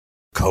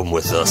Come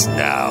with us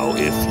now,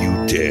 if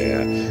you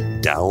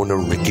dare, down a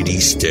rickety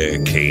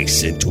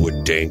staircase into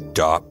a dank,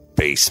 dark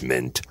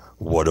basement.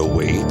 What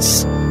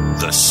awaits?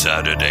 The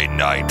Saturday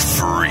Night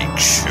Freak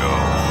Show.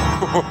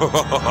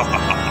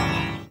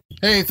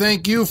 Hey,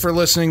 thank you for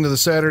listening to the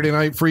Saturday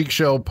Night Freak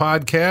Show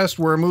podcast.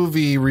 We're a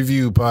movie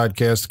review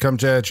podcast that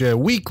comes at you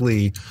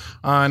weekly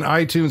on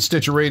iTunes,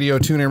 Stitcher Radio,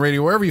 TuneIn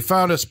Radio. Wherever you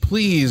found us,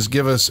 please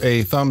give us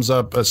a thumbs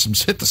up,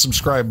 hit the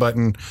subscribe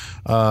button.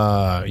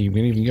 You can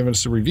even give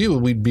us a review.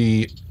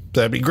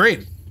 That'd be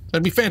great.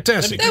 That'd be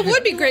fantastic. That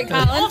would be great,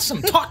 Colin.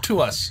 Awesome. Talk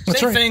to us. That's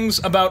Say right. things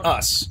about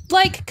us.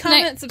 Like,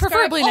 comment, subscribe,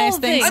 preferably all nice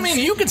things. I mean,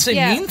 you can say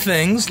mean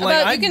things. You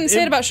can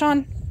say it about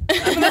Sean.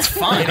 That's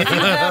fine. If you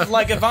have,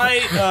 if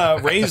I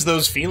raise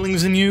those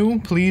feelings in you,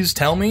 please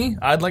tell me.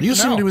 I'd like to know. You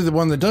seem to be the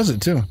one that does it,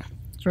 too.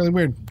 It's really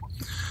weird.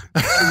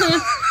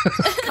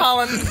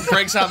 Colin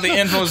breaks out the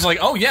info and is like,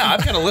 oh, yeah,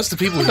 I've got a list of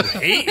people who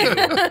hate you.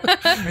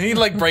 And he,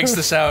 breaks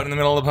this out in the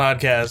middle of the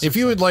podcast. If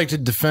you would like to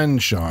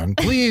defend Sean,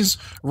 please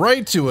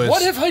write to us.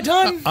 What have I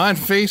done? On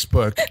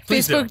Facebook.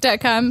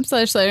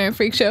 Facebook.com/Saturday Night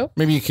Freak Show.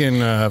 Maybe you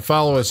can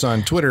follow us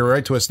on Twitter.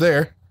 Write to us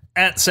there.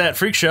 At Sat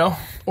Freak Show.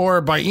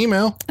 Or by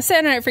email.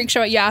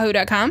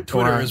 SaturdayNightFreakshow@yahoo.com.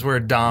 Twitter is where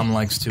Dom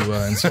likes to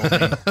insult me.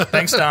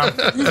 Thanks, Dom.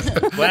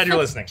 Glad you're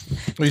listening.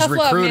 He's Tough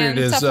love, recruited man.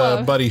 his Tough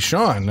love. buddy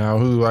Sean now,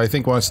 who I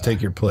think wants to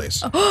take your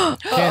place.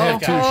 Can't have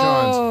two Seans.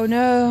 Oh,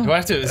 no. Do I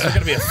have to? Is there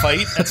going to be a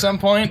fight at some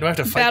point? Do I have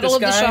to fight Battle this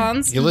of the guy?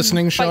 Seans. You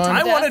listening, Fight Sean? to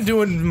I the wanted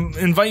to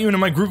invite you into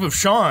my group of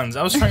Seans.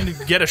 I was trying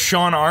to get a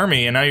Sean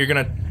army, and now you're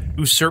going to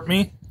usurp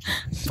me?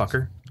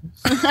 Fucker.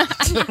 Once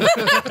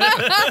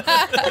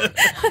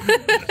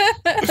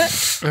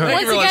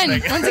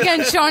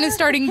again, Sean is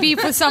starting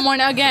beef with someone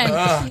again.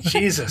 Oh,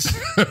 Jesus.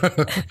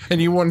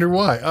 And you wonder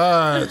why.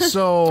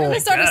 So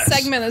Let's start a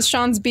segment as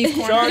Sean's Beef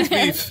Corner. Sean's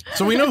beef.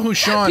 so we know who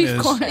Sean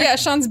is. Yeah,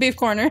 Sean's Beef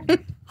Corner.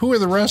 Who are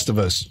the rest of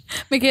us?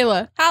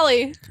 Michaela.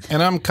 Holly.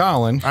 And I'm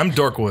Colin. I'm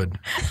Dorkwood.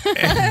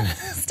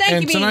 Stanky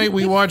And tonight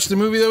we watched the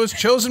movie that was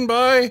chosen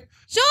by...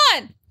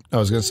 Sean! I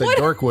was going to say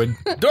Dorkwood.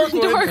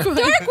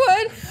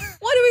 Dorkwood!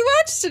 What did we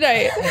watch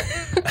today?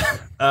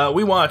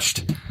 We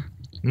watched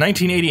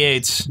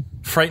 1988's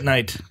Fright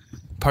Night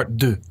Part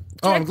 2.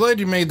 Oh, I'm glad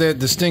you made that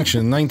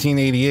distinction.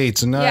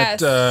 1988, and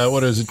not, Yes.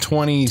 what is it,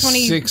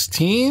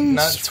 2016?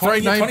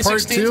 Fright Night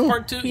Part 2?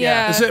 Part 2?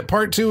 Yeah. Is that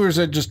Part 2 or is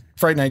it just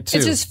Fright Night 2?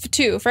 It's just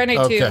 2. Friday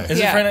Night 2. Okay. Is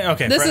it Friday Night?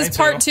 Okay, This Friday is Night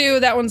part 2. 2.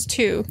 That one's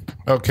 2.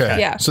 Okay.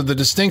 Yeah. So the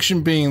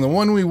distinction being the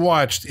one we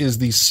watched is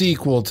the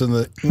sequel to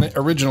the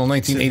original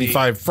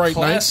 1985 Fright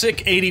Night,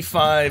 Classic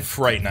 85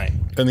 Fright Night.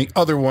 and the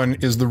other one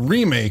is the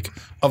remake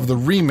of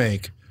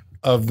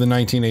the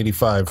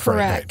 1985 Fright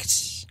Night.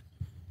 Correct.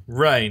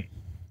 Right.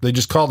 They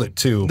just called it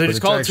 2. They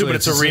just called it 2, but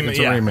it's a remake. It's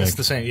a Yeah, remake. it's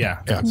the same. Yeah.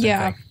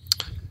 Yeah.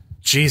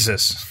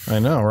 Jesus. I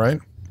know, right?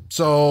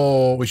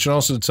 So we should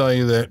also tell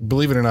you that,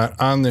 believe it or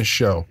not, on this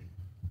show,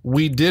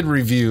 we did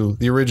review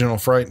the original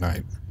Fright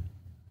Night.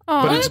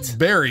 But it's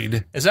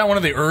buried. Is that one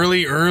of the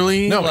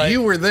early? No,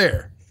 you were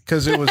there.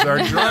 Because it was our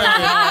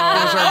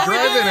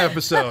drive-in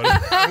episode.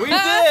 We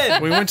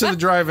did. We went to the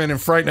drive-in,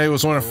 and Fright Night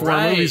was one of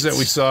 4 movies that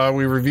we saw.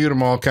 We reviewed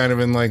them all kind of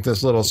in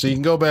this little... So you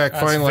can go back,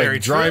 find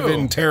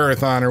Drive-In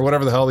Terrathon or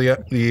whatever the hell the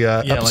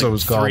episode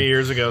was called. 3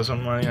 years ago,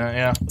 something like that,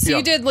 yeah. So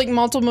you did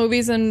multiple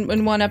movies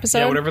in one episode?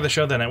 Yeah, whatever the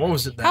show that night. What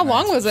was it that How night?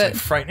 long was it?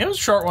 Fright. It was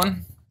a short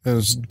one. It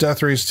was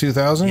Death Race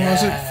 2000,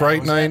 was it?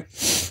 Fright Night.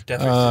 Death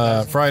Race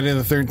 2000. Friday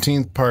the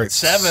 13th, Part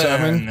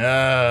 7.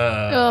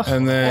 Ugh,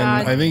 And then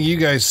God. I think you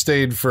guys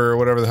stayed for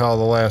whatever the hell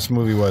the last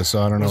movie was,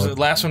 so I don't know. Was the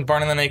last one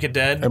Barn and the Naked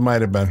Dead? It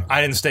might have been.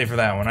 I didn't stay for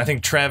that one. I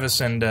think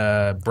Travis and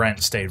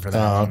Brent stayed for that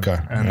one. Oh, okay.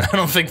 And I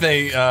don't think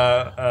they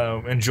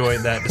enjoyed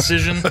that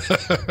decision.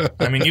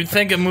 I mean, you'd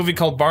think a movie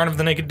called Barn of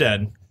the Naked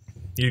Dead,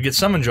 you'd get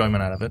some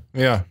enjoyment out of it.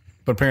 Yeah.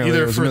 But apparently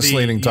it was a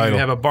misleading title. You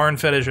have a barn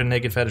fetish, a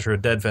naked fetish, or a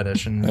dead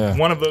fetish, and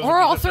one of those, Or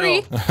all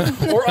three.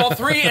 Or all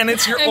three, and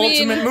it's your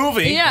ultimate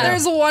movie. Yeah.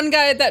 There's one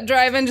guy at that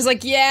drive-in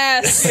just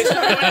yes. Barn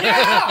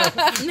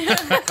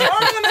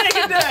of the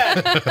Naked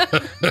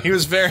Dead. He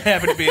was very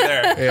happy to be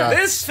there. Yeah.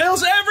 This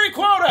fills every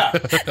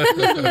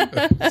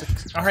quota.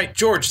 All right,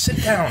 George, sit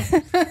down.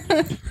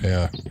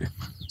 Yeah.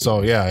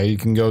 So you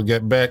can go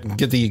back and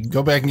get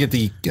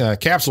the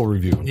capsule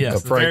review Yes,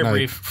 of Fright very Night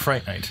brief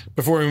Fright Night.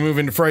 before we move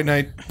into Fright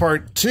Night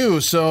Part 2.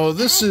 So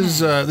this is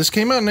this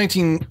came out in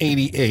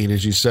 1988,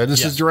 as you said.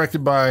 This is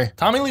directed by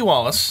Tommy Lee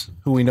Wallace,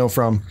 who we know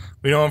from.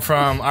 We know him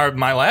from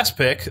my last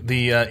pick,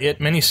 the It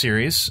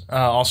miniseries,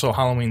 also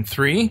Halloween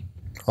 3.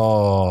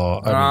 Oh,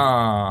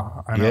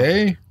 I know.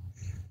 yay!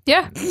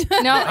 Yeah.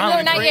 No,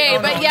 not yay,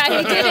 but he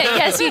did it.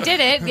 Yes, he did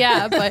it.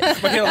 Yeah, but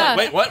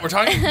Wait, what? We're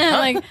talking?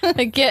 Huh?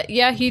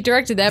 He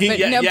directed that, but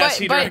he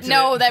directed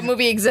it. that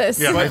movie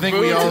exists. Yeah, I think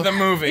we all the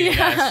movie.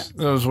 Yes.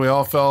 we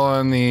all fell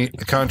on the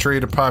contrary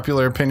to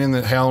popular opinion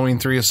that Halloween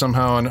 3 is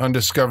somehow an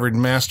undiscovered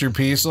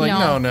masterpiece. No.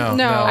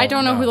 I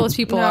don't know who those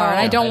people are, and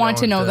I don't want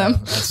to know them.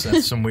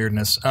 That's some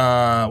weirdness.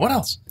 What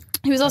else?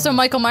 He was also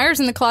Michael Myers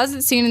in the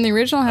closet scene in the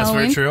original That's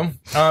Halloween. very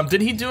true.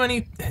 Did he do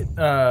any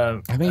I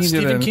think he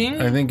Stephen did.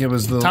 King? I think it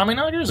was the Tommy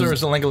Knockers or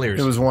was it Langoliers?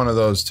 It was one of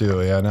those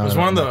two. Yeah, no, It was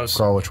one of those.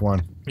 Recall which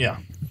one? Yeah.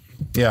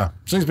 Yeah,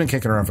 so he's been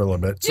kicking around for a little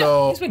bit. Yeah,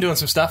 So he's been doing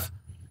some stuff.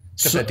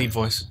 Got that deep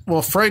voice.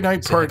 well, Fright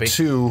Night Part happy.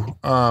 2.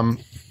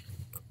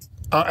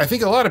 I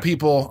think a lot of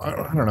people,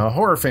 I don't know,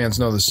 horror fans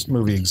know this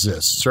movie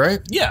exists,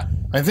 right? Yeah.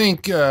 I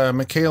think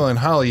Michaela and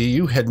Holly,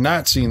 you had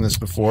not seen this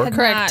before.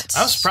 Correct.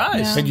 I was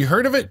surprised. Had you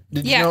heard of it?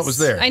 Did you know it was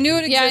there? I knew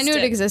it existed. Yeah, I knew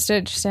it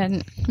existed. Just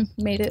hadn't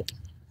made it.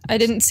 I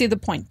didn't see the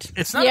point.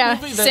 It's not a Yeah,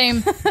 movie that,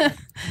 same.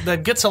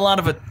 that gets a lot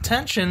of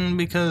attention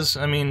because,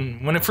 I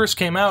mean, when it first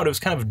came out, it was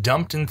kind of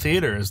dumped in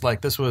theaters.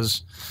 Like, this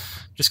was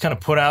just kind of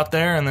put out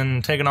there and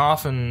then taken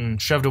off and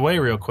shoved away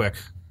real quick.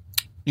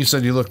 You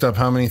said you looked up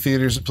how many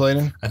theaters it played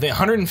in? I think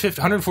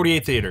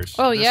 148 theaters.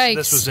 Oh, this, yikes.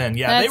 This was in.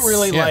 Yeah, That's- they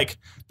really Yeah.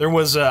 there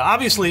was,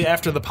 obviously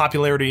after the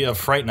popularity of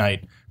Fright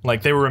Night,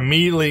 like they were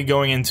immediately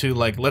going into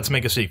like, let's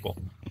make a sequel.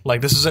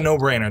 Like this is a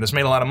no-brainer. This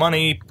made a lot of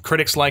money.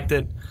 Critics liked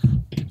it.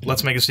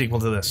 Let's make a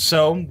sequel to this.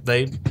 So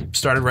they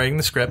started writing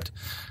the script.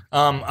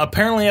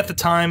 Apparently at the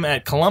time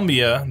at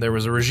Columbia, there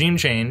was a regime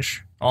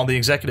change. All the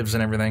executives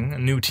and everything, a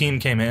new team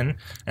came in,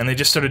 and they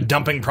just started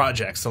dumping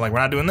projects. They're like, we're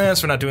not doing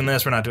this, we're not doing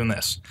this, we're not doing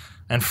this.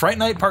 And Fright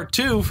Night Part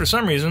 2, for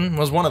some reason,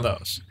 was one of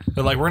those.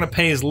 They're like, we're going to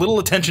pay as little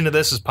attention to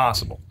this as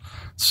possible.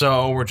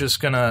 So we're just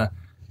going to,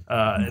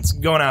 it's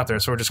going out there,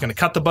 so we're just going to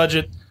cut the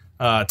budget.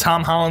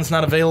 Tom Holland's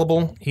not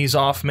available. He's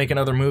off making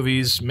other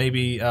movies,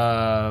 maybe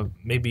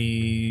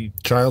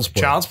Child's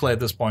Play. at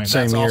this point.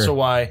 Same That's year. also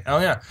why,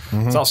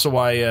 it's also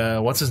why,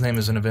 what's his name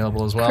isn't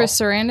available as well. Chris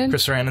Sarandon.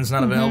 Chris Sarandon's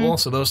not available,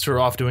 so those two are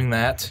off doing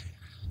that.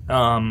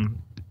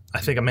 I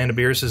think Amanda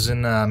Bierce is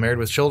in Married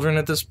with Children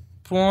at this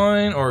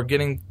point, or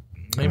getting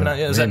maybe not.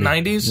 Is that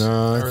Maybe. 90s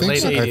No, I or think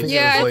late so. I 80s? think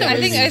Yeah, it was late I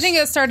think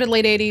 80s. it started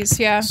late 80s.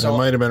 Yeah. It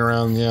might have been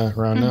around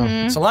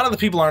now. So a lot of the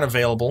people aren't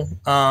available.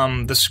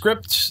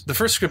 The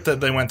first script that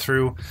they went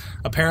through,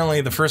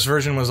 apparently the first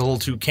version was a little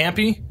too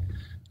campy,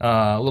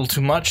 a little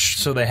too much.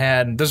 So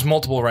there's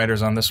multiple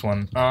writers on this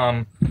one.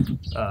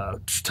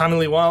 Tommy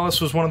Lee Wallace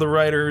was one of the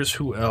writers.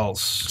 Who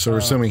else? So we're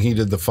assuming he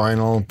did the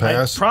final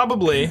pass?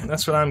 Probably.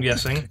 That's what I'm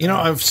guessing. You know,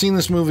 I've seen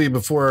this movie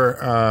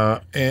before.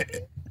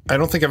 I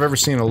don't think I've ever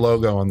seen a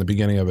logo on the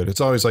beginning of it. It's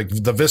always like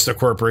the Vista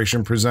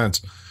Corporation presents,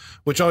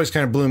 which always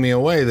kind of blew me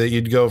away that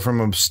you'd go from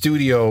a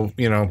studio,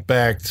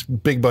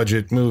 backed big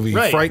budget movie,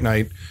 Right. Fright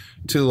Night,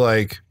 to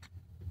like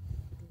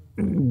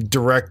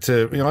direct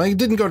to, I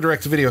didn't go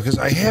direct to video because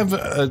I have,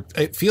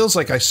 it feels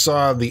like I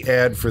saw the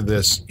ad for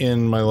this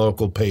in my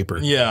local paper.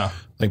 Yeah,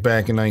 Like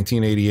back in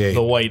 1988.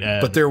 the white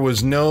ad. But there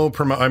was no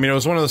promo. I mean, it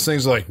was one of those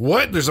things like,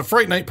 what? There's a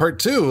Fright Night Part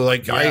 2.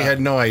 Like, I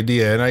had no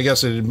idea. And I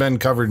guess it had been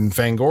covered in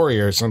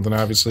Fangoria or something,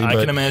 obviously. I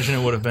But can imagine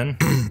it would have been.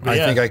 I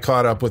think I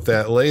caught up with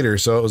that later.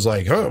 So it was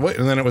like, oh, wait.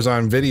 And then it was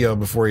on video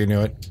before you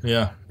knew it.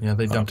 Yeah,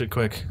 they dumped it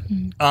quick.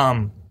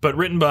 But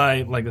written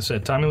by, like I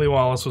said, Tommy Lee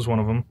Wallace was one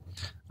of them.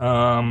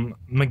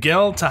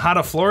 Miguel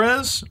Tejada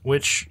Flores,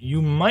 which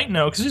you might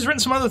know because he's written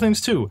some other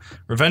things too.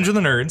 Revenge of the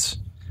Nerds,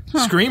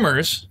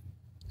 Screamers.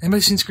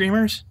 Anybody seen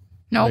Screamers?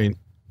 Nope. Wait.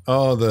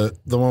 Oh, the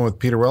one with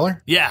Peter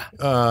Weller? Yeah.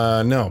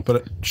 No.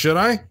 But should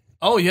I?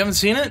 Oh, you haven't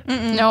seen it?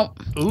 Nope.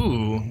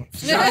 Ooh,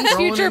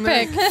 Future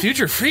pick.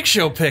 future freak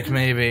show pick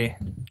maybe.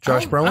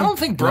 Josh Brolin? I don't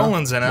think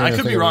Brolin's in it. Yeah, I I could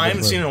think be it wrong. I was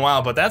haven't seen it in a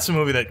while, but that's a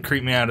movie that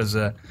creeped me out as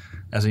a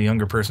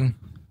younger person.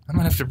 I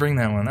might have to bring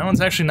that one. That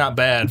one's actually not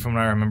bad from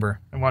what I remember.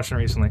 I watched it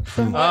recently.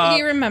 From what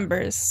he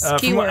remembers. From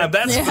Keyword. what,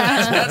 that's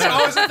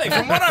always the thing.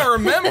 From what I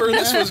remember,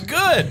 this was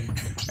good.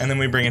 And then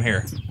we bring it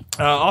here.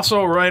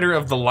 Also a writer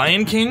of The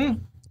Lion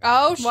King.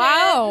 Oh, shit.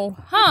 Wow.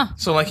 Huh.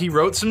 So, like, he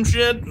wrote some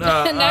shit.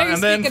 Now you're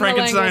and then speaking the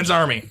Frankenstein's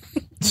Army.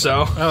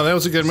 So... Oh, that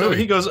was a good So movie.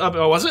 he goes up.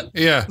 Oh, was it?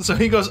 Yeah. So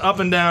he goes up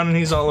and down, and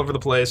he's all over the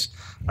place.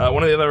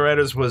 One of the other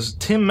writers was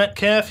Tim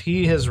Metcalf.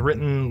 He has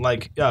written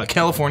like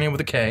California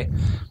with a K.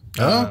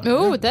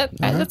 Oh, Ooh, that's a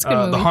good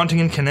movie. The Haunting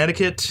in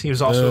Connecticut. He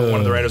was also one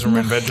of the writers from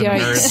Revenge of the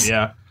Yikes.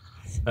 Nerds.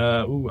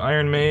 Yeah.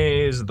 Iron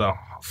Maze. The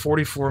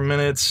 44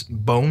 Minutes.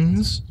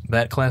 Bones.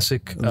 That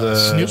classic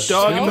Snoop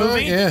Dogg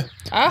movie. Yeah.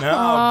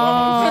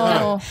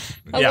 No, Bones.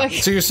 Oh. Yeah.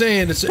 So you're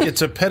saying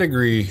it's a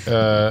pedigree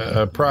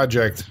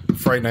project,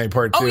 Fright Night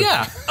Part 2.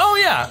 Oh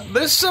yeah.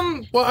 There's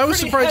some. Well, I was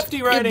pretty surprised,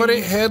 hefty writing, but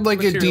it had like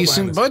a material decent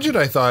behind this. budget.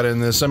 I thought in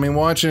this. I mean,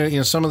 watching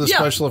it, some of the Yeah.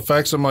 special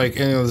effects. I'm like,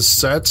 the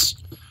sets,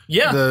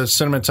 Yeah. the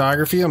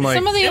cinematography. I'm like,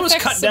 Some of the It was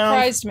effects cut down.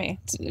 surprised me.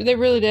 They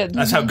really did.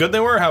 That's how good they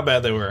were. Or how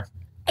bad they were.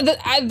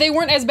 They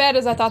weren't as bad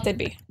as I thought they'd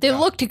be. They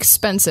looked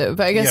expensive,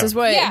 I guess Yeah. is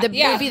what Yeah, would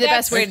yeah, be the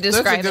best way to that's-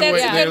 describe that's a it. good way.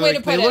 That's a They, good way like,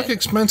 to put they look it.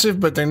 expensive,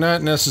 but they're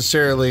not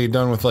necessarily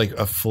done with like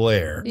a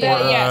flair.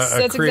 Yeah, or, yes, a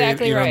that's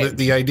exactly right.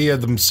 The idea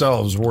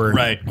themselves weren't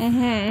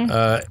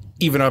Right.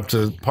 even up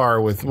to par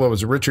with what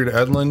was it, Richard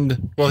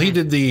Edlund? Well, he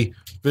did the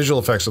visual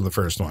effects of the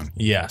first one.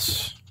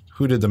 Yes.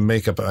 Who did the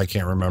makeup? I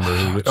can't remember.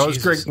 It was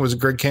Jesus. Greg. Was it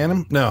Greg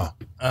Cannon? No.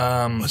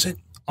 Was it?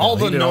 All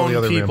No, he the did all known the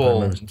other vampire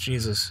people. movies.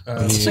 Jesus.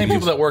 The same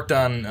people that worked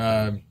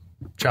on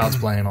Child's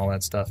Play and all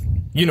that stuff.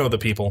 You know the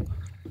people.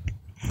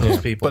 those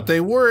people. But they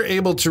were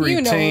able to You know who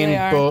retain they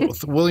are.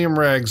 both William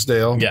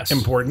Ragsdale, Yes.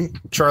 important,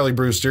 Charley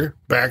Brewster,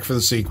 back for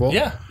the sequel.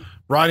 Yeah.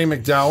 Roddy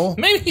McDowell.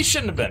 Maybe he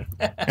shouldn't have been.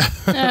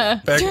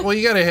 Back, well,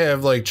 you got to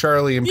have like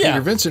Charlie and Yeah.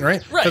 Peter Vincent,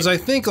 right? Right. Because I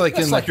think like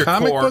That's in like the your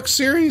comic core. book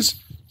series,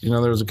 there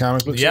was a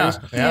comic book Yeah.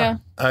 series. Yeah.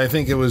 I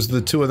think it was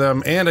the two of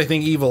them, and I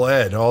think Evil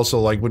Ed also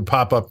like would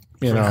pop up,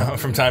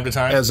 From time to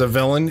time. as a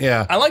villain.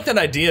 Yeah. I like that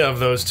idea of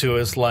those two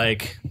as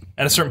like,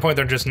 at a certain point,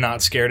 they're just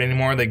not scared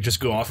anymore. They just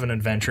go off on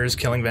adventures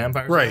killing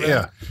vampires. or Right,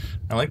 whatever.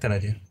 I like that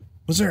idea.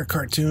 Was there a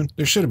cartoon?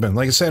 There should have been.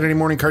 Like a Saturday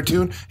morning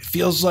cartoon? It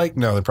feels like...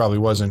 No, there probably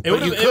wasn't.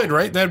 But you would've- could,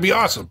 right? That'd be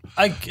awesome.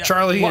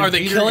 Charlie Well, and are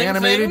they Peter killing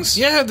animated. things?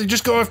 Yeah, they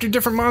just go after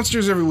different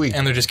monsters every week.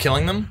 And they're just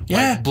killing them?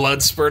 Yeah. Like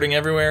blood spurting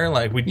everywhere?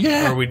 Like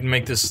Yeah. Or we'd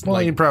make this, Well,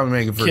 like, you'd probably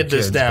make it for kid kids,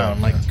 this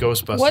down, but- like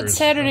Ghostbusters. What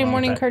Saturday along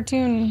morning with that.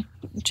 cartoon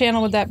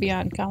channel would that be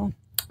on, Colin?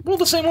 Well,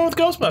 the same one with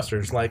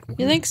Ghostbusters. Like,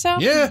 You think so?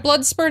 Yeah.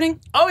 Blood spurting?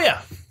 oh,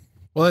 yeah.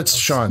 Well, that's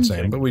Sean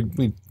saying, but we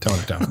tone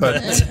it down.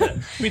 But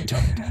We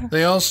don't.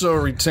 they also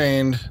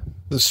retained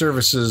the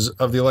services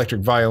of the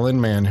electric violin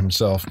man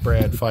himself,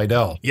 Brad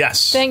Fidel.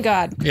 Yes. Thank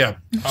God. Yeah.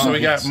 So we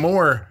got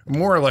more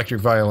electric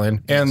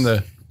violin and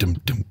the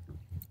dum-dum,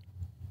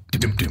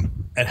 dum-dum.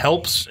 It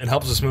helps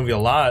this movie a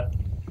lot,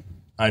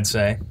 I'd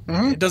say.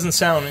 It doesn't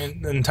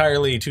sound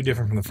entirely too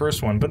different from the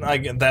first one, but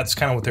that's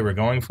kind of what they were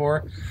going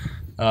for.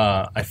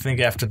 I think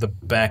after the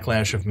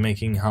backlash of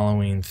making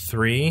Halloween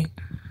 3,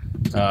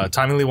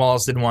 Tommy Lee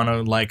Wallace didn't want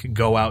to like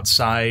go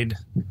outside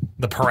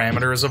the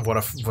parameters of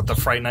what the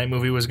Fright Night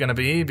movie was going to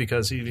be,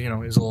 because he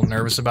was a little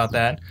nervous about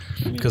that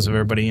because of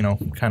everybody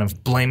kind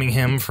of blaming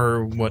him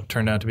for what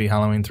turned out to be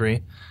Halloween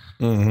 3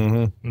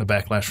 and the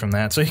backlash from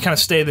that. So he kind of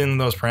stayed in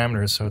those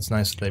parameters. So it's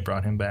nice that they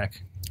brought him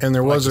back. And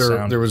there was the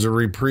sound. there was a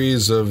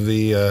reprise of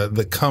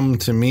the "Come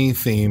to Me"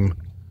 theme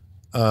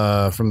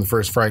from the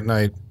first Fright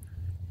Night,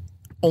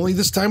 only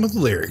this time with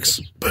lyrics.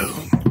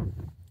 Boom.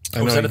 I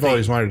know Was that you've at the-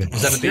 always wanted to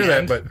was that at the hear that,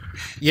 end? but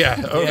yeah,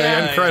 the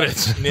end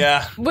credits.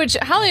 Yeah. Which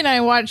Holly and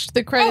I watched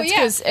the credits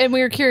Oh, yeah. and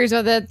we were curious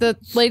about that. The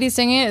lady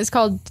singing it is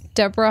called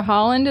Deborah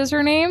Holland, is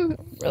her name.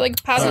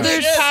 Like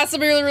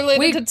possibly related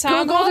We to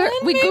Tom Googled her. Holland,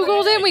 We maybe?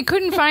 Googled it. We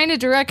couldn't find a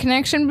direct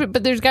connection,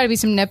 but there's got to be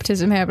some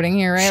nepotism happening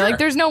here, right? Sure. Like,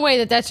 there's no way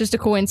that that's just a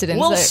coincidence.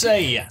 We'll that-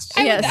 say yes.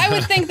 Yes. I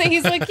would think that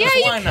he's like, yeah,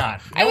 you Why can-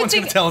 not? I No would one's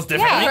going think- to tell us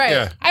differently. Yeah, right.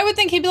 Yeah. I would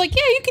think he'd be like,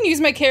 yeah, you can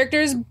use my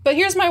characters, but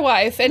here's my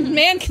wife, and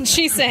man, can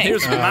she sing?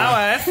 Here's my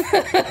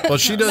wife. Well,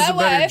 she does That a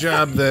better wife.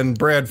 job than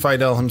Brad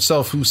Fidel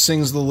himself, who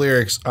sings the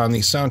lyrics on the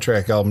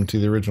soundtrack album to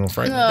the original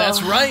Fright Night.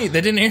 That's right.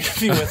 They did an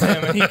interview with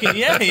him, and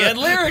he had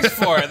lyrics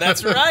for it.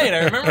 That's right.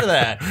 I remember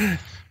that.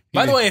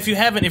 By the way, if you're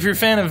a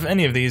fan of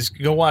any of these,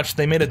 go watch.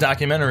 They made a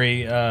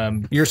documentary.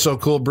 You're So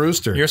Cool,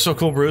 Brewster. You're So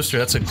Cool, Brewster.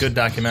 That's a good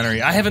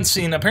documentary. I haven't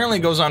seen. Apparently,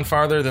 it goes on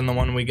farther than the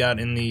one we got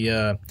in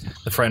the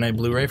Fright Night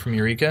Blu-ray from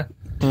Eureka.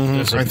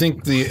 I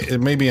think it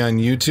may be on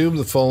YouTube,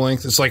 the full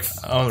length. It's like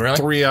Oh, really?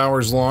 3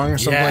 hours long or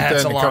something Yeah, like that.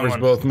 it's a And it long covers one.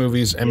 both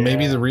movies and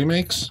maybe the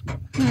remakes.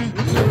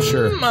 Not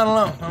sure. I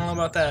don't know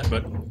about that,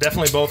 but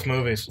definitely both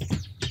movies.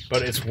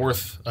 But it's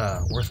worth a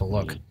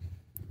look.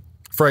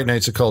 Fright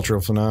Night's a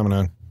cultural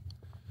phenomenon.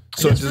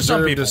 So it guess for some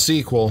deserved people. a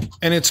sequel.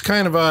 And it's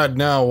kind of odd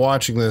now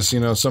watching this,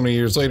 so many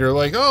years later,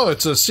 like, oh,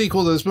 it's a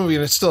sequel to this movie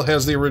and it still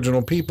has the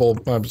original people,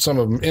 some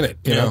of them in it,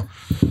 you know.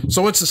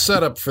 So what's the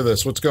setup for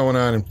this? What's going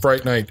on in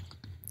Fright Night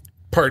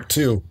Part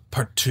 2?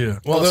 Part 2.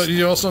 Well, Although,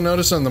 you also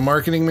notice on the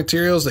marketing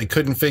materials, they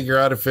couldn't figure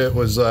out if it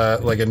was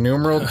like a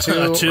numeral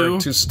 2 or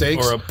 2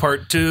 stakes. or a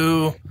Part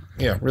 2.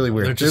 Yeah, really They're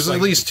weird. just There's like-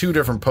 at least 2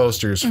 different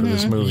posters for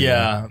this movie.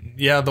 Yeah,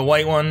 the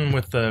white one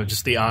with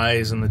just the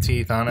eyes and the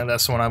teeth on it.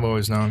 That's the one I've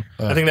always known.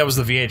 I think that was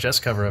the VHS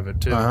cover of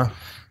it too.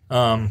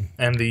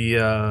 And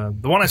the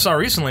one I saw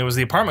recently was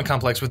the apartment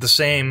complex with the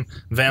same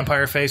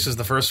vampire face as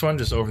the first one,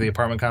 just over the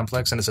apartment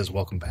complex, and it says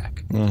 "Welcome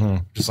back."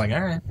 Just like,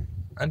 all right,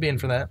 I'd be in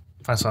for that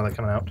if I saw that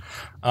coming out.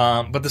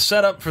 But the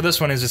setup for this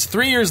one is it's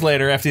 3 years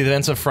later after the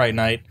events of Fright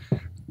Night.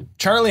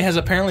 Charlie has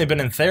apparently been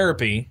in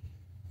therapy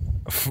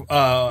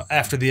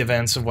after the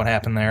events of what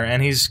happened there,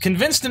 and he's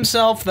convinced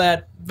himself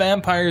that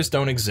vampires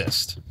don't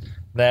exist,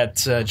 that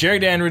Jerry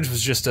Dandridge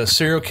was just a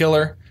serial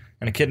killer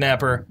and a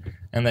kidnapper,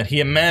 and that he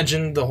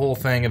imagined the whole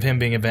thing of him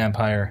being a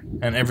vampire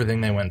and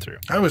everything they went through.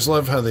 I always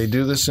love how they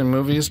do this in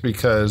movies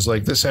because,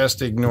 like, this has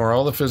to ignore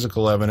all the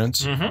physical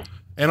evidence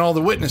and all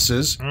the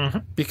witnesses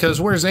because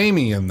where's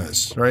Amy in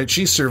this, right?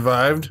 She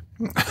survived.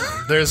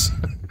 There's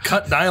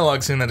cut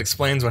dialogue scene that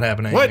explains what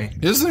happened to What? Amy.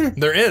 Is there?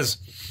 There is.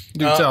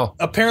 Do tell.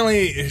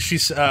 Apparently,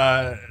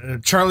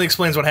 Charlie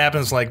explains what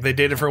happens. Like, they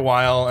dated for a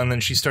while, and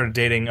then she started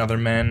dating other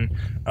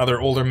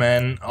older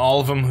men, all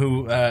of them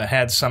who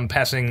had some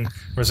passing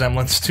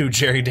resemblance to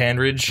Jerry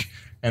Dandridge.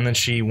 And then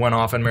she went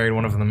off and married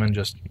one of them and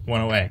just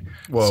went away.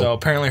 Whoa. So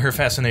apparently, her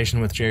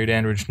fascination with Jerry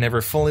Dandridge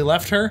never fully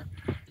left her.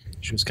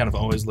 She was kind of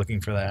always looking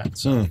for that.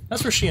 So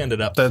that's where she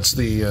ended up. That's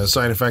the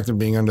side effect of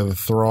being under the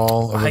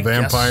thrall of a I guess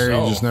vampire.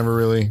 so. You just never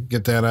really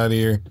get that out of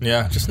your...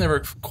 Yeah, just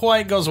never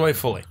quite goes away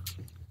fully.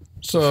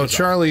 So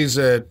Charlie's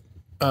at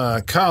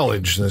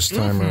college this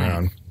time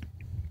around.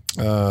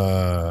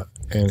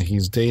 And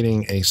he's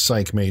dating a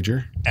psych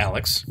major.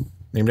 Alex.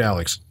 named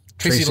Alex.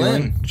 Tracy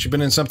Lynn. She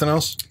been in something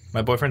else?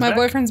 My boyfriend's My back.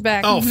 boyfriend's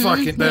back. Oh, fuck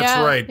it.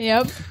 That's right.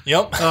 Yep.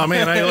 Yep. Oh,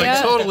 man,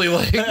 I totally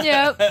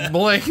Yep.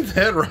 blanked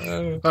that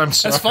right. I'm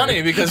sorry. That's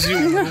funny because you.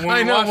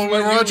 I know, when we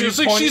were watching, it's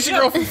like, she's the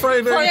girl from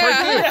Fright Night.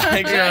 Yeah,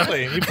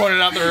 exactly. You pointed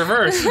out the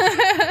reverse.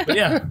 But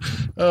yeah.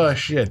 Oh,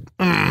 shit.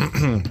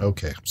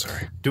 Okay,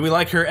 sorry. Do we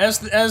like her as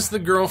the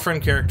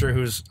girlfriend character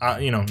who's,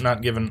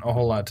 not given a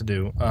whole lot to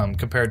do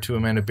compared to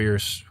Amanda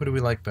Beers? Who do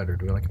we like better?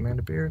 Do we like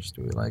Amanda Beers?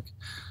 Do we like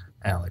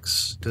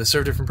Alex? Do they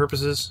serve different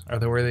purposes? Are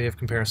they worthy of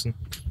comparison?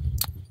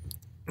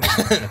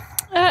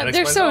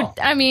 They're so.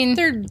 I mean,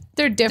 they're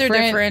different. They're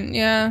different.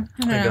 Yeah.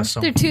 I guess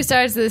so. They're two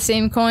sides of the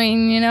same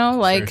coin.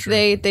 Like Sure.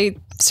 they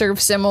serve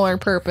similar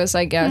purpose,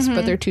 I guess,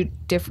 but they're two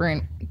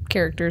different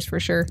characters for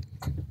sure.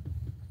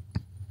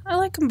 I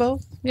like them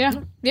both. Yeah.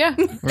 Yeah.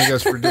 I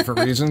guess for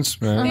different reasons.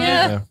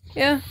 Yeah.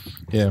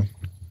 Yeah.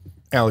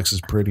 Alex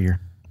is prettier.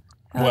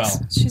 Well,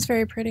 She's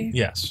very pretty.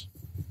 yes.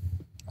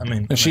 I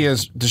mean, And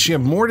does she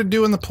have more to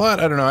do in the plot?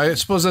 I don't know. I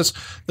suppose that's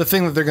the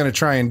thing that they're going to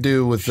try and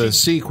do with the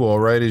sequel,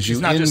 right? Is you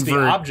she's not just the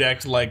invert-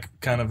 object like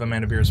kind of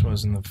Amanda Beers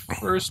was in the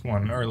first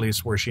one, or at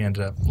least where she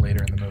ended up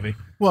later in the movie.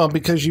 Well,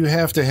 because you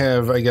have to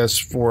have, I guess,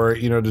 for,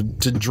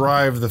 to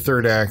drive the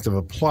third act of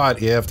a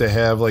plot, you have to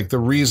have, like, the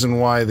reason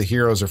why the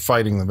heroes are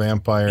fighting the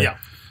vampire. Yeah.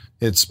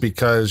 It's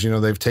because,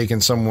 they've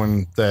taken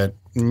someone that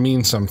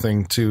means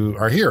something to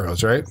our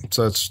heroes, right?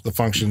 So that's the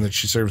function that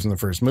she serves in the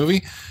first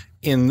movie.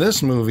 In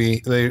this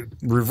movie, they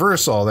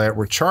reverse all that,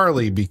 where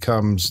Charlie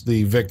becomes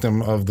the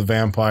victim of the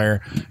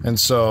vampire. And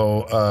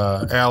so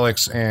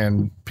Alex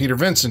and Peter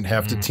Vincent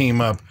have to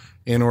team up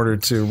in order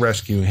to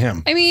rescue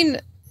him. I mean,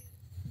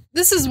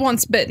 this is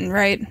Once Bitten,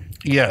 right?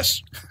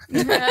 Yes.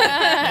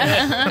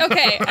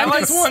 Okay. I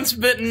like Once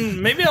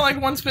Bitten. Maybe I like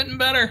Once Bitten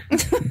better.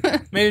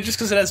 Maybe just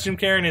because it has Jim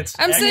Carrey and it's.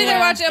 I'm sitting there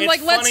watching. I'm it's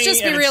like, let's funny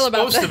just be and real it's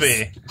about supposed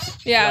this. to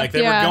be. Yeah. Like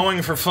they were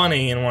going for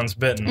funny in Once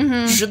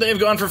Bitten. Should they have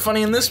gone for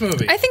funny in this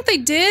movie? I think they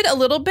did a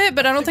little bit,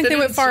 but I don't think they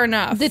went far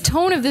enough. The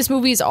tone of this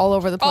movie is all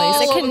over the place.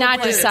 All It over the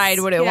cannot place. decide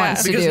what it Yeah.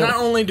 wants to Because do. not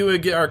only do we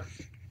get our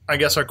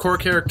core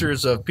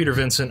characters of Peter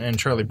Vincent and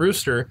Charley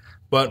Brewster,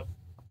 but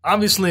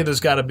obviously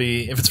there's got to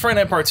be, if it's Fright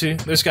Night Part 2,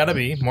 there's got to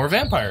be more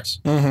vampires.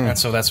 And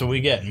so that's what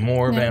we get,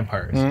 more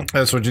vampires.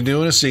 That's what you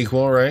do in a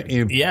sequel, right?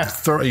 You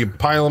you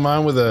pile them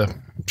on with a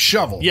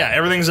shovel. Yeah,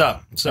 everything's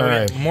up. So we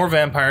All get more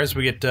vampires.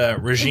 We get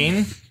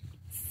Regine,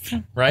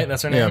 right?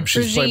 That's her name? Yeah,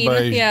 she's Regine,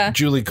 played by yeah.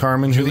 Julie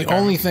Carmen. The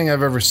only thing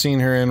I've ever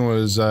seen her in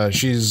was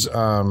she's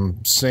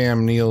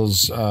Sam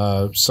Neill's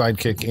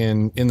sidekick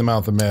in The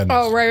Mouth of Madness.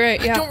 Oh,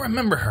 right, I yeah. don't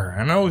remember her.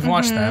 I know we've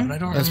watched that, but I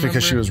don't remember. That's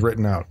because she was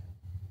written out.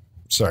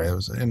 Sorry, that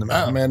was in The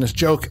Mouth of Madness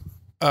joke.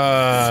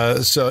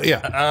 So, yeah.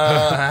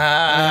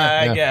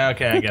 Yeah,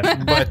 okay, I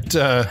guess. But,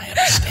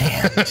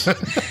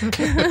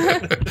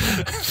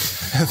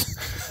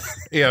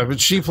 yeah, but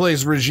she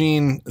plays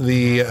Regine,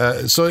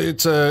 so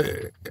it's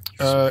a,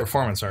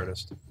 Performance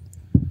artist.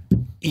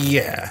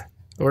 yeah.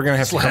 We're going to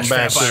have to come Slash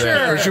back to vampire.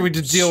 that. Or Sure. should we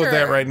just deal with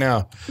that Sure. right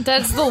now?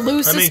 That's the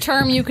loosest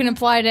term you can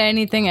apply to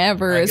anything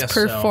ever is guess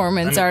so.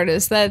 performance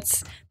artist. That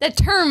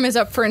term is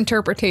up for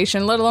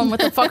interpretation, let alone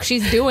what the fuck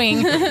she's doing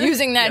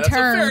using that That's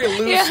term. a very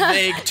loose,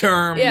 vague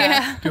term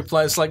Yeah. to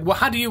apply. It's like, well,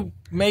 how do you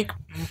make,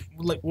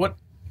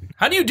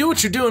 how do you do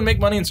what you do and make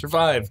money and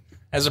survive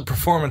as a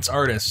performance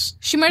artist?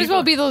 She might as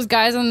well be those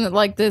guys on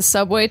the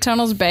subway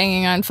tunnels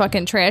banging on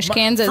fucking trash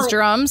cans as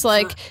drums.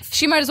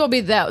 She might as well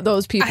be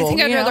those people. I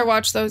think I'd you know? rather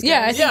watch those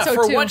guys. Yeah, I think so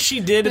for too. what she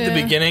did at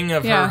the beginning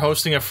of her Yeah.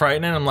 hosting a Fright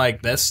Night, I'm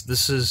like, is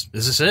this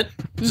it?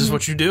 This is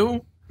what you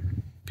do?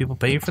 People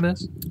pay you for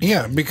this?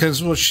 Yeah,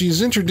 because,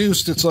 she's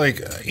introduced, it's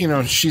like,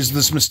 she's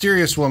this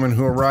mysterious woman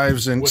who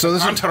arrives in... With so an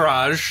this is,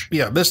 entourage.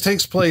 yeah, this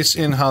takes place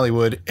in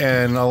Hollywood,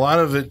 and a lot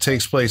of it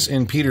takes place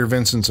in Peter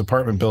Vincent's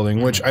apartment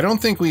building, which I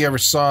don't think we ever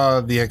saw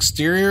the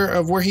exterior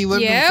of where he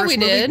lived in the Yeah, first we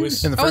movie. did.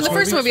 In the Oh, in first the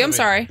first movie. I'm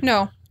sorry.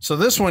 No. So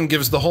this one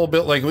gives the whole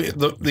bit, like,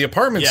 the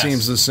apartment Yes.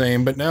 seems the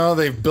same, but now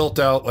they've built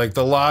out, like,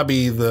 the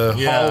lobby, the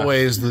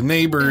hallways, the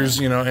neighbors,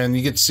 and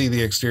you get to see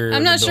the exterior.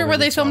 I'm not sure where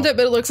they filmed it,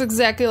 but it looks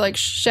exactly like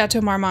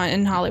Chateau Marmont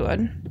in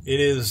Hollywood.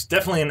 It is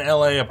definitely an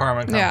LA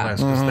apartment Yeah.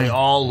 complex because they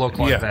all look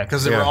like Yeah. that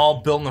because they were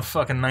all built in the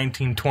fucking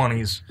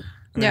 1920s.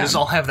 And they just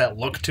all have that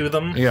look to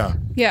them. Yeah.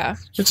 Yeah.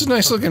 It's a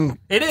nice looking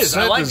It is.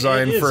 I set like it.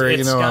 design It is. for,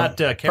 It's got,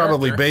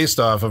 probably character. based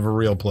off of a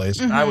real place.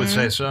 I would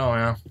say so,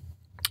 yeah.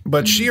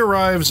 But she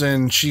arrives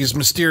and she's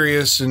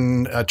mysterious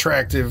and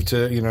attractive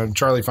to,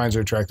 Charlie finds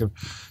her attractive.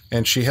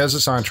 And she has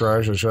this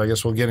entourage, which I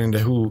guess we'll get into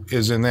who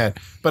is in that.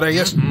 But I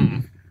guess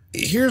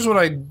here's what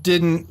I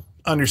didn't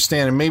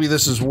understand. And maybe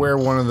this is where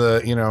one of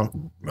the,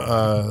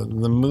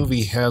 the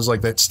movie has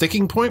like that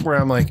sticking point where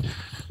I'm like,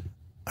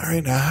 all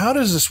right, now how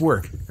does this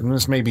work? And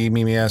this may be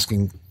me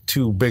asking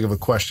too big of a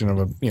question of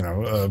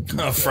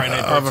A Fright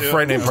Night Part 2.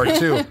 Fright Night Part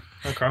 2.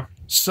 Okay.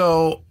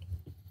 So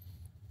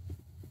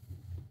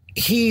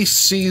he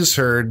sees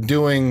her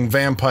doing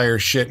vampire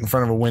shit in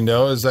front of a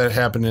window, as that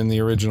happened in the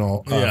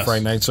original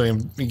Fright Night. So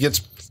he gets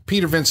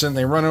Peter Vincent,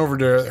 they run over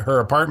to her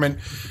apartment,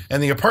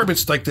 and the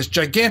apartment's like this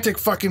gigantic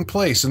fucking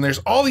place, and there's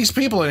all these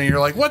people in it, and you're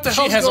like, what the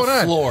hell's going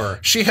on? Floor.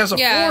 She has a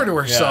floor to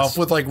herself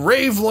with like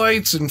rave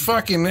lights and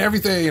fucking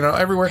everything,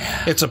 everywhere.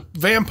 It's a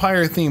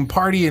vampire themed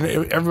party, and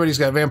everybody's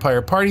got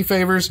vampire party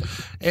favors,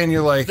 and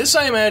you're like, this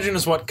I imagine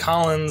is what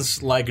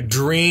Colin's like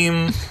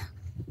dream.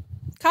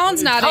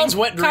 Colin's nodding. Colin's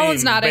wet dream,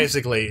 Colin's nodding.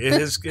 basically.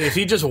 If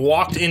he just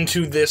walked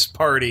into this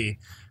party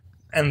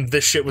and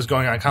this shit was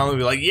going on, Colin would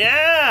be like,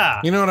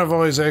 yeah! You know what I've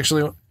always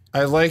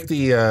I like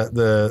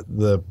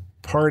the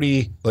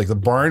party, like the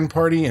barn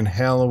party in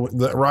Halloween,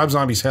 the Rob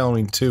Zombie's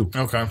Halloween 2.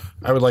 Okay.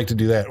 I would like to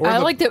do that. Or I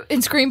like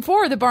in Scream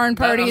 4, the barn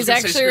party is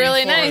actually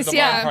really nice. The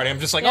barn party. I'm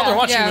just like, they're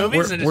watching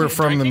movies. We're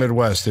from the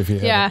Midwest, if you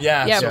have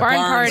Yeah, barn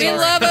party. We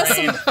love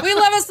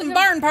us some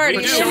barn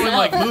parties. showing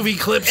like movie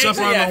clips up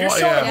on the if wall. you're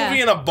showing a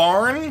movie in a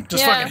barn,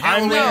 just fucking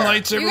Halloween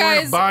lights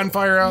everywhere, guys,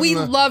 bonfire out. We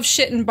love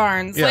shit in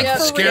barns. Yeah, Like,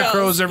 for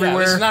scarecrows real.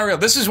 everywhere. this is not real.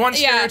 This is one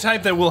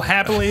stereotype that will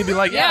happily be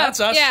like, that's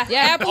us.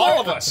 Yeah.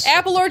 All of us.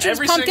 Apple orchards,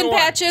 Every pumpkin single one.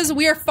 patches,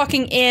 we are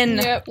fucking in.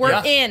 Yep. We're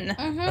Yeah.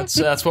 in.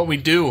 That's what we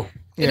do.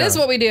 It is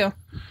what we do.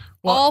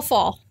 All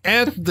fall.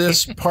 At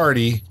this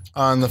party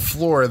on the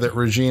floor that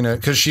Regina,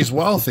 because she's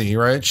wealthy,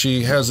 right?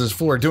 She has this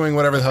floor doing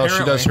whatever the hell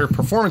she does, her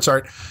performance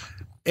art.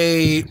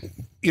 A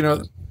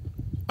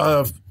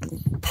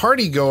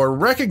party goer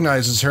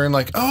recognizes her and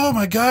like, oh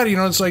my God,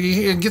 it's like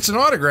he gets an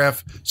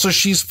autograph. So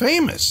she's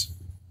famous.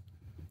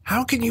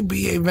 How can you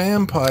be a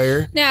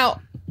vampire? Now,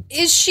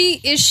 is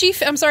she,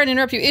 I'm sorry to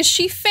interrupt you, is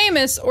she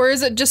famous, or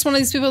is it just one of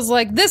these people's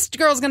like, this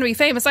girl's going to be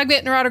famous, I'm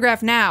getting her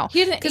autograph now? He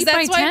had an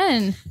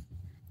 8x10.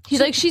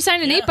 She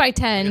signed an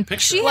 8x10.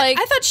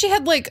 I thought she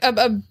had like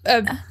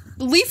a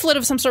leaflet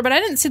of some sort, but I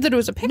didn't see that it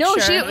was a picture. No,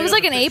 it was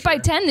like an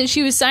 8x10 that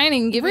she was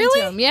signing and giving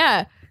to him.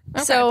 Yeah.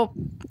 Okay. So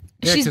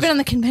she's been on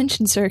the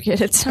convention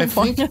circuit at some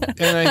point.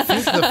 And I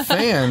think the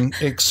fan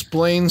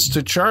explains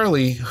to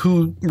Charlie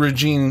who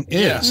Regine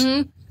is.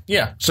 Mm-hmm.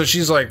 Yeah. So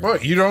she's like,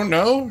 what, you don't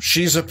know?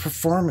 She's a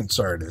performance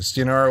artist,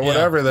 or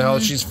whatever the hell.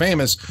 She's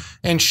famous.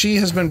 And she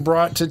has been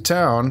brought to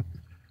town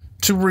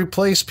to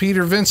replace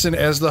Peter Vincent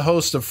as the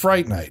host of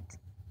Fright Night.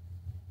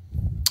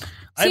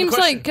 Seems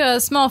like a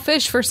small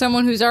fish for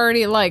someone who's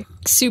already like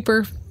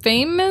super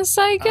famous,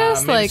 I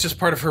guess. Maybe it's just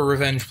part of her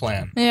revenge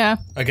plan. Yeah.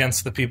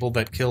 Against the people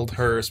that killed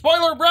her.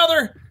 Spoiler,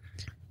 brother!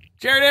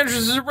 Jared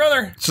Andrews is her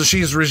brother. So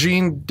she's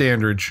Regine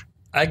Dandridge.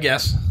 I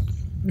guess.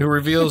 Who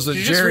reveals that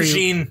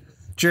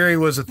Jerry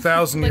was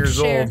 1,000 years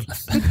old.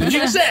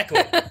 Exactly.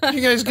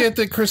 You guys get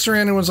that Chris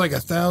Sarandon was like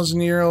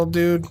 1,000-year-old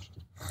dude?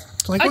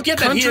 Like, what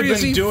country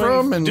is he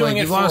from? And like,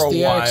 he lost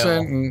the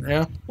accent.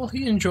 And, Well,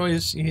 he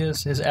enjoys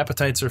his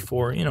appetites are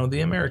for the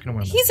American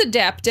women. He's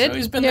adapted. So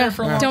he's been there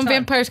for a long time. Don't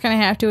vampires kind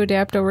of have to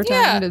adapt over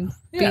time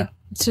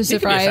to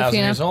survive? 1,000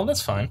 years old.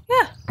 That's fine.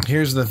 Yeah.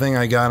 Here's the thing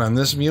I got on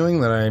this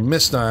viewing that I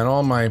missed on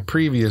all my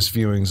previous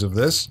viewings of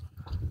this.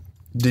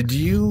 Did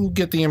you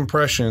get the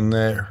impression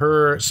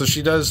that so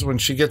she does when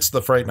she gets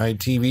the Fright Night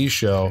TV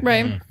show,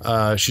 right?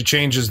 She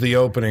changes the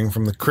opening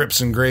from the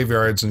crypts and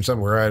graveyards and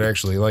somewhere I'd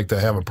actually like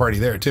to have a party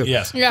there too.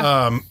 Yes.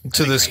 Yeah.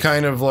 To this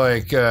kind of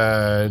like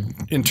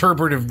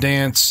interpretive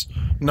dance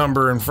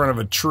number in front of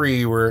a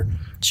tree where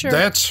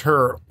that's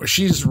her.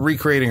 She's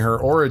recreating her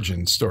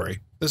origin story.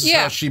 This is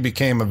how she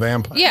became a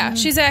vampire. Yeah,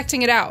 she's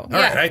acting it out.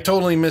 All right, I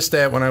totally missed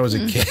that when I was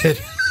a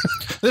kid.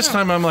 This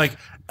time I'm like,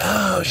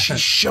 oh, she's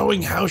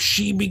showing how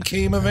she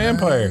became a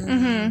vampire.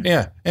 Mm-hmm.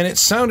 Yeah, and it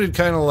sounded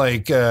kind of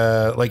like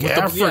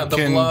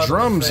African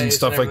drums and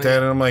stuff like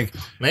that. And I'm like,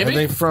 maybe are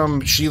they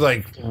from? She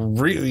like,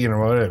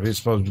 whatever. It's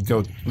supposed to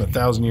go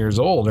 1,000 years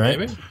old, right?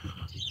 Maybe.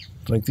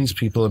 Like these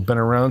people have been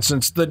around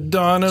since the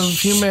dawn of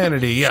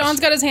humanity. Yes. Sean's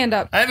got his hand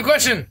up. I have a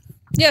question.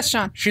 Yes,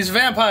 Sean. She's a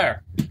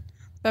vampire.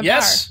 Vampire.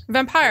 Yes.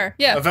 Vampire.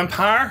 Yeah. A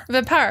vampire.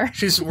 Vampire.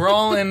 We're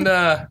all in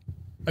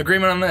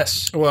agreement on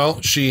this. Well,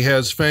 she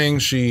has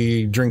fangs.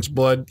 She drinks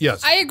blood.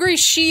 Yes. I agree.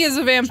 She is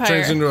a vampire.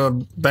 Turns into a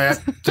bat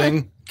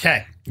thing.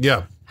 Okay.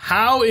 Yeah.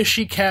 How is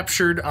she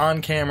captured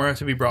on camera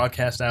to be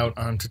broadcast out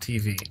onto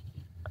TV?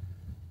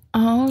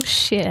 Oh,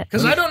 shit.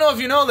 Because I don't know if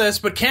you know this,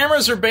 but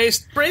cameras are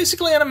based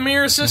basically on a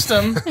mirror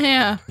system.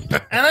 Yeah.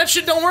 And that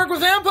shit don't work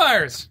with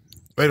vampires.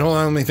 Wait, hold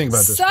on. Let me think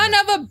about this. Son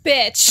of a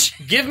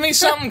bitch. Give me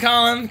something,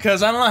 Colin,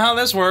 because I don't know how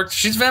this worked.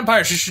 She's a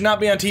vampire. She should not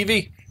be on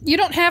TV. You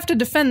don't have to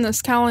defend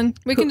this, Colin.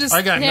 We can just.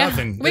 I got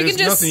nothing. We can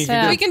just. nothing you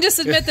can do. We can just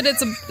admit that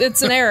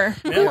it's an error.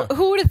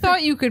 Who would have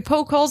thought you could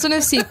poke holes in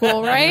a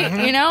sequel, right?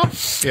 Yeah.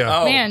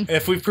 Oh, Man.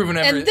 if we've proven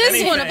everything. And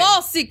this one of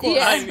all sequels.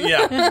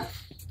 Yeah.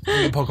 You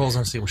can poke holes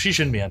in a sequel. She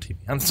shouldn't be on TV.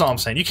 That's all I'm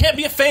saying. You can't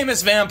be a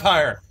famous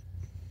vampire.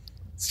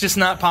 It's just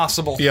not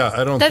possible. Yeah,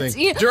 I don't think.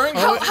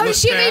 How does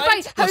she have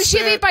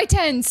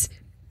 8x10s?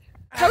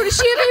 How does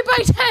she have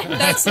 8x10s?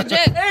 That's legit.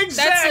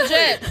 Exactly.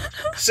 That's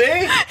legit.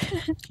 See?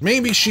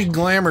 Maybe she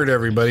glamored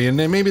everybody, and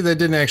then maybe that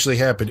didn't actually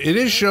happen. It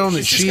is shown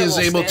that she is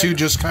able to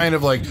just kind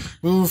of like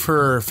move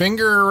her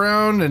finger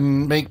around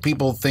and make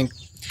people think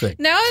thing.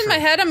 Now in my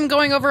head, I'm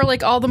going over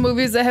like all the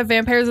movies that have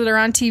vampires that are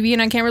on TV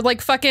and on camera, like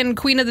fucking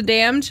Queen of the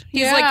Damned.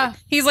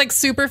 He's like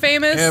super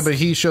famous. Yeah, but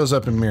he shows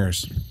up in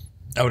mirrors.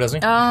 Oh, does he?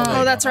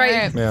 Oh, that's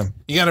right. Yeah,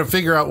 you got to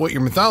figure out what your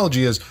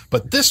mythology is.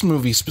 But this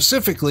movie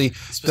specifically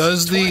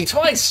does the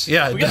twice.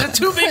 Yeah, we got the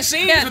two big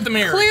scenes with the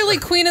mirror. Clearly,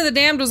 Queen of the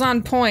Damned was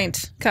on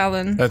point,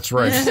 Colin. That's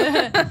right.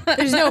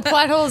 There's no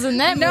plot holes in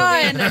that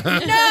movie.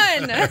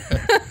 None.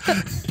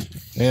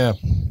 Yeah.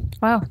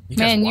 Wow,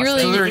 man, you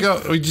really. So there you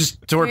go. We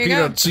just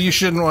torpedoed. So you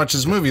shouldn't watch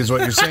this movie, is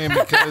what you're saying,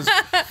 because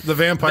the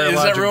vampire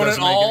logic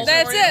doesn't make any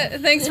sense. That's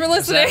it. Thanks for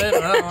listening.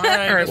 All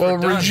right, Well,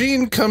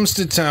 Regine comes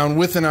to town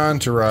with an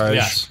entourage.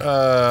 Yes.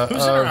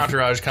 Who's in her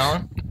entourage,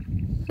 Colin?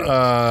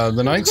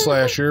 The Night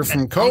Slasher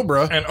from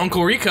Cobra. And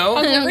Uncle Rico.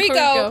 Uncle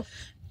Rico.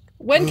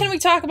 When can we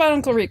talk about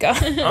Uncle Rico?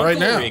 Right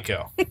now.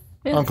 Rico.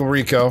 Uncle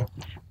Rico.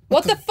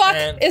 What the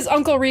fuck is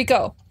Uncle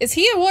Rico? Is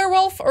he a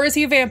werewolf or is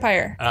he a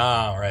vampire?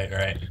 Oh,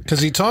 right.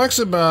 Because he talks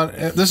about,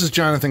 this is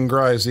Jonathan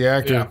Grise, the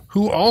actor,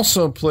 who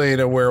also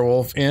played a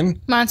werewolf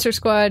in Monster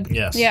Squad.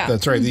 Yes. Yeah.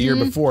 That's right, the year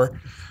before.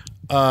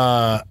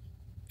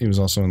 He was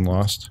also in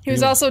Lost. He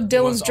was also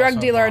Dylan's drug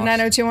dealer at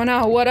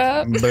 90210. What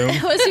up? Boom.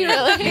 Was he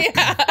really?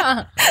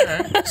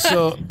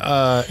 So,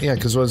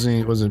 because was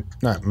it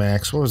not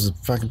Max? What was the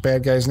fucking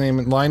bad guy's name?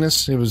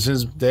 Linus? It was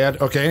his dad.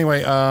 Okay,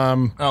 anyway.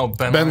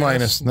 Ben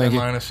Linus. Thank you.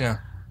 Linus, yeah.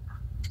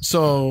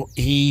 So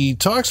he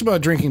talks about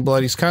drinking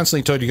blood. He's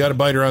constantly told, you got to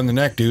bite her on the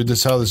neck, dude. This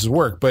is how this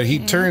works. But he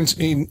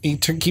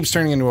keeps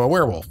turning into a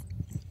werewolf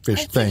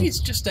fish thing.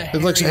 He's just a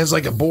hairy... It has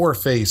like a boar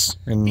face.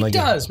 And He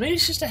does. Maybe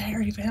he's just a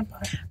hairy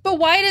vampire. But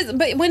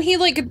when he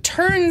like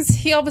turns,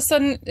 he all of a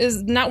sudden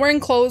is not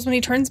wearing clothes when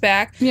he turns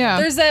back. Yeah.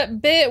 There's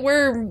that bit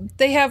where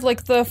they have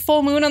like the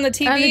full moon on the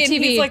TV, and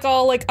he's like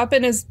all like up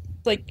in his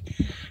like.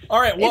 All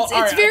right. Well,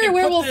 it's very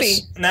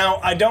werewolfy. Now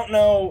I don't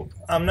know.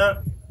 I'm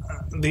not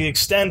the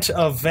extent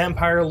of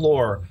vampire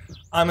lore.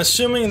 I'm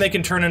assuming they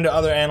can turn into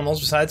other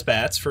animals besides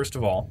bats. First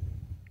of all.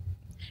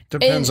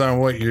 Depends on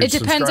what you're It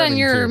depends on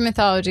your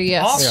mythology,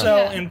 yes.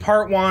 Also, in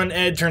part one,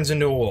 Ed turns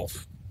into a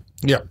wolf.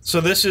 Yeah. So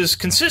this is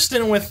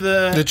consistent with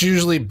the... It's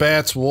usually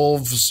bats,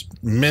 wolves,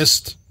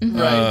 mist.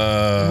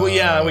 Right. Well,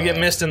 yeah, we get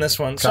mist in this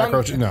one.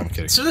 Cockroaches. No, I'm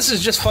kidding. So this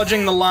is just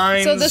fudging the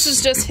lines. So this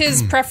is just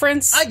his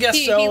preference. I guess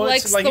so. He It's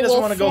likes like the he doesn't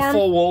wolf want to go form.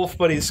 full wolf,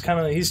 but he's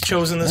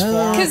chosen this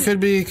form.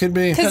 Could be.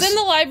 Because in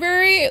the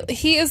library,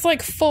 he is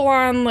like full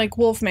on like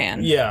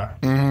Wolfman. Yeah.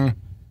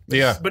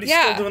 Yeah. But he's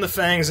still doing the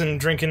fangs and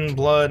drinking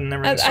blood and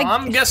everything. So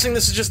I'm guessing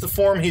this is just the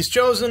form he's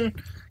chosen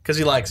because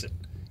he likes it.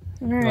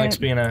 Right. He likes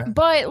being a...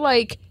 But,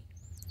 like,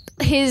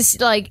 his,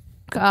 like,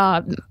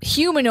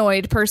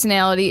 humanoid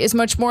personality is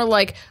much more,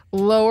 like,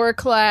 lower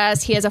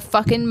class. He has a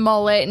fucking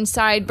mullet and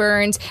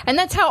sideburns. And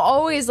that's how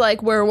always,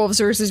 like, werewolves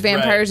versus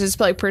vampires is,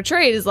 like,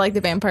 portrayed. Is, like,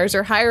 the vampires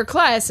are higher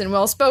class and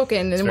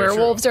well-spoken, and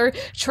werewolves are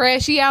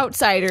trashy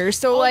outsiders.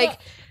 So,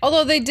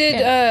 Although they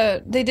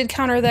did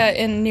counter that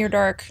in Near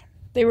Dark.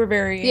 They were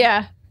very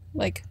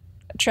like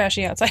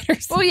trashy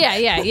outsiders. Well,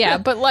 yeah.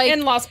 But like,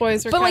 and Lost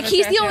Boys were but like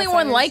he's the only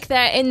one like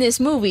that in this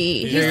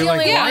movie. He's the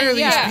only one. Why are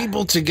these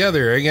people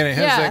together? Again, it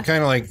has that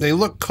kind of like they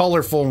look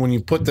colorful when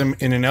you put them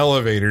in an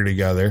elevator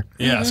together.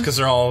 Yes, because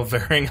they're all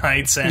varying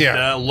heights and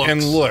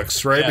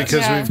looks. Right? Yes.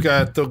 Because we've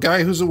got the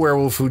guy who's a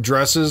werewolf who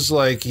dresses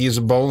like he's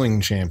a bowling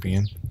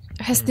champion.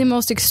 Has the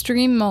most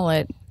extreme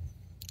mullet.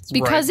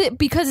 Because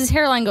his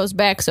hairline goes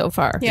back so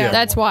far. Yeah.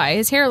 That's why.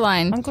 His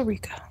hairline. Uncle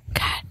Rico.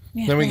 God.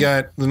 Yeah. Then we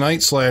got the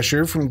Night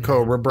Slasher from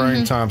Cobra,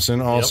 Brian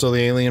Thompson, also the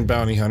alien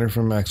bounty hunter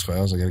from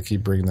X-Files. I got to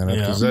keep bringing that up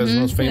because that's the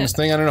most famous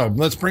thing. I don't know.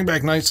 Let's bring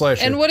back Night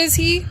Slasher. And what is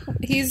he?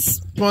 He's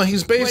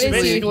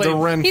basically the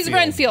Renfield. He's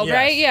Renfield,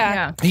 right?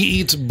 Yeah. He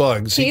eats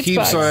bugs. He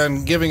keeps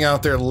on giving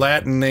out their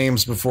Latin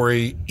names before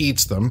he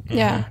eats them.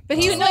 Yeah, but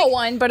he's no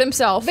one but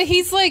himself. But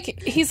he's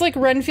like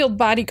Renfield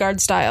bodyguard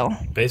style,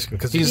 basically,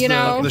 because he's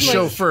the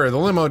chauffeur, the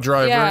limo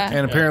driver,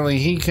 and apparently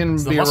he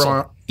can be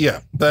around.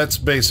 Yeah, that's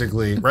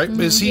basically right.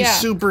 Is he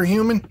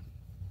superhuman?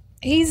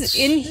 He's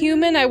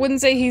inhuman. I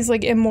wouldn't say he's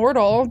like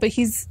immortal, but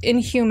he's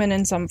inhuman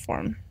in some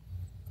form.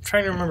 I'm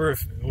trying to remember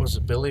if was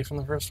it Billy from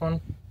the first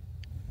one.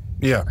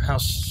 Yeah. How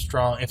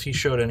strong? If he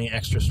showed any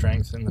extra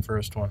strength in the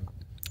first one,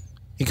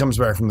 he comes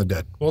back from the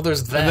dead. Well,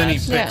 there's that, and then he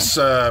picks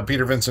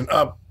Peter Vincent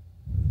up,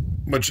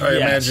 which I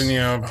imagine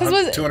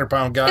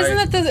 200-pound guy.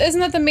 Isn't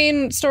that the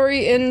main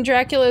story in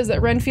Dracula? Is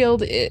that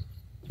Renfield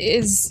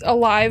is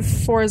alive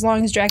for as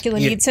long as Dracula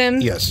needs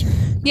him? Yes.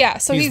 Yeah,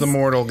 so he's the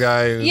mortal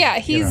guy.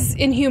 He's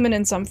inhuman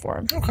in some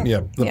form. Okay.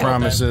 Yeah, the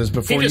promise is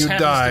before you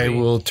die,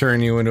 we'll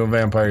turn you into a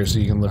vampire so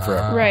you can live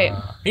forever. Right.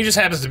 He just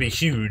happens to be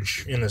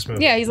huge in this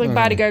movie. Yeah, he's like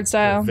bodyguard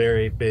style.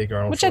 Very big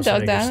Arnold Which I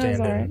dug that. That's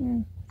all right.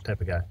 Type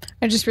of guy.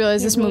 I just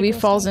realized this movie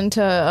falls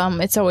into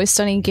It's Always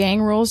Sunny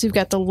gang rules. You've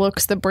got the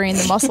looks, the brain,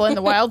 the muscle, and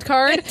the wild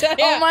card.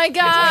 Oh my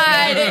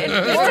god! It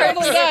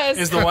totally does.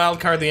 Is the wild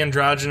card the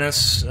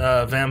androgynous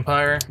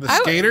vampire? The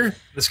skater?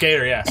 The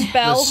skater, yes.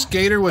 Belle. The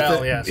skater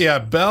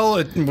with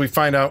Belle. We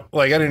find out,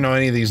 like, I didn't know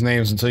any of these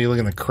names until you look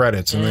in the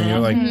credits, and then you're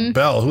like,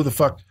 Belle, who the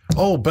fuck?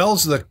 oh,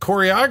 Belle's the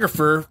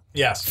choreographer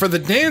Yes. for the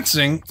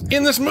dancing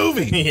in this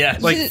movie.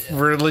 Yes. Like,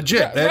 we're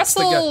legit. That's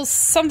the Russell guy.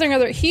 something or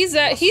other. He's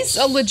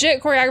a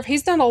legit choreographer.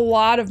 He's done a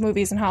lot of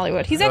movies in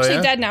Hollywood. He's actually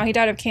yeah? dead now. He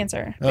died of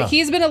cancer. But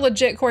he's been a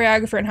legit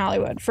choreographer in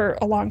Hollywood for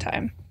a long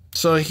time.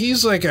 So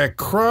he's like a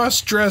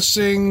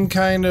cross-dressing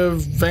kind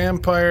of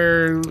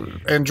vampire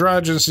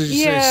androgynous did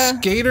you say,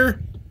 skater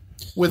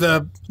with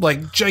a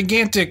like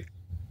gigantic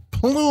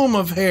plume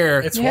of hair.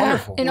 It's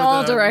wonderful. In with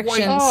all a directions.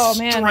 white Oh,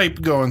 man.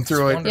 stripe going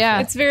through it. Yeah.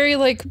 It's very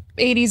like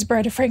 80s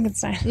Bride of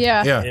Frankenstein.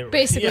 Yeah. Yeah.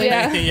 Basically.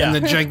 Yeah. Yeah. And the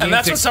gigantic And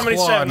that's what somebody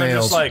claw said. And they're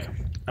nails. just like,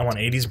 I want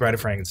 80s Bride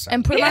of Frankenstein.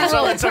 And put him Yeah. on, So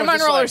put him on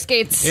just roller like-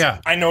 skates. Yeah.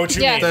 I know what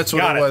you Yeah. mean. That's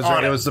what Got it was, on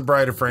right? It was the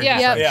Bride of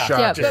Frankenstein. Yeah.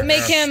 Shot Yep.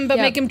 you.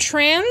 Make him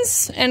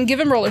trans and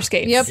give him roller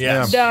skates. Yep.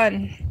 Yes.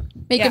 Done.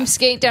 Make Yeah. him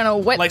skate down a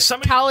wet Like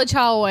somebody- college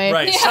hallway.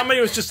 Right. Yeah. Somebody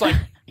was just like,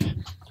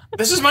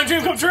 this is my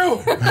dream come true.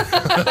 And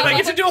I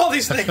get to do all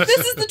these things. This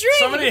is the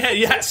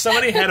dream.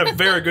 Somebody had a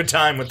very good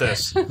time with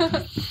this.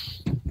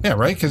 Yeah,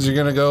 right? Because you're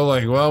going to go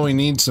like, well, we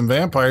need some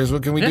vampires.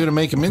 What can we do to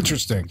make them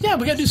interesting? Yeah,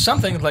 we got to do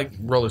something like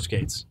roller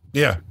skates.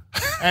 Yeah.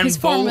 And His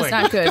form bowling. was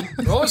not good.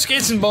 Roller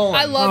skates and bowling.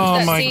 I loved Oh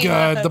that my scene.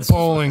 God, the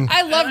bowling.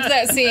 I loved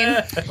that scene.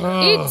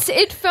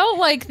 It felt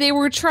like they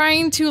were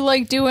trying to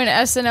like do an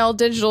SNL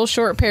digital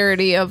short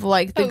parody of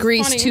like the was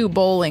Grease funny. 2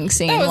 bowling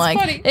scene. That was like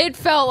funny. it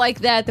felt like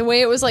that. The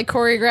way it was like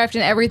choreographed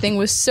and everything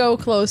was so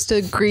close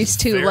to Grease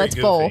 2. Very Let's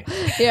goofy. bowl.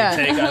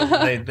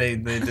 Yeah. They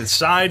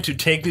decide to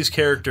take these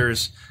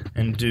characters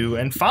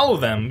and follow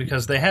them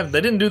because they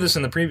didn't do this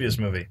in the previous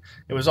movie.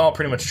 It was all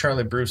pretty much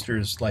Charley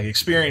Brewster's like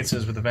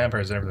experiences with the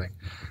vampires and everything.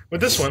 With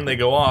this one, they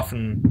go off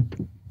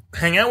and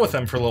hang out with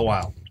them for a little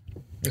while.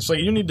 It's like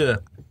you need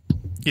to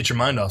get your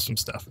mind off some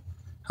stuff.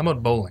 How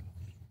about bowling?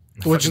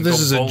 Which Fucking this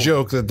go is a bowling.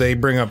 joke that they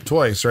bring up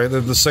twice, right?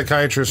 That the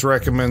psychiatrist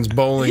recommends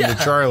bowling to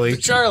Charlie.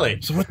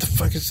 Charlie. So what the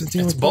fuck is the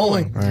deal It's with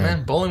bowling. bowling?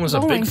 Man, bowling was a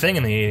Bowling. big thing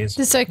in the 80s.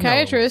 The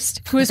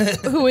psychiatrist who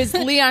is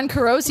Leon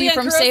Carosi Leon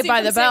from Carosi Saved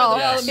by the Bell.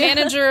 Yes.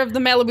 Manager of the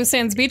Malibu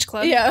Sands Beach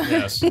Club. Yeah.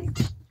 Yes.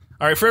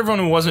 All right, for everyone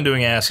who wasn't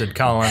doing acid,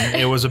 Colin,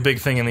 it was a big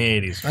thing in the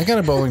 80s. I got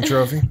a bowling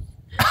trophy.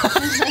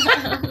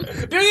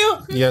 Do you?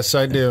 Yes,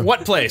 I do.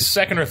 What place?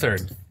 Second or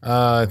third?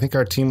 I think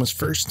our team was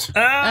first.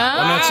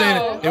 Ah, I'm not saying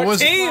it. It Our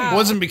wasn't. team. It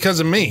wasn't because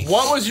of me.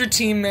 What was your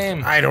team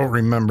name? I don't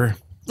remember.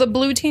 The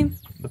blue team.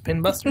 The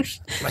Pinbusters?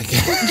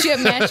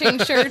 Gym matching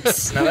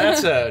shirts. Now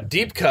that's a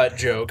deep cut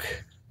joke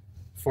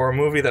for a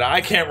movie that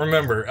I can't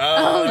remember.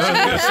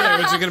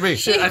 What's it gonna be?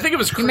 I think it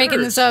was Critters. You're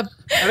making this up.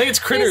 I think it's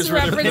Critters He's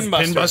where they're referenced-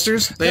 Pinbusters.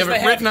 Pinbusters? They have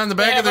it written on the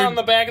back of their on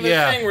the back of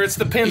their thing where it's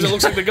the pins. It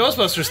looks like the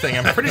Ghostbusters thing.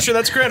 I'm pretty sure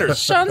that's Critters.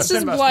 Sean's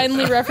just Pinbusters.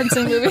 blindly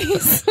referencing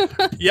movies.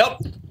 Yep.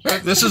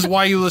 This is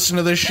why you listen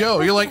to this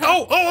show. You're like,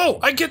 oh,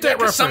 I get that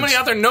reference. Somebody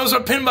out there knows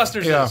what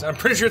Pinbusters Yeah. is. I'm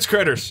pretty sure it's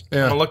Critters.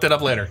 Yeah. I'm gonna look that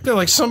up later. They're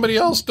like somebody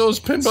else knows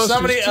Pinbusters.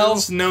 Somebody too.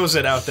 else knows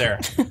it out there.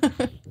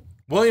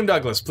 William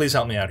Douglas, please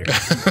help me out here.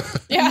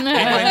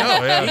 I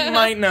know. Yeah. He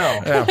might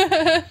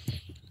know.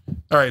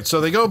 All right,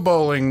 so they go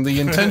bowling. The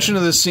intention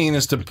of this scene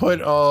is to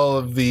put all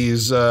of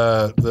these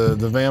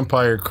the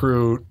vampire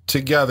crew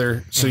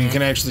together so you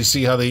can actually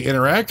see how they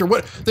interact. Or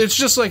what? It's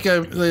just like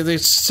they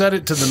set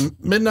it to the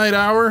midnight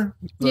hour.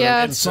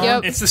 Yeah, the song.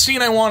 yep. It's the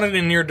scene I wanted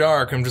in Near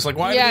Dark. I'm just like,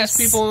 why Yes.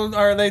 do these people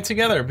are they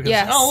together? Because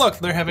Yes. oh look,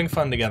 they're having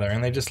fun together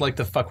and they just like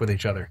to fuck with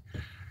each other.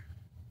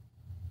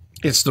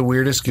 It's the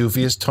weirdest,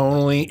 goofiest,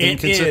 tonally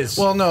inconsistent. is.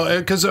 Well, no,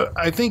 because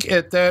I think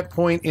at that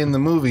point in the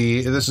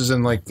movie, this is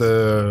in like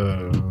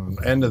the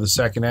end of the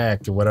second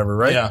act or whatever,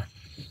 right? Yeah.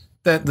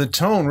 That the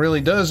tone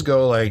really does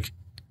go like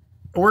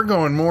we're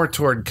going more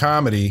toward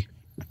comedy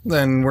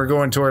than we're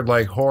going toward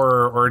like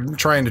horror or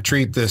trying to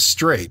treat this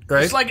straight,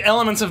 right? It's like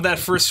elements of that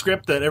first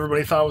script that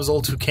everybody thought was a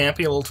little too campy,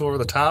 a little too over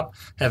the top,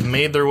 have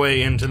made their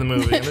way into the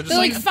movie. And they're just They're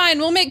like, fine,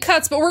 we'll make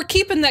cuts, but we're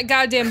keeping that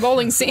goddamn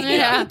bowling scene.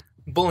 Yeah.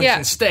 Bullington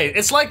Yeah. State.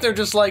 It's like they're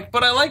just like,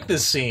 but I like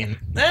this scene.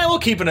 We'll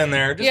keep it in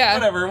there. Just Yeah.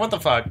 whatever. What the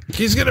fuck?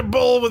 He's gonna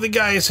bowl with the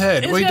guy's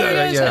head. He's Well, got a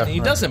guy's head. yeah, He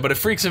doesn't, but it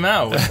freaks him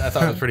out, which I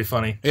thought was pretty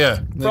funny. yeah.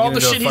 For all the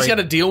shit he's got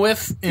to deal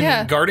with in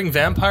Yeah. guarding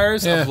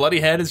vampires, Yeah. a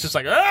bloody head is just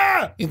like,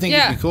 ah! You think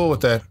Yeah. he'd be cool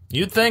with that?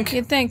 You'd think.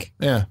 You'd think.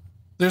 Yeah.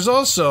 There's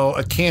also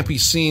a campy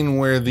scene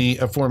where the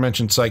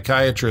aforementioned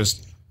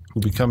psychiatrist who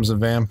becomes a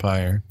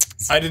vampire.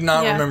 I did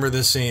not Yeah. remember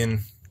this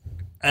scene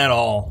at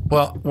all.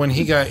 Well, when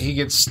he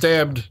gets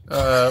stabbed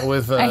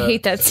with I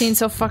hate that scene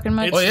so fucking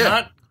much. It's yeah.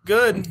 not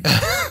good.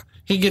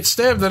 he gets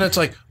stabbed, then it's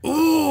like,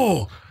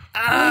 ooh.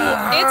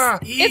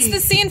 It's the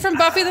scene from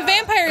Buffy the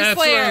Vampire That's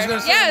what I Slayer. was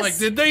gonna say. Yes. I'm like,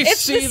 did they it's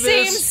see the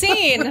this?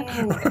 same scene.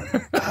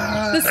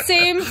 The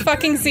same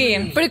fucking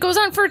scene. But it goes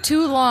on for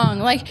too long.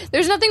 Like,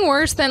 there's nothing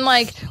worse than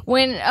like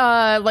when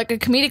like a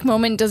comedic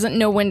moment doesn't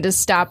know when to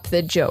stop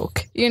the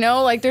joke. You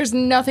know, like there's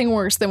nothing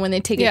worse than when they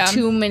take Yeah. it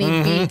too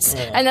many beats,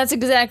 and that's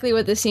exactly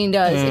what the scene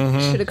does.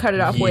 It should have cut it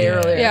off way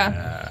earlier.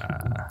 Yeah.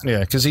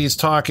 Yeah, because he's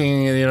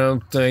talking, you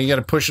got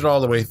to push it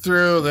all the way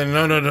through. Then,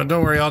 no,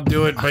 don't worry, I'll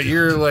do it. But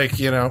you're like,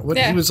 what,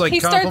 Yeah. he was like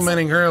He starts-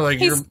 complimenting her. Like,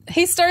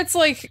 He starts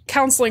like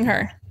counseling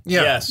her.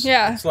 yeah. Yes.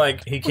 Yeah. It's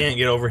like he can't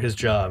get over his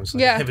job. It's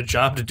like, Yeah. I have a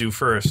job to do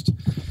first.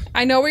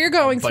 I know what you're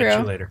going Bite through.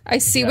 you later. I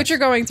see what you're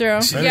going through. I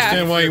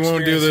understand why you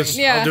won't do this.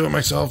 Yeah. I'll do it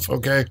myself.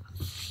 Okay.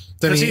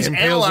 Then Because he he's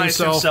impales analyzed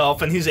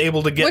himself and he's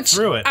able to get Which,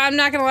 through it. I'm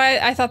not going to lie,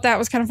 I thought that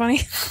was kind of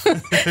funny.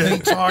 Then he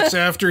talks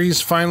after he's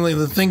finally,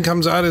 the thing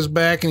comes out his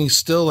back and he's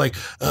still like,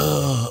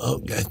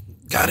 oh,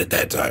 got it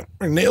that time.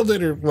 Or nailed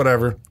it or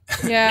whatever.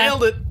 Yeah.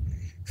 Nailed it.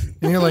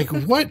 And you're like,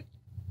 what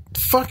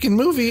fucking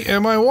movie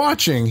am I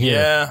watching here?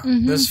 Yeah.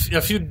 There's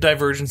a few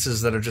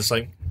divergences that are just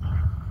like,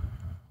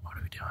 what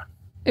are we doing?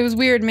 It was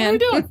weird, man.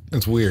 What are we doing?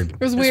 It's weird. It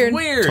was weird. It's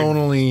weird.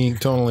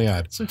 Totally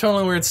odd. Some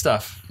totally weird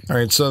stuff. All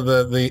right, so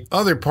the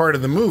other part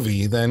of the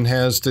movie then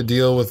has to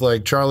deal with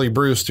like Charley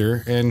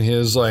Brewster and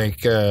his like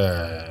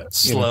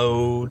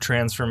Slow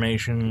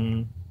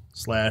transformation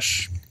 /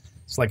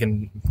 it's like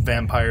in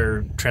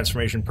vampire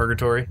transformation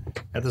purgatory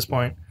at this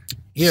point.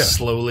 Yeah.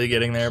 Slowly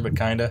getting there, but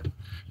kind of.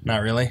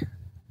 Not really.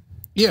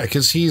 Yeah,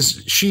 because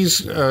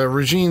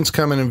Regine's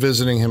coming and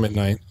visiting him at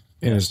night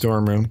in his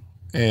dorm room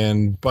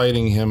and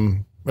biting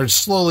him or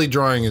slowly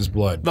drawing his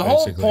blood. The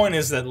basically. whole point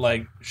is that,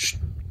 like,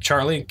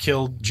 Charlie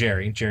killed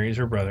Jerry. Jerry's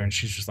her brother, and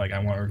she's just like, I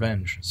want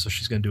revenge. So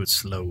she's going to do it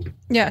slow.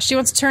 Yeah, she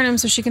wants to turn him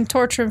so she can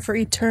torture him for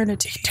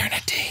eternity.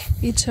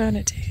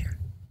 Eternity.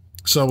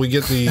 So we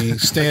get the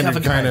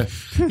standard kind of.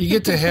 You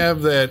get to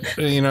have that.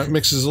 It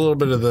mixes a little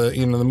bit of the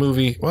the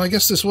movie. Well, I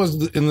guess this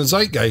was in the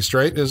zeitgeist,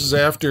 right? This is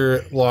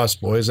after Lost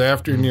Boys,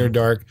 after Near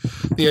Dark.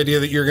 The idea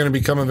that you're going to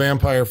become a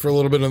vampire for a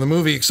little bit of the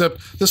movie,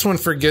 except this one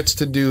forgets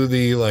to do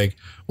the like.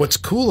 What's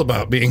cool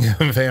about being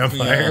a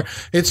vampire? Yeah.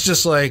 It's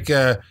just like.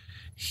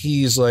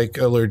 He's like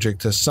allergic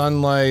to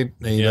sunlight.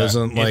 And he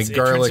doesn't like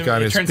garlic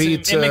on his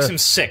pizza. It makes him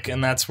sick,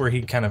 and that's where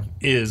he kind of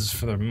is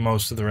for the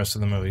most of the rest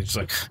of the movie. He's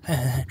like,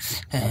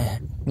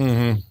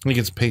 He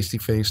gets pasty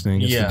faced and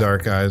he gets the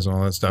dark eyes and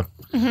all that stuff.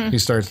 He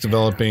starts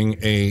developing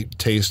a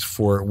taste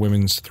for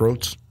women's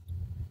throats.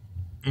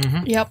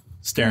 Yep.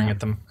 staring at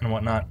them and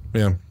whatnot.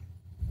 Yeah.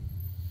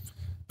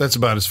 That's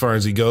about as far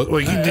as he goes.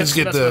 Well, you just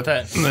get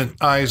the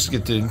eyes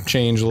get to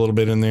change a little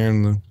bit in there,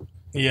 and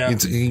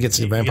he gets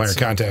the vampire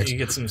contacts. He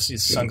gets some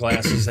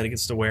sunglasses that he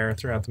gets to wear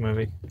throughout the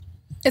movie.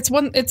 It's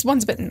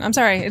Once Bitten. I'm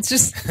sorry. It's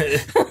just.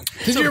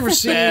 Did you ever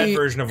see bad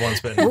version of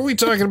Once Bitten? Were we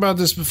talking about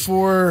this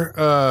before?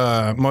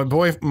 My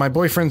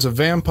boyfriend's a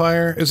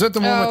vampire. Is that the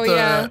one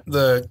with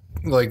the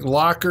like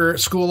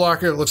school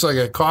locker? It looks like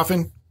a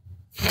coffin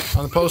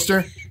on the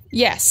poster.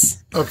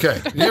 Yes.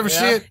 Okay. Did you ever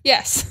see it?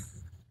 Yes.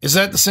 Is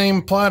that the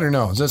same plot or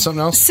no? Is that something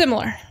else?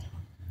 Similar.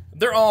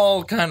 They're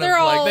all kind of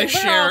like they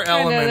share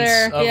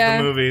elements of the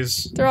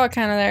movies. They're all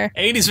kind of there.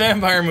 80s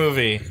vampire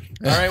movie.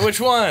 All right, which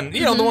one?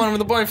 You know, the one with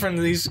the boyfriend.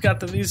 He's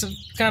kind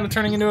of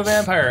turning into a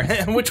vampire.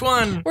 Which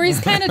one? Where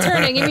he's kind of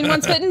turning. You mean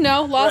Once Bitten?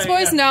 No. Lost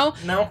Boys? Yeah.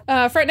 No.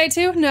 Fright Night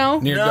 2?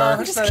 No. Near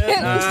Dark?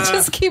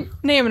 Just keep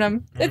naming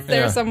them. It's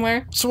there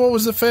somewhere. So what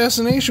was the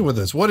fascination with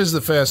this? What is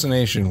the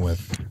fascination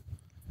with?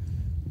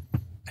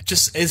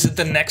 Is it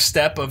the next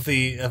step of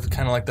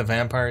kind of like the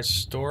vampire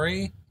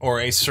story, or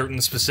a certain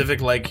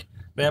specific like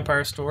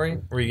vampire story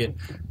where you get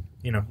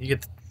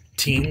the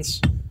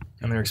teens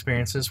and their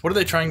experiences? What are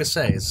they trying to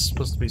say? Is it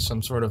supposed to be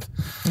some sort of?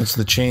 It's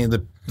the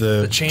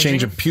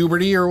change of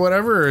puberty or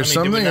whatever, or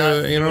something.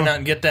 Did we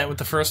not get that with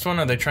the first one?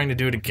 Are they trying to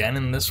do it again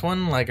in this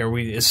one? Like,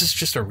 is this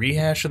just a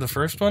rehash of the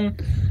first one,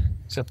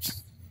 except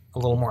a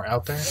little more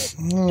out there?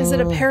 Is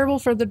it a parable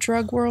for the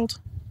drug world?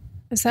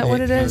 Is that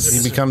what it is?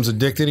 He becomes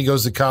addicted. He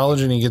goes to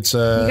college and he gets. You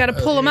got to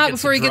pull him out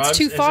before he gets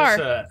too far. Is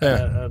this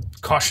a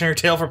cautionary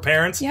tale for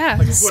parents? Yeah.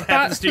 Like what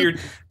happens to your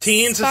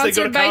teens as they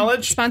go to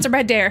college? Sponsored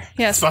by DARE.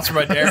 Yes. Sponsored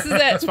by DARE. This is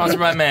it. Sponsored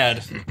by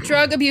MAD.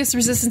 Drug abuse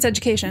resistance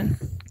education.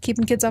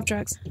 Keeping kids off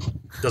drugs.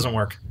 Doesn't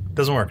work.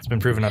 It's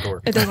been proven not to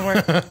work. It doesn't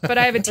work. But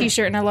I have a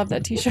T-shirt and I love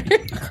that T-shirt.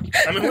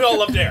 I mean, we all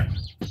love DARE.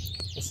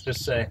 Let's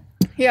just say.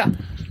 Yeah.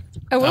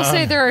 I will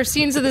say there are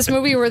scenes of this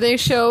movie where they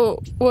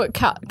show what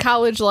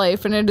college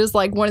life, and it is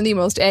like one of the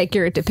most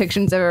accurate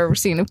depictions I've ever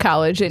seen of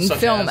college in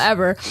film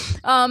ever.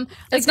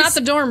 It's not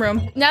the dorm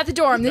room. Not the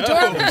dorm. The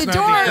dorm. It's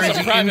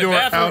not the indoor,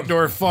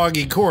 outdoor,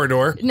 foggy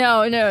corridor.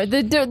 No.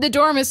 The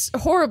dorm is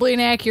horribly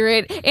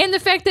inaccurate, and the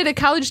fact that a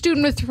college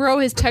student would throw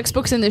his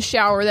textbooks in the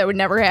shower, that would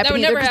never happen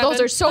either, because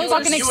those are so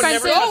fucking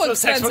expensive. You would never touch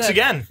those textbooks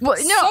again. Well,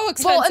 no, so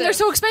expensive. Well, and they're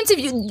so expensive.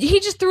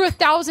 He just threw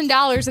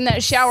 $1,000 in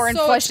that shower and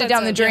flushed it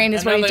down the drain.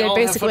 Is what he did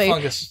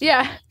basically.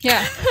 Yeah.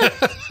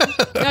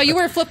 No, you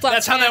wear flip-flops.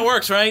 That's how that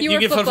works, right? You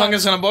get foot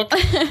fungus in a book?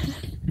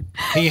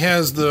 He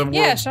has the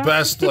world's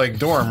best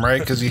dorm, right?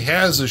 Because he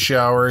has a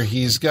shower.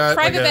 He's got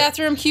private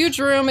bathroom, huge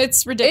room.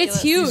 It's ridiculous.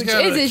 It's huge.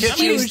 It's a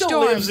huge he still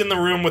dorm. lives in the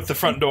room with the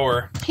front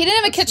door. He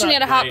didn't have a kitchen. He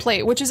had a hot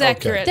plate, which is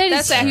accurate.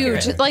 That's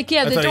accurate. huge. Like, the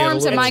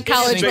dorms at my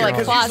college were like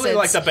closets. Usually,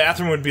 like the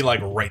bathroom would be like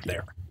right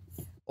there.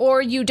 Or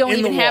you don't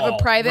even have a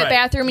private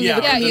bathroom, and you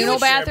have a communal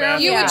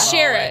bathroom. You would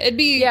share it. It'd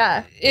be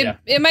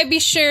It might be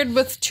shared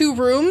with 2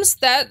 rooms.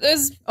 That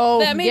is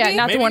that maybe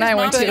not the one I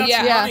went to.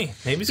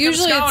 Maybe he's got a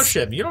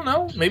scholarship. You don't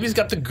know. Maybe he's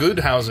got the good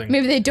housing.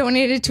 Maybe they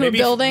donated to a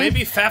building.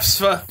 Maybe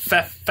FAFSA.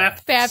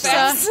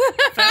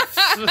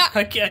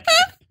 I can't.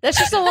 That's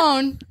just a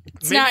loan.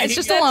 It's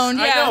just a loan.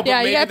 I know, but you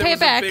maybe gotta pay it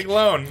back. A big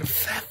loan.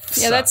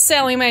 Yeah, that's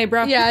Sally Mae,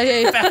 bro. Yeah.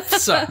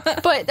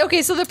 FAFSA. But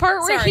okay, so the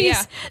part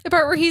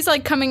where he's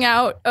like coming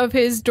out of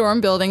his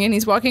dorm building and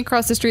he's walking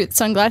across the street with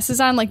sunglasses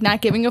on, like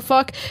not giving a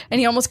fuck, and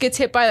he almost gets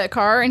hit by that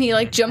car, and he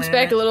like jumps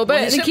back a little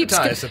bit, and he keeps.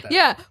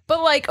 Yeah,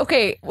 but like,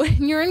 okay,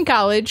 when you're in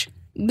college,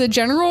 the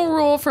general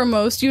rule for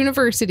most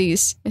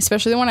universities,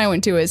 especially the one I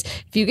went to, is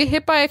if you get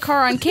hit by a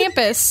car on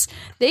campus,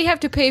 they have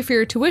to pay for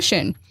your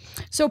tuition.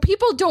 So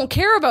people don't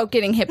care about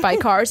getting hit by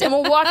cars and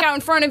will walk out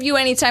in front of you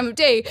any time of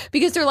day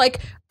because they're like,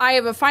 I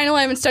have a final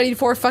I haven't studied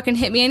for, fucking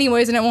hit me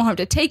anyways, and I won't have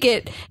to take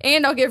it,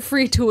 and I'll get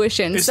free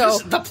tuition. Is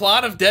this the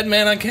plot of Dead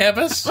Man on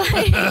Campus? Is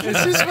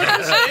this what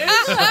this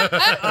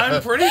is?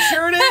 I'm pretty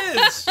sure it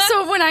is.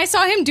 So when I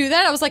saw him do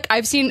that, I was like,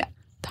 I've seen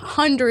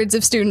hundreds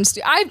of students.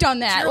 I've done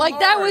that. Dear like,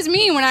 Lord. that was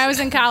me when I was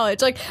in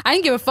college. Like, I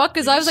didn't give a fuck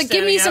because I was like,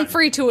 give me some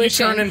free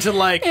tuition. You turn into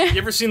like, you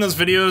ever seen those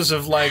videos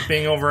of like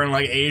being over in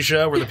like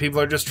Asia where the people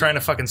are just trying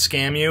to fucking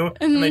scam you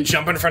and they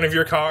jump in front of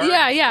your car?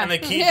 Yeah. And they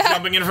keep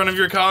jumping in front of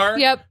your car?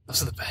 Yep.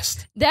 Those are the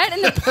best. That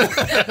and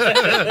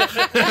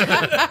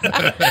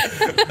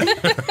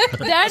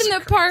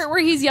the part where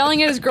he's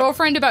yelling at his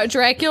girlfriend about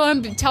Dracula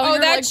and telling her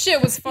that like,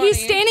 shit was funny.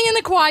 He's standing in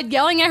the quad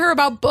yelling at her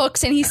about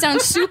books, and he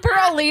sounds super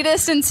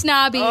elitist and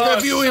snobby.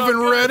 Have you even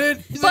read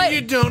it? But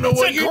you don't know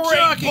what you're great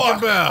talking book.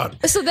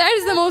 about. So that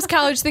is the most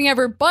college thing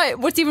ever. But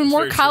what's even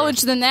more very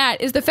college than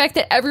that is the fact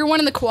that everyone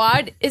in the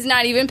quad is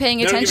not even paying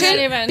don't give a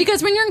attention. shit.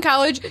 Because when you're in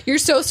college, you're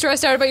so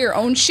stressed out about your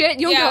own shit,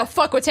 you don't Yeah. give a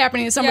fuck what's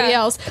happening to somebody Yeah.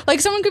 else. Like,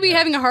 someone could be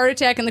having a heart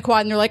attack in the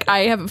quad, and they're like, I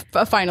have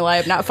a final I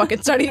have not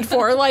fucking studied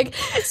for. Like,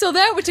 so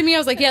that to me, I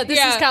was like, yeah, this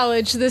is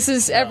college. This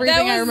is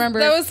everything I remember.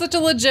 That was such a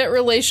legit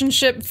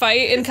relationship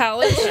fight in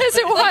college. Yes,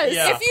 it was.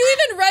 Yeah. If you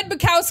even read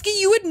Bukowski,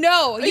 you would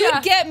know. You Yeah.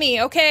 would get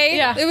me, okay?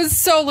 Yeah. it was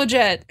so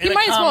legit. In You a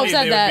might as well have comedy,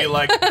 said they that. would be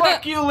like,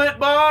 fuck you, lit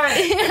boy.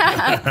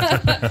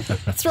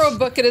 Throw a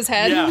book at his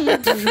head. Yeah.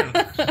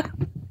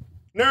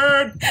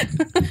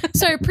 Nerd.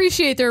 So I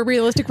appreciate their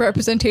realistic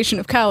representation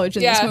of college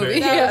in this Yeah, movie.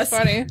 that Yes. was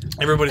funny.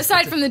 Everybody's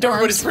Aside from the dorms.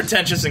 Everybody's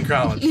pretentious in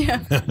college.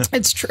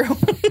 It's true.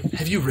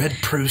 Have you read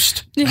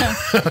Proust? Yeah.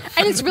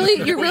 And it's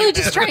really, you're really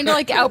just trying to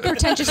like out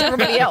pretentious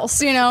everybody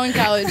else, you know, in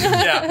college.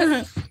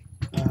 Yeah.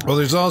 Well,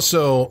 there's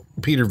also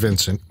Peter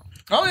Vincent,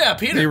 Oh, yeah, the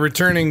Peter.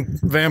 returning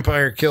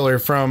vampire killer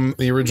from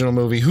the original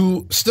movie,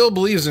 who still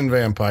believes in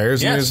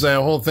vampires. And Yes. there's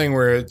that whole thing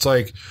where it's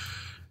like,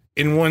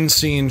 in one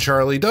scene,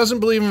 Charlie doesn't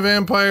believe in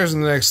vampires,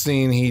 and the next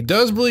scene, he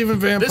does believe in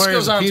vampires.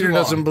 goes on Peter too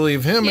long. doesn't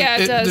believe him. Yeah,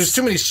 it does. There's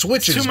too many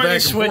switches. Too many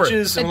back and forth.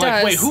 switches. And It like,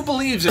 does. wait, who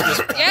believes in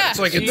this? Yeah. It's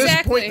like at exactly.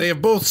 this point, they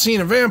have both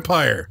seen a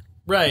vampire.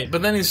 Right,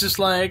 but then he's just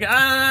like,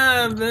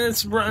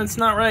 it's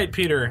not right,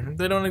 Peter.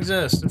 They don't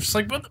exist. I'm just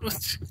like,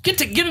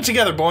 get it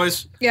together,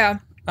 boys. Yeah.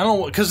 I don't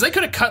know, because they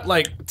could have cut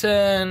like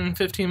 10,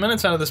 15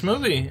 minutes out of this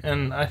movie,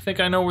 and I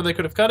think I know where they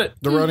could have cut it.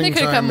 The running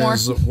could've cut time more.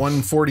 is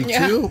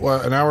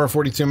 1:42, an hour and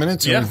 42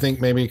 minutes, and Yeah. you think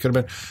maybe it could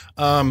have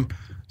been.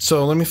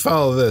 So let me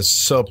follow this.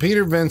 So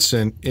Peter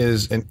Vincent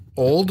is an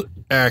old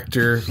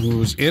actor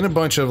who's in a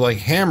bunch of like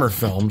Hammer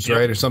films,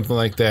 right, or something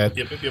like that.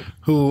 Yep.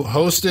 Who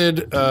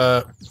hosted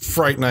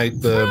Fright Night?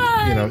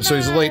 So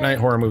he's a late night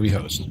horror movie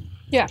host.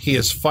 Yeah. He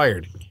is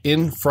fired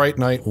in Fright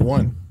Night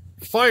 1.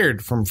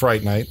 Fired from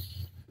Fright Night.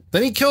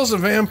 Then he kills a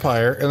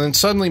vampire and then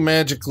suddenly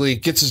magically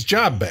gets his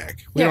job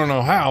back. We don't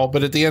know how,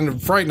 but at the end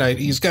of Fright Night,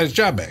 he's got his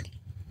job back.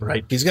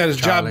 Right. He's got his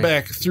Charlie. job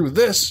back through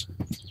this,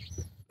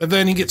 and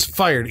then he gets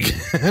fired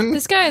again.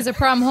 This guy has a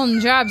problem holding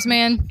jobs,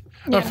 man.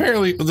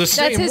 Apparently, the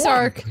same That's his one.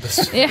 arc.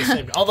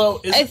 Yeah.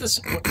 Although, isn't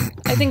this...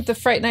 I think the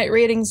Fright Night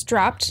ratings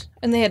dropped,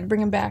 and they had to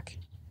bring him back.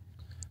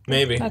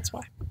 Maybe. That's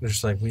why. They're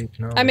just like,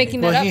 I'm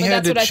making that Well, up, he but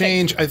had that's to what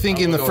change. I think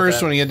in I'll the go with first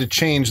that. one, he had to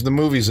change the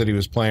movies that he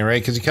was playing,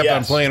 right? Because he kept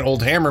on Yes. playing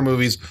old Hammer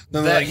movies.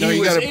 Then they're That like, no, he you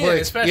was got to in, play.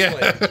 especially. Yeah,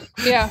 I think.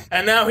 Yeah.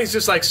 And now he's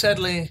just like,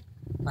 sadly,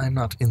 I'm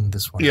not in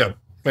this one. yeah.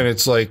 And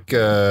it's like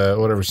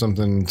whatever, some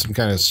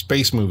kind of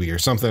space movie or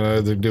something.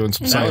 They're doing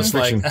some That science was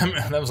like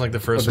fiction. that was like the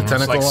first With the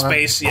one. It was like tentacle on?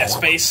 space,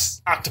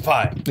 space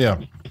octopi. Yeah.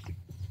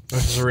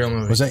 Which is a real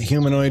movie. Was that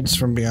Humanoids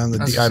from Beyond the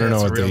That's Deep? I don't know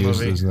a what they real used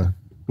movie. as the.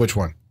 Which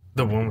one?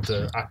 The one with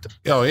the octopus.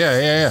 Oh,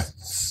 yeah.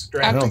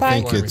 I don't Octopi?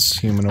 think it's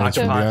Humanoids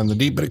from Octopi. Beyond the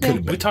Deep, but it could have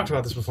We been. talked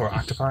about this before.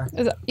 Octopi.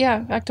 Is it,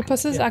 yeah,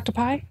 octopuses,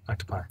 octopi.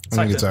 Octopi. I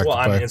think it's Well, I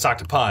octopi. mean, it's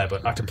octopi,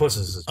 but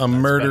octopuses is A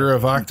murder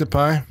of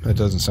octopi? That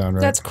doesn't sound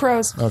right. That's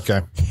crows.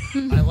 Okay.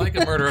 I like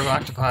a murder of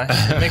octopi.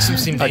 It makes them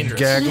seem A dangerous.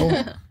 gaggle?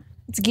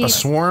 It's A geese.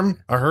 swarm?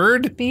 A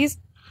herd? Bees.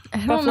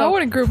 I don't know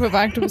what a group of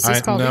octopuses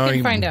is called. no, We can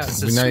you- find out.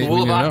 It's a Now you- school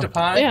we of need to know.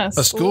 octopi. Yeah.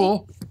 A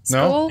school?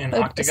 No? School? An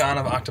octagon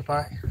of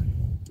octopi.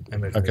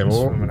 Okay,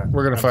 well,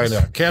 we're going to find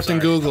out. Captain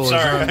Google is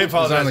Sorry, on, I is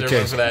apologize on the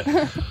everyone case. for that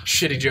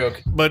shitty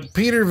joke. But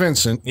Peter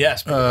Vincent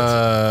Yes.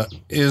 Peter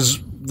is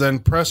then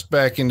pressed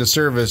back into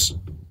service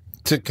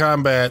to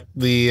combat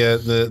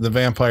the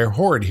vampire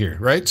horde here,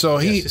 right? So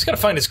he's got to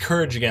find his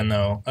courage again,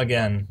 though.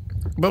 Again.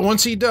 but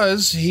once he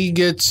does, he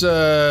gets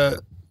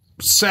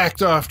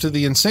sacked off to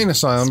the insane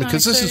asylum,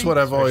 because this is what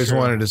I've always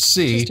wanted to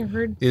see,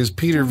 is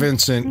Peter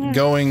Vincent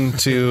going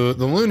to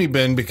the loony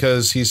bin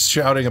because he's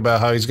shouting about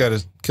how he's got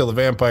to kill the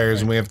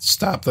vampires and we have to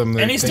stop them.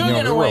 And he's doing it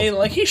in a way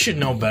like he should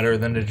know better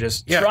than to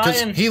just try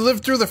and... he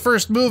lived through the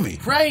first movie.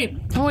 Right.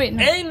 Oh, wait.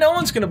 No. No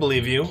one's going to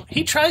believe you.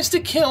 He tries to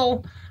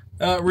kill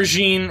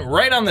Regine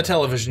right on the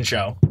television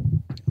show.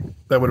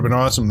 That would have been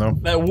awesome, though.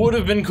 That would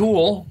have been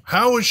cool.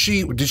 How was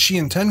she... Did she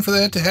intend for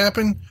that to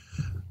happen?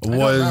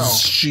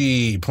 Was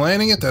she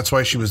planning it? That's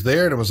why she was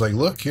there. And it was like,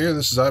 look here,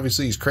 this is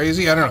obviously he's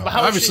crazy. I don't know.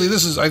 Obviously,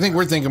 this is. I think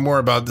we're thinking more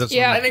about this.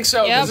 Yeah, I think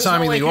so. Yep.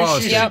 Tommy Lee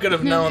Wallace. She could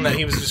have known that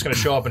he was just going to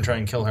show up and try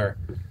and kill her.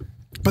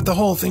 But the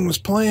whole thing was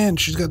planned.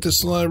 She's got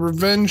this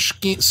revenge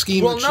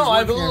scheme. Well, no,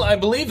 I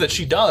believe that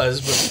she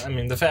does. But I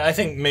mean, I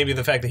think maybe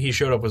the fact that he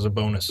showed up was a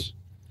bonus,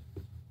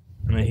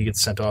 and then he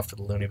gets sent off to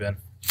the loony bin.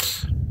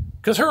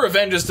 Because her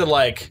revenge is to,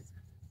 like,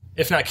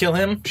 if not kill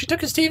him, she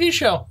took his TV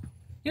show.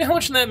 You know how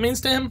much that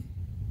means to him?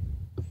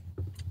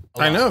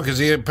 I know, because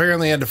he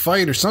apparently had to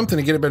fight or something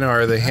to get it in,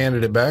 or they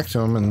handed it back to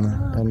him in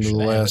the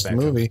last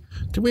movie.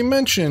 Did we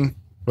mention...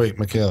 Wait,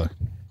 Michaela.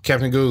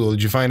 Captain Google,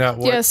 did you find out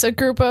what... Yes, a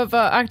group of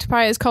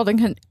octopi is called a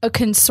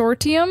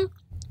consortium.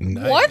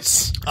 Nice.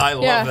 What? I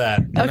love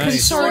that. A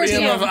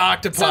consortium of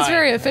octopi. Sounds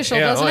very official,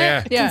 doesn't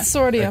it? Yeah.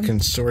 Consortium. A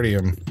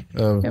consortium.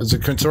 Is it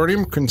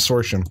consortium?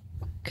 Consortium.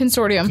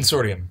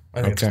 Consortium.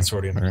 I think it's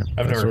consortium. Right.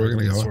 I've That's never where heard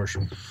we're of gonna go.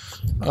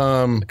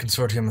 consortium. A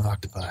consortium of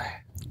octopi.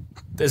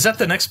 Is that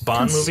the next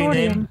Bond movie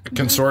name?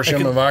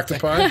 Consortium of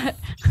octopi?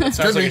 That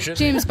sounds like it should be.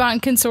 James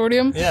Bond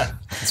Consortium. Yeah.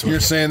 You're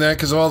saying that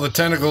because of all the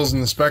tentacles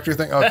and the Spectre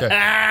thing?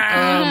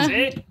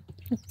 Okay.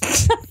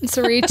 It's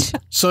a reach.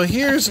 So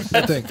here's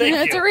the thing.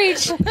 It's a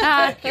reach.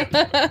 Ah.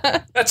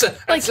 That's a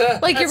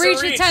Like you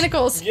reach with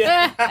tentacles.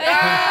 Yeah.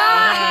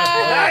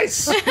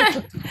 Nice.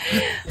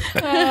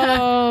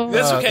 Oh.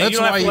 That's okay. That's You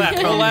don't have why to you laugh.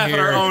 We'll come laugh at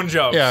our here. own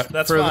jokes. Yeah,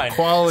 that's for fine. the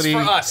quality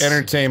It's for us.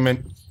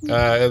 entertainment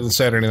of the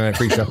Saturday Night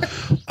Freak Show.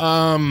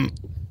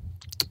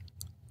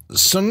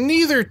 So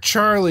neither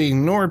Charlie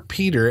nor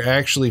Peter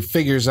actually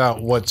figures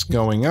out what's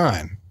going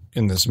on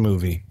in this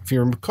movie. If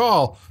you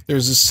recall,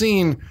 there's a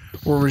scene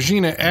where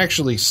Regina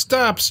actually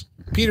stops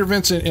Peter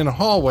Vincent in a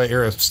hallway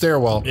or a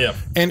stairwell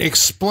and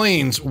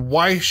explains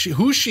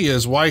who she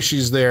is, why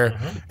she's there,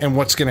 and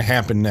what's going to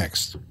happen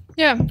next.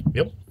 Yeah.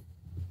 Yep.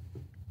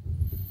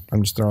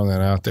 I'm just throwing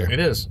that out there. It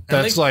is.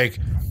 That's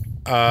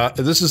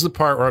this is the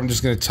part where I'm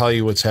just going to tell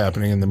you what's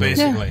happening in the movie.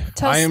 Basically.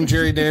 I am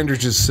Jerry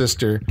Dandridge's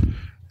sister.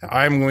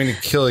 I'm going to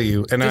kill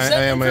you, and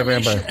I am a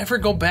vampire. Does that ever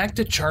go back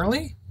to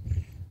Charlie?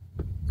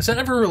 Is that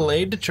ever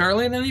relayed to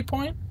Charlie at any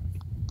point?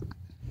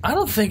 I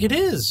don't think it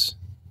is.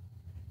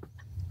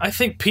 I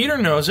think Peter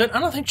knows it. I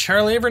don't think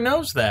Charlie ever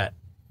knows that.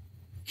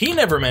 He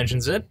never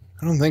mentions it.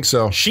 I don't think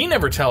so. She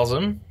never tells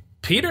him.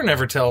 Peter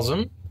never tells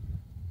him.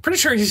 Pretty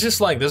sure he's just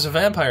like, there's a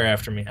vampire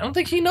after me. I don't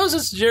think he knows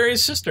it's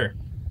Jerry's sister.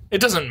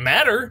 It doesn't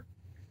matter.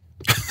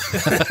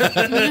 You're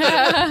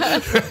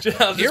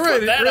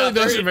right. It really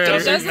doesn't matter.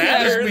 It doesn't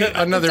matter.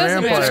 Another It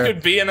just vampire.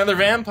 could be another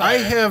vampire. I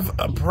have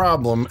a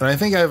problem, and I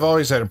think I've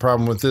always had a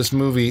problem with this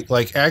movie,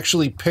 like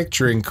actually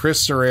picturing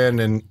Chris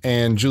Sarandon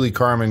and Julie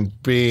Carmen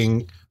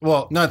being,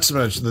 well, not so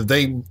much that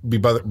they be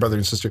brother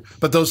and sister,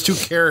 but those two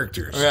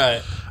characters.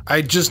 Right.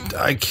 I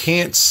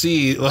can't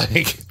see,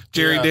 like,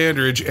 Jerry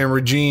Dandridge and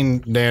Regine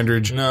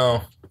Dandridge.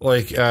 No.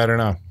 Like, I don't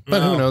know.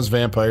 But who knows?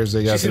 Vampires,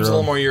 they got She seems their a own.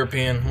 little more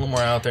European, a little more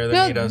out there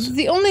than he does.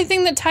 The only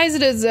thing that ties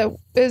it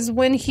is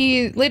when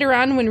he later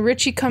on when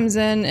Richie comes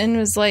in and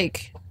was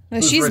like,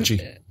 Who's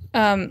Richie?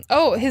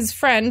 His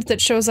friend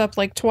that shows up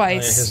like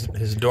twice.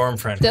 His dorm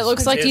friend. That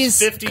looks like he's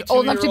 52-year-old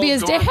old enough to be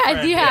his dorm dad.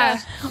 friend. Yeah.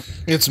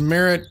 It's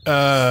Merritt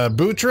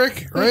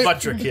Buttrick, right?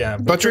 Buttrick, yeah.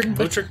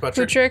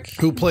 Buttrick.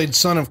 Who played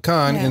Son of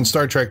Khan in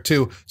Star Trek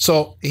 2.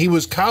 So he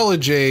was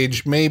college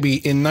age maybe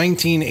in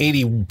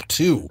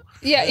 1982.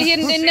 Yeah, in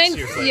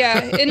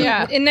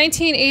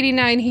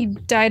 1989 he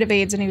died of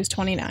AIDS and he was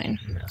 29.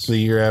 The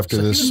year after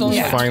this was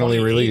finally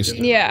released.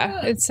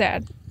 Yeah, it's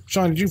sad.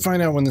 Sean, did you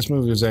find out when this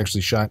movie was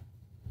actually shot?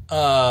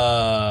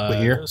 What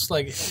year? It's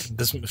like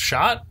this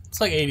shot.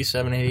 It's like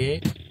 87,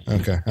 88.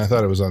 Okay, I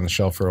thought it was on the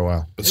shelf for a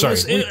while. But sorry,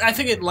 I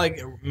think it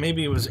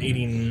maybe it was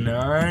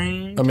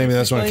 89. Oh, maybe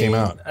that's when it came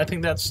out. I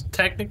think that's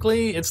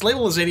technically it's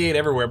labeled as 88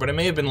 everywhere, but it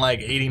may have been like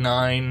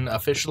 89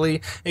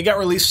 officially. It got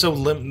released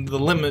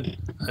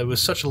it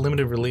was such a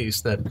limited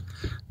release that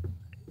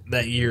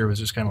year was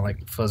just kind of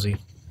like fuzzy. It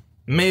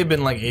may have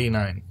been like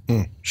 89,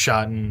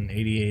 shot in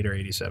 88 or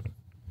 87.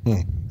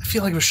 I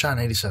feel like it was shot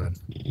in 87.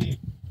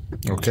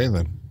 Okay,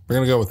 then. We're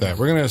going to go with that.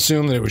 We're going to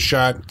assume that it was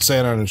shot,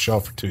 sat on a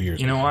shelf for 2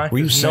 years. You know why? Were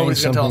you saying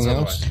Nobody's gonna tell us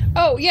something else? otherwise.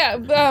 Oh,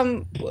 yeah.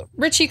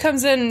 Richie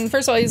comes in,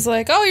 first of all, he's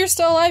like, oh, you're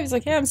still alive? He's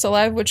like, yeah, I'm still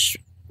alive, which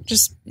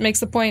just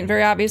makes the point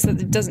very obvious that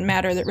it doesn't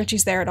matter that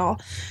Richie's there at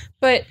all.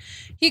 But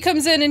he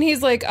comes in and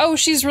he's like, oh,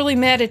 she's really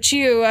mad at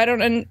you.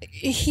 And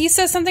he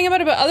says something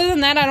about it, but other than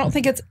that, I don't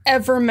think it's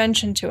ever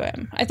mentioned to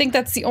him. I think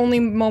that's the only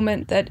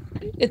moment that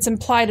it's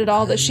implied at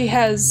all that she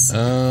has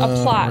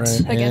a plot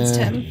against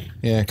him.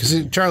 Yeah,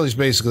 because Charlie's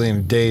basically in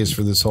a daze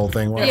for this whole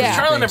thing. Yeah.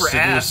 Charlie never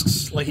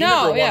asks. Like, he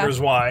never wonders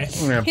why.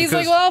 Yeah, He's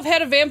like, well, I've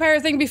had a vampire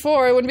thing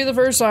before. It wouldn't be the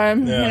first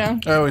time. Yeah. You know.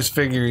 I always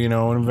figure,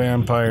 when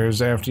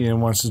vampires, after you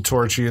wants to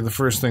torture you, the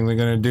first thing they're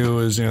going to do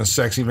is,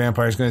 sexy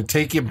vampire's going to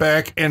take you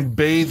back and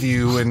bathe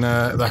you in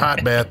the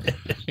hot bath,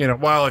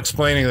 while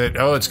explaining that,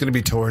 it's going to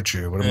be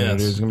torture. What I'm going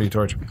to do is going to be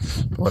torture.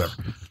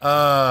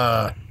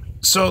 Whatever.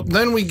 So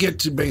then we get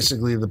to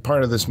basically the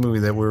part of this movie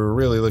that we were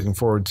really looking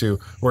forward to,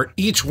 where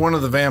each one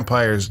of the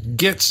vampires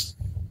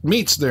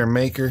meets their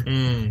maker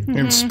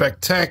in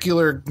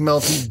spectacular,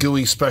 melty,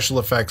 gooey special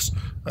effects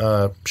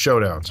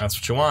showdowns. That's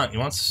what you want.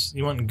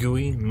 You want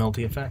gooey,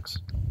 melty effects.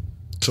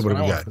 So what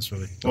do we got?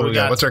 What do we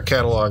got? What's our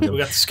catalog? We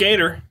got the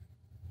skater.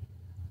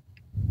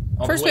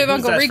 First we have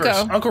Uncle Rico.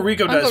 First? Uncle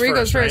Rico does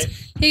Rico's first,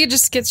 first. He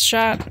just gets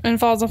shot and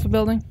falls off a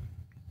building.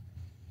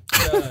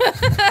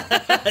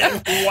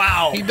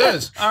 Wow. He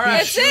does. All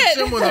right. He shoots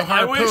him with a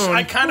harpoon.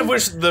 I kind of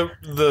wish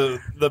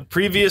the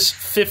previous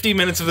 50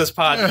 minutes of this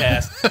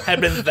podcast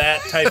had been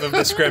that type of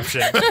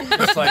description.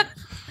 It's like,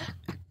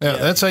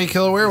 that's how you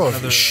kill a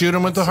werewolf. You shoot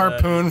him with the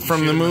harpoon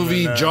from the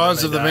movie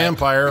Jaws of the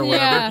Vampire or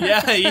whatever.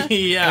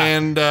 Yeah.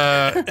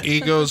 And he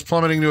goes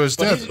plummeting to his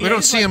death. We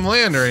don't see him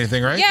land or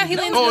anything, right? Yeah, he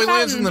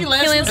lands in the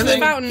fountain. He lands in the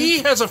fountain.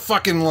 He has a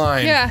fucking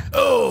line. Yeah.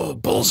 Oh,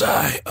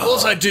 bullseye.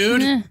 Bullseye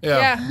dude.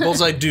 Yeah.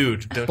 Bullseye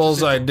dude.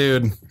 Bullseye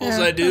dude.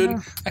 Bullseye dude.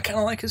 I kind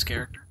of like his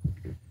character.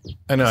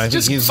 I know. I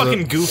think he's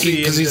fucking goofy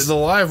because he's the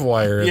live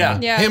wire.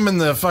 Yeah. Him and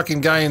the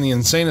fucking guy in the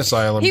insane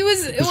asylum. He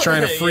was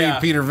trying to free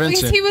Peter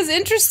Vincent. He was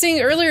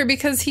interesting earlier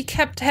because he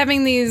kept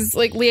having these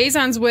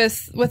liaisons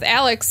with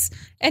Alex,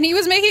 and he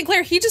was making it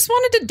clear he just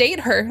wanted to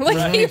date her. He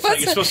wasn't. You're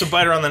supposed to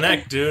bite her on the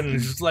neck, dude,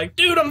 and just like,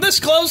 dude, I'm this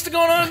close to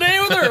going on a date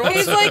with her.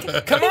 He's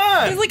like, come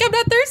on. He's like, I'm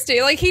not thirsty.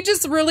 He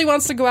just really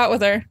wants to go out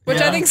with her, which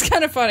I think is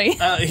kind of funny.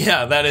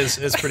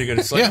 It's pretty good.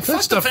 It's like,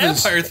 that stuff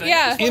is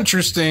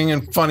interesting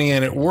and funny,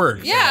 and it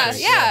works. Yeah,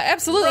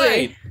 absolutely.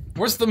 Right.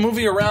 Where's the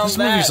movie around this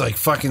that? This movie's like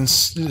fucking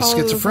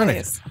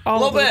schizophrenic.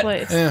 All over the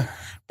place. Yeah.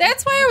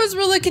 That's why I was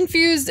really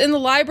confused in the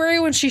library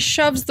when she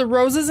shoves the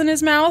roses in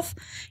his mouth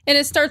and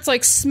it starts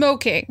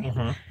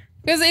smoking.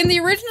 Because in the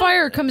original...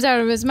 Fire comes out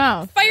of his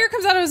mouth.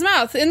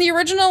 In the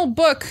original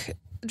book,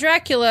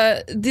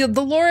 Dracula, the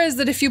lore is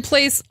that if you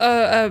place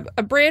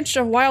a branch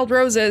of wild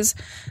roses...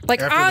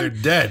 After they're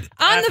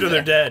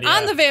dead.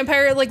 On the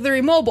vampire, they're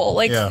immobile.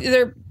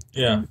 They're...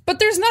 Yeah. But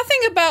there's nothing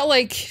about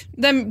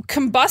them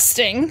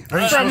combusting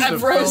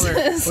from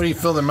roses. What do you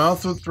fill their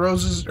mouth with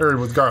roses or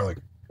with garlic?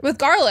 With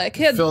garlic.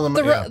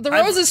 The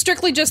rose is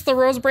strictly just the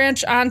rose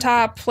branch on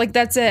top.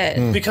 That's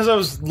it. Because I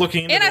was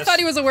looking into this. I thought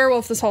he was a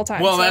werewolf this whole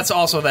time. Well, that's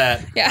also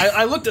that. Yeah.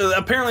 I looked at,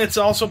 apparently it's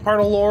also part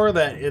of lore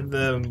that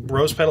the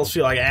rose petals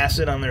feel like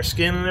acid on their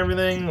skin and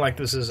everything.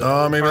 This is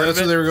maybe that's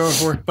what they were going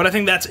for. But I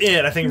think that's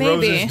it. I think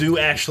roses do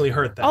actually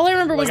hurt them. All I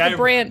remember was the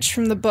branch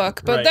from the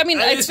book. But I mean,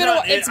 it's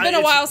been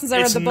a while since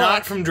I read the book. It's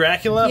not from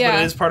Dracula, but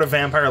it is part of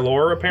vampire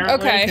lore, apparently.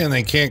 Okay. And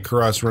they can't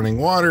cross running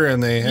water,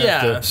 and they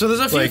have to... So there's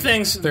a few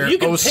things. They're you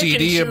can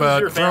OCD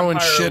about throwing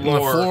shit on the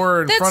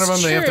floor in front of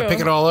them. They have to pick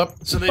it all up.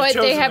 So but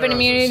they have an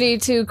immunity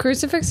to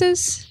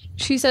crucifixes.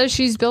 She says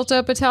she's built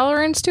up a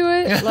tolerance to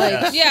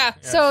it.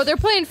 So they're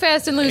playing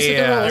fast and loose with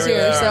the rules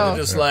here. So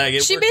just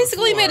she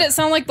basically made it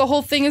sound like the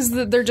whole thing is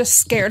that they're just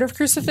scared of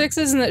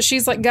crucifixes and that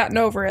she's gotten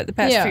over it the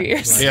past few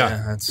years.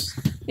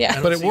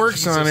 But it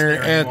works on her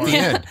at the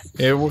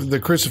end. The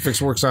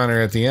crucifix works on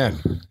her at the end,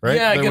 right?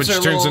 Yeah, when she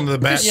turns into the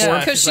bat form.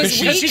 Because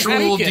she's a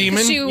cruel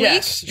demon.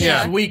 She's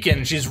she's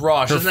weakened. She's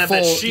raw. She doesn't have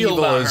that shield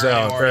on her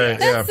anymore. Right,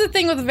 That's the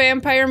thing with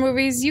vampire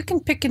movies. You can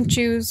pick and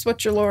choose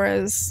what your lore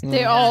is.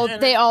 They all do.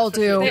 They all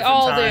do. They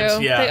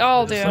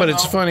all do. But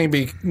it's funny,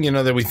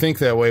 that we think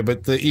that way.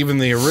 But even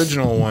the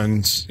original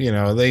ones,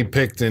 they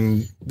picked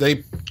and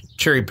they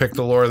cherry picked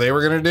the lore they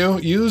were going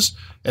to use.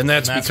 And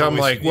that's become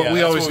what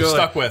we always go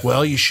stuck with.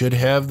 Well, you should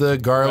have the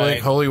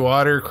garlic, holy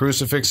water,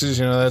 crucifixes.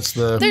 That's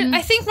the...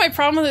 I think my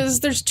problem with it is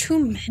there's too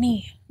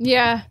many.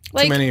 Yeah.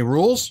 Too many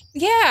rules?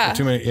 Yeah. Or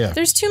too many,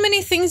 There's too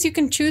many things you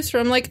can choose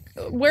from. Werewolf...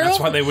 That's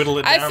why they whittle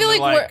it down. I feel like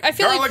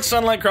garlic,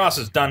 sunlight,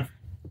 crosses, done.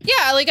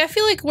 Yeah, I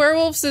feel like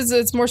werewolves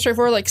it's more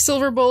straightforward,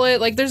 silver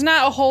bullet. There's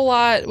not a whole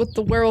lot with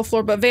the werewolf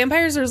lore, but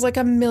vampires, there's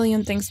a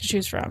million things to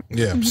choose from.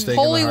 Yeah, steak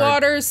holy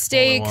water,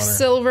 steak,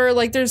 silver.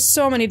 There's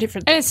so many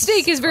different things. And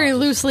steak is very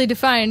loosely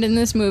defined in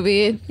this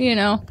movie,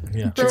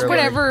 It's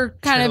whatever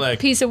kind of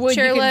piece of wood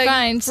you can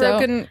find.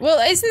 Broken,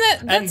 well, isn't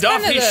that... And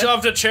Duffy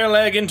shoved a chair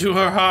leg into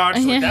her heart.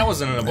 That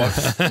wasn't in the book.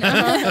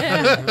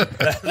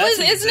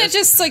 Isn't it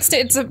just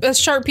it's a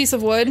sharp piece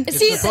of wood?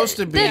 It's supposed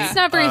to be... That's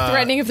not very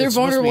threatening if they're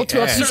vulnerable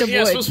to a piece of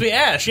wood. It's supposed to be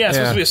ash. Yeah, it's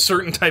supposed to be a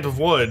certain type of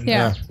wood.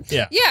 Yeah.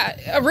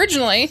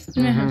 Originally.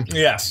 Mm-hmm.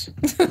 Yes.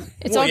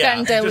 It's all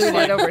gotten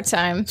diluted over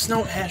time. There's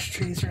no ash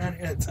trees around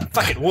here. It's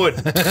fucking wood.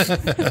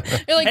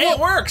 You're it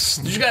works.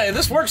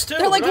 This works too.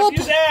 They're like,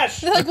 use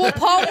ash. They're like,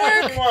 palm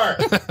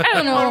I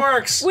don't know. It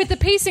works. With the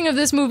pacing of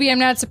this movie, I'm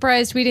not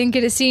surprised we didn't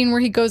get a scene where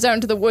he goes out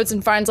into the woods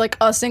and finds like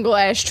a single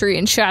ash tree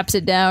and chops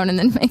it down and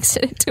then makes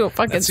it into a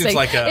fucking That seems thing.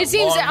 like a It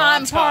seems long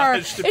on par.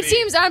 montage to It be-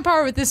 seems on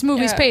par with this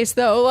movie's Yeah. pace,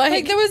 though.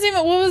 Like there wasn't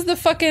even what was the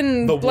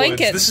fucking The blanket?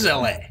 woods. This is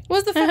L.A. What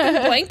was the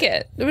fucking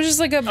blanket? It was just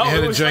like a. It had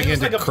it a was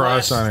gigantic like a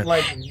cross blessed, on it.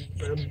 Like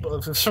it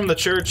was from the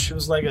church. It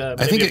was like a.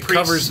 I think maybe it a priest-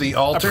 covers the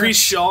altar. A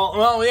priest shawl.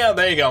 Well, yeah,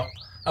 there you go.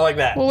 I like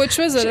that. Well, which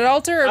was it? An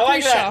altar or I like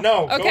pre-show? that.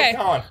 No, go okay.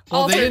 on.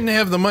 Well, Altar. they didn't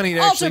have the money to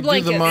Altar actually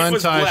do the blanket. It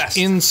was montage blessed.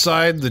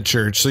 inside the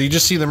church, so you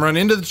just see them run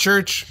into the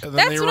church. And then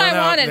That's they what run I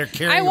out and they're wanted.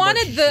 carrying I a bunch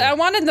wanted of the shit. I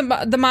wanted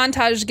the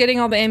montage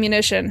getting all the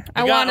ammunition.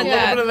 I We got wanted a little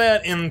that. bit of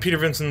that in Peter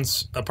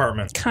Vincent's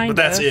apartment. Kind but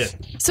that's of. it.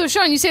 So,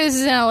 Sean, you say this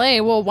is in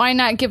LA. Well, why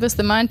not give us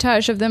the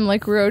montage of them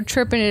like road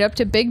tripping it up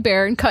to Big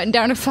Bear and cutting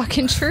down a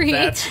fucking tree?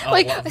 That's a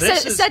like lot.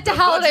 This is- set to the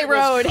Holiday budget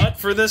was Road. cut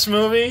for this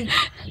movie,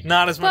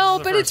 not as much. Well, as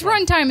the but first its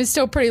one. runtime is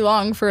still pretty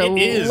long for a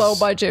It is. low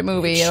budget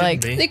movie. Shouldn't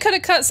Like, be. They could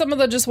have cut some of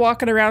the just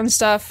walking around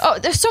stuff. oh,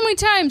 there's so many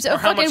times of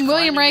how much fucking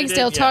William climbing they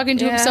Ragsdale did, yeah. talking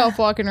to Yeah. himself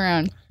walking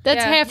around. That's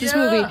Yeah. half this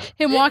movie. Him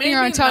It walking made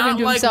around me talking not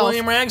to like himself.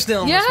 William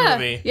Ragsdale in Yeah, this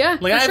movie. yeah, like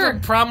for I have sure. a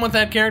problem with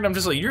that character. I'm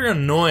just like, you're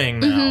annoying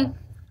now.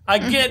 I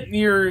get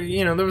there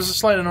was a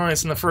slight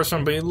annoyance in the first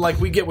one, but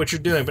like we get what you're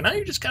doing. But now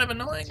you're just kind of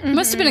annoying. It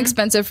must have been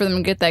expensive for them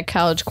to get that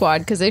college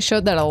quad because they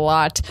showed that a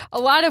lot. A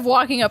lot of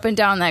walking up and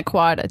down that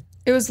quad.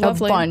 It was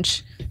lovely. A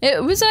bunch.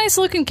 It was a nice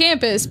looking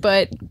campus,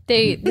 but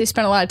they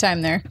spent a lot of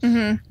time there.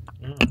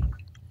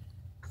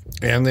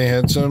 And they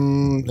had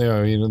some,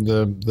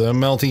 the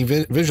melting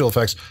visual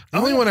effects. The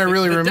only one I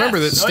really the remember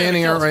deaths. that's Oh, yeah,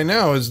 standing the out kills. right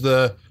now is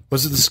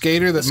was it the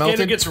skater that Skater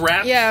melted? gets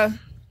wrapped. Yeah.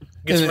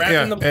 Gets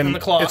wrapped in the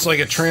cloth. It's like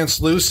a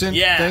translucent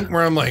Yeah. thing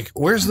where I'm like,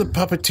 where's the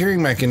puppeteering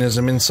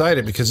mechanism inside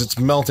it? Because it's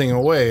melting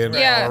away and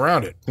Yeah. all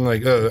around it. I'm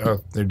like,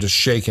 they're just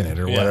shaking it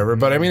or whatever.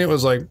 But I mean, it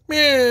was like,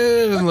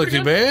 it doesn't look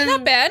too bad.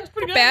 Not bad.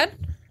 Not bad.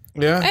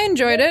 Yeah. I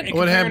enjoyed it.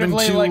 What happened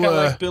Comparatively,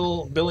 to,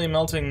 like Billy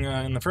melting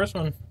in the first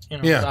one?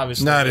 Yeah,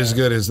 obviously not as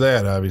good as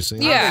that, obviously.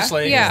 Yeah.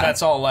 Obviously, 'cause yeah.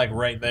 that's all like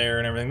right there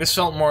and everything. This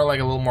felt more like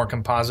a little more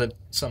composite.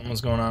 Something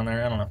was going on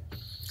there. I don't know.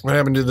 What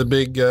happened to the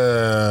big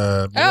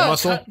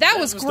muscle? That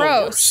was the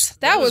gross. worst.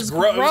 That was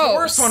gross. It was the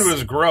worst one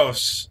was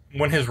gross.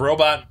 When his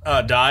robot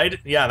died,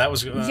 yeah, that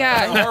was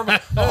Yeah. a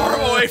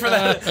horrible way for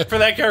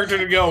that character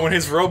to go when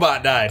his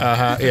robot died.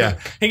 Yeah.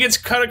 He gets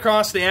cut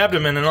across the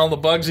abdomen, and all the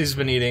bugs he's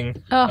been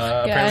eating.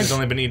 Apparently, God. he's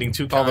only been eating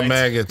two kinds. All the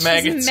maggots.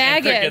 Maggots.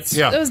 And crickets.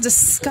 Yeah. That was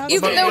disgusting.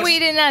 Even though we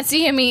did not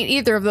see him eat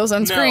either of those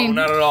on No, screen.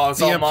 not at all. It's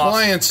The all moss.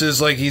 appliances,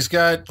 like he's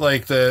got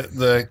like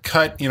the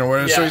cut, so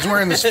Yeah. he's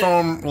wearing this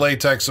foam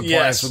latex appliance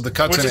Yes, with the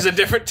cuts which in is it. a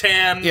different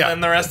tan Yeah.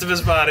 than the rest of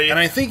his body. And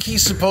I think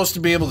he's supposed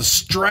to be able to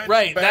stretch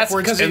Right, that's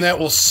backwards, 'cause and he's- that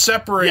will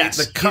separate yes,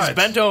 the cuts. he's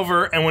bent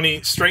over, and when he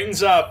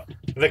straightens up,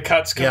 the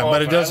cuts come Yeah,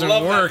 but it open. I doesn't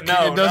love that. work.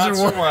 No, it doesn't not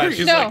so work. much.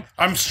 He's No. like,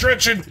 I'm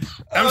stretching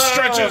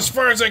as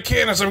far as I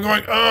can as I'm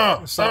going,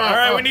 All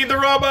right, we need the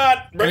robot.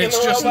 And Bring in it's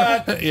the just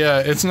robot. not,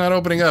 it's not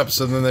not up.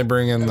 So then they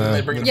bring in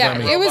the bring in Yeah,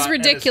 dummy. it was Robot, and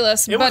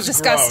ridiculous, it but was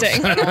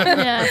disgusting. gross.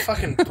 Yeah.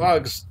 Fucking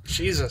bugs.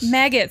 Jesus.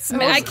 Maggots.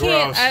 I can't.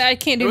 gross. I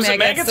can't do Was it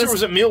maggots. maggots or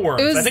was it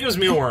mealworms? it was- I think it was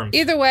mealworms.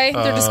 Either way,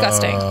 they're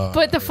disgusting.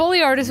 But the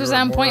Foley artist was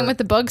on point with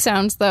the bug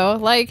sounds, though.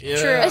 Like, Yeah.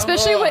 True.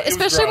 especially Oh, when, it was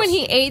especially when gross.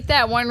 he ate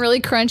that one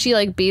really crunchy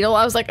like beetle.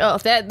 I was like, oh,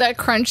 that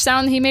crunch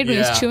sound that he made when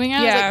he Yeah. was chewing. I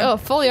was Yeah. like, oh,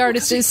 Foley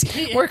artist is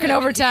working He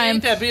overtime.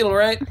 ate that beetle,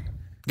 right?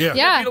 Yeah. The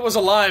Yeah, beetle was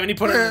alive, and he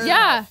put it in his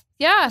yeah,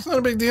 yeah. It's not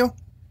a big deal.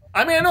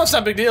 I mean, I know it's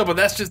not a big deal, but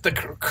that's just the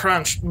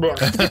crunch.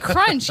 The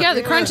crunch, yeah,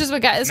 the crunch is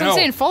what got. That's what I'm No.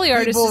 saying. Foley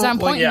artist is on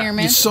point yeah. here,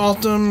 man. You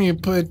salt them, you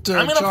put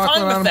I'm gonna chocolate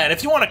fine on with them. that.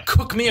 If you want to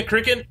cook me a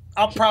cricket,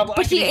 I'll probably.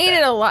 But he ate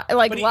it a lot,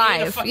 like But he ate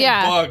a live. fucking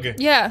Yeah, bug.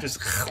 Yeah. Just,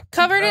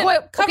 Covered in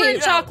What- covered okay,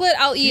 in chocolate,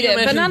 I'll eat Can you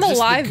it, but imagine not a just the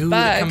live goo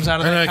that comes bug. out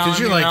of that Because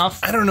you're in your like, mouth?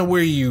 I don't know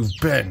where you've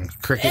been,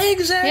 Cricket.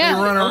 Exactly. Yeah.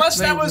 You run around, Unless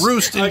they that was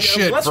roost in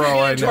shit unless for we all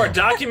get I into know. our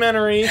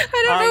documentary know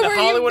on where the you've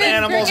Hollywood been,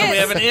 animals, and we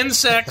have crickets. an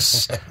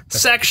insects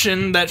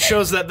section that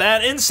shows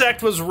that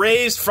insect was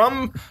raised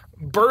from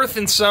birth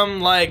in some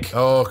like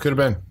Oh, could have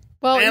been.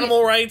 well,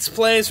 animal rights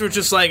place where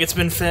just like it's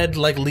been fed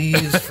like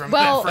leaves from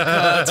Well-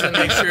 Africa to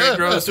make sure it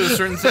grows to a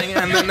certain thing,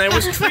 and then it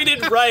was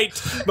treated right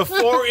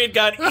before it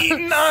got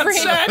eaten on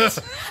set.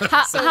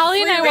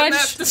 Holly and I And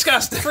that's watched.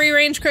 disgusting. Free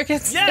range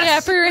crickets. Yes. Yeah,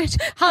 free range.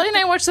 Holly and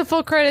I watched the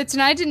full credits,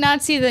 and I did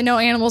not see that no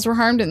animals were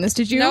harmed in this.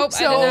 Did you? Nope, I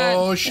did not.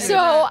 Oh, shit.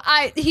 So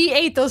he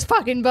ate those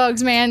fucking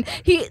bugs, man.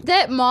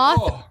 That moth,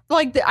 Oh.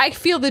 I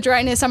feel the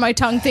dryness on my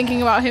tongue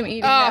thinking about him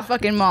eating that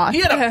fucking moth.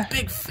 He had a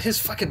his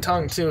fucking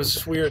tongue too. It was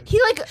just weird. He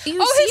like you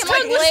Oh, see his him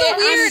like tongue was lay so it on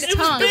weird. his It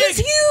was tongue. big. It was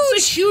huge. It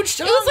was a huge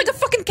tongue. It was like a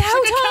fucking cow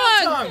It's like a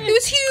cow tongue. tongue. It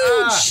was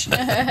huge.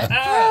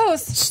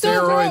 Gross. So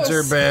Steroids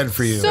gross. are bad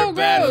for you. So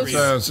bad for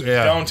gross. you. So,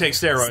 yeah. Don't take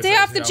steroids. Stay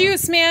off the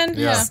juice, man.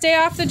 Yeah. Stay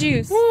off the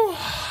juice.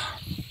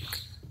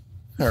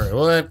 All right,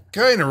 well, that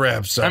kind of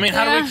wraps up. I mean,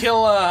 how do we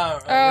kill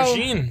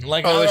Regine?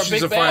 Like, Oh, our she's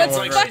big a bad. final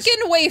Like, one, Fucking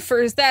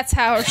wafers. That's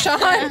how,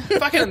 Sean.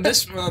 fucking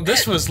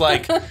this was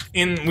like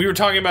we were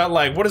talking about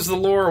like what is the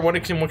lore?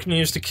 What can you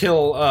use to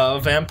kill a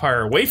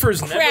vampire?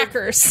 Wafers.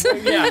 Crackers.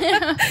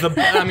 Yeah.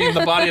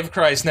 The body of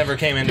Christ never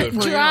came into it.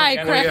 Dry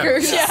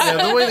crackers.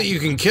 Yeah, the way that you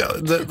can kill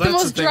that's The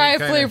most dry,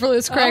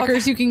 flavorless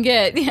crackers you can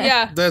get.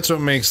 Yeah. That's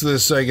what makes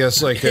this, I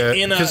guess, like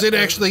because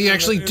he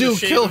actually in do the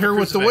shape kill of her a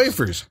with the crucifix.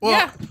 wafers. Well,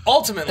 Yeah.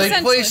 Ultimately, they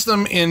Essentially. place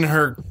them in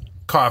her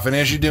coffin,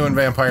 as you do in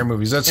vampire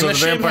movies. That's so the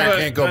vampire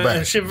can't go In back.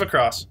 the shape of a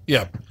cross.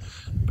 Yep.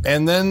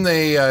 And then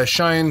they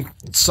shine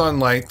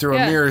sunlight through a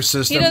mirror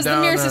system. He does the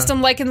down mirror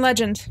system like in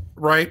Legend.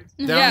 right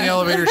down Yeah. the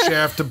elevator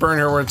shaft to burn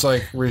her. Where it's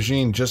like,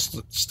 Regine, just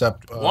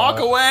step. Walk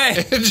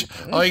away.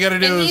 All you got to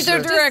do In is.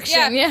 either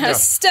direction, yes.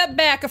 Just step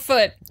back a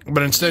foot.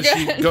 But instead,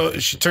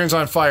 she turns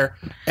on fire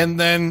and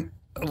then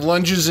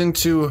lunges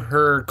into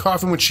her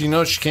coffin, which she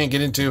knows she can't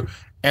get into,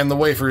 and the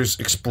wafers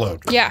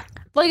explode. Yeah.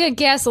 Like a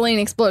gasoline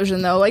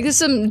explosion, though. Like, this is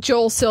some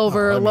Joel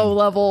Silver,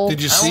 low-level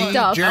Did you see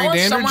stuff. Jerry I want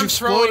Dandridge someone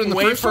explode throwing in the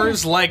first one?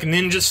 wafers like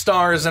ninja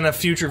stars in a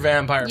future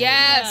vampire movie.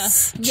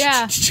 Yes.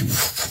 Yeah.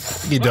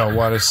 You don't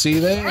want to see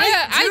that?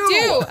 Yeah,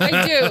 I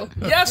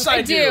do. Yes,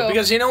 I do. do.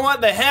 Because you know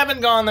what? They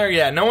haven't gone there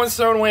yet. No one's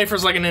throwing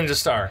wafers like a ninja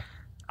star.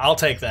 I'll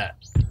take that.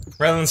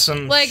 Rather than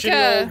some Like,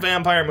 shitty old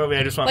vampire movie,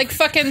 I just want Like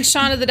fucking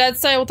Shaun of the Dead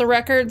style with the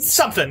records.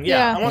 something.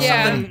 Yeah. Yeah. I want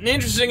Yeah. something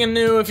interesting and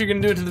new. If you're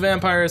going to do it to the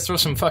vampires, throw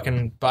some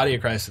fucking body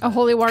of Christ. A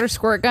holy water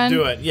squirt gun.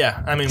 Do it.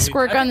 Yeah. I mean,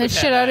 Squirt gun the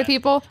shit out of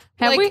people.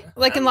 Have we?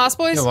 Like in Lost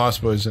Boys? Yeah,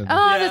 Lost Boys. Oh,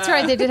 that's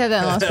right. They did have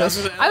that in Lost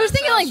Boys. I was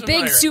thinking like big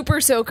familiar. super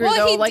soaker, Well,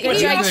 though. he- Like a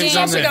he- He's He's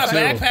also on got a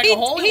that, too. backpack He of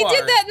holy did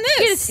water. that in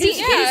this. He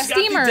Yeah. had a He's got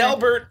the steamer.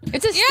 Delbert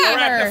It's a Yeah. steamer.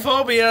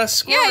 arachnophobia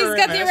squirter. Yeah, he's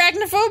got the in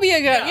this.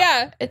 arachnophobia gun.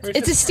 Yeah.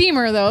 It's a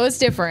steamer, though. It's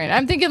different.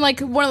 I'm thinking like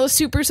one of those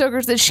super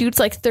soakers that shoots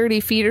like 30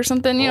 feet or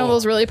something. You know,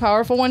 those really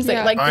powerful ones Yeah.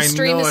 that like the I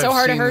stream know is so I've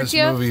hard it seen hurts this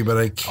you. movie, but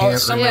I can't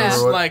some of remember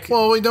those, what. like-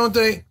 Well, wait, don't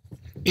they?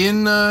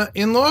 In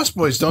Lost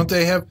Boys, don't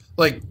they have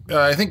like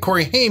I think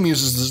Corey Haim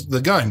uses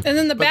the gun, And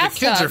then the but the kids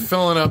bathtub. are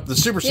filling up the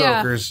super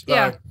Yeah, soakers.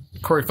 yeah.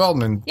 Corey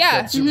Feldman.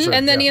 Yeah. got super soaked,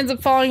 And then yeah. he ends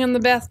up falling in the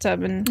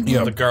bathtub. And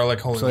Yeah. The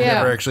garlic holy So they Yeah.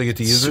 never actually get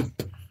to use it.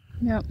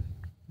 Yep.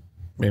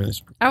 Maybe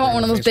this. I want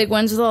one of those big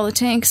ones with all the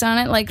tanks on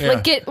it. Like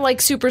get like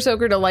Super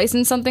Soaker to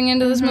license something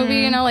into this movie.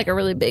 You know, like a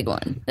really big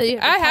one. That you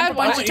have to I had pump a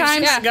one. bunch Oh, of you see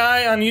times. this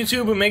guy on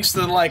YouTube who makes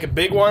the like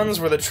big ones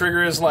where the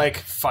trigger is like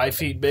 5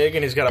 feet big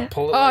and he's got to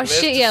pull it. Oh, like this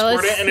shit, to yeah,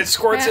 squirt let's- it, and it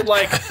squirts Yeah. at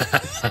like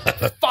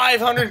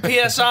 500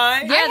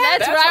 psi. Yeah,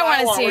 that's what I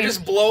wanna want, see. Where it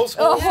just blows.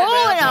 Oh, holes in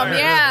holding them, vampires.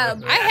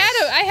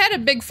 yeah. I had a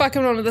big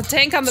fucking one with a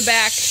tank on the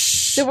back.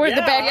 Where's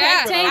the Yeah, backpack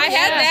Yeah, tank? I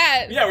had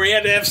that. Yeah, where you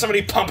had to have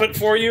somebody pump it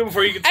for you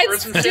before you could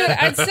squirt some shit.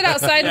 I'd sit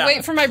outside Yeah. and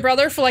wait for my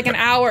brother for like an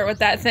hour with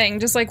that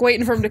thing, just like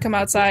waiting for him to come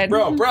outside.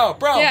 Bro,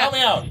 Yeah. help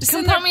me out. Just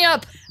Come sitting there pump me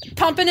up.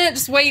 pumping it,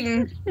 just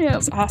waiting. Yeah.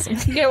 It's awesome.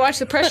 You gotta watch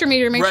the pressure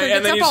meter, make sure Right, it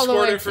and gets then you up all the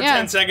squirt way. it for Yeah.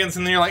 10 seconds,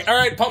 and then you're like, all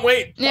right, pump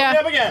me Yeah.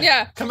 up again.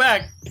 Yeah. Come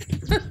back.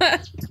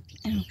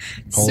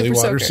 Holy Super water,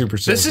 soaker. super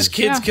soaker. This is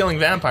kids Yeah. killing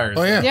vampires.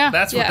 Oh yeah. Yeah.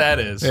 That's what Yeah. that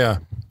is. Yeah.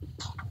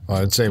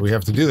 Well, I'd say we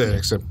have to do that,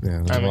 except I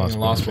mean,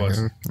 Lost Boys.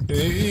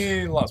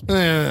 Lost Boys.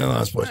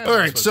 Lost Boys. All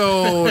right.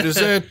 So does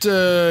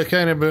that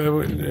kind of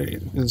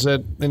is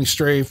that any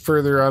stray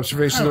further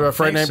observations about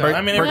Fright Night? So.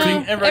 I mean,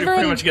 everybody pretty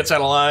Everyone- much gets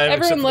out alive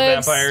except for the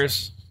lives.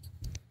 vampires.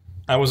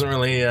 I wasn't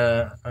really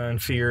in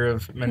fear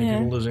of many Yeah.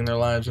 people losing their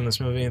lives in this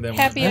movie. That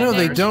Happy I know they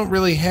ending. don't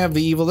really have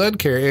the Evil Dead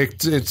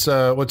character. It's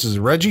what's his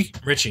Richie,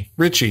 Richie.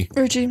 Richie.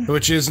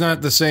 which is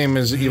not the same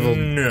as Evil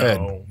Dead.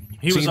 No.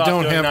 He So was you off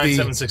don't doing have the-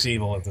 976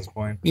 Evil at this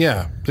point.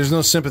 Yeah, there's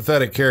no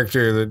sympathetic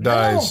character that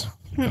dies.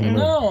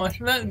 No, I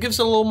think that gives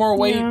it a little more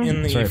weight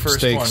in the right, first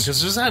stakes. one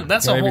because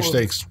that's Gotta a have your whole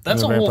stakes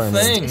that's a in the whole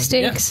vampire movie. thing.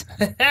 Stakes.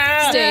 Yeah.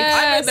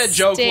 I made that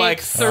joke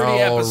like 30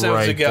 All episodes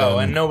right, ago,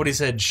 then. and nobody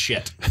said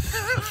shit.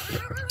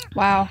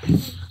 Wow.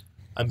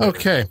 I'm bitter.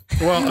 Okay.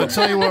 Well, I'll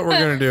tell you what we're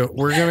going to do.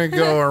 We're going to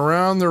go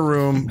around the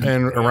room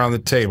and around the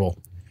table.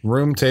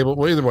 Room, table,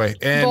 well, either way.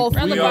 And Both.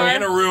 Around We the are bar.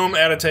 in a room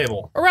at a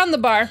table. Around the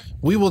bar.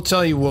 we will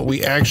tell you what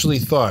we actually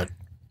thought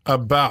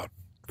about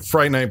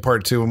Fright Night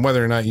Part 2 and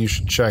whether or not you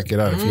should check it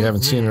out if you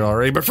haven't seen it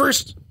already. But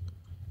first,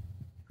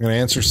 I'm going to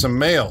answer some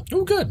mail.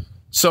 Oh, good.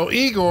 So,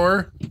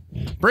 Igor,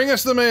 bring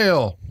us the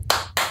mail.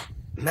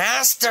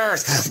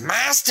 Masters,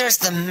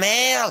 the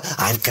mail.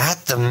 I've got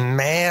the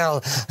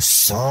mail.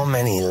 So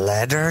many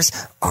letters.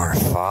 Our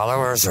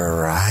followers are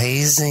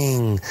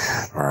rising.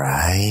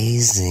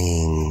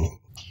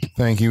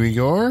 Thank you,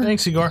 Igor.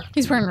 Thanks, Igor.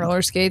 He's wearing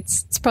roller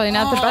skates. It's probably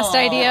not the best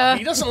idea.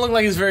 He doesn't look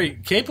like he's very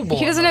capable.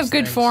 He doesn't of have those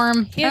good things.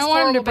 form. I has don't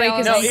want him to horrible break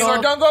his balance. No, ankle.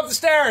 Igor, don't go up the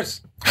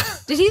stairs.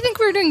 Did he think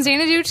we were doing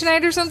Xanadu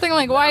tonight or something?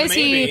 Like, why is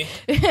Maybe.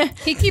 he?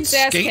 He keeps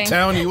asking. Skate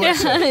Town,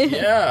 USA.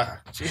 Yeah.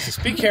 Jesus,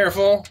 be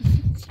careful.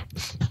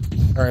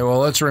 All right, well,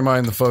 let's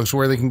remind the folks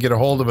where they can get a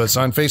hold of us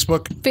on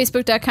Facebook,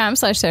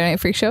 Facebook.com/Saturday Night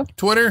Freak Show.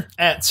 Twitter,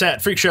 At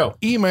Sat Freak Show.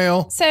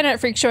 email, Saturday Night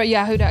Freak Show at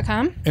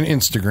yahoo.com. and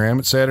Instagram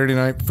at Saturday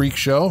Night Freak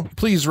Show.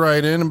 Please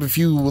write in if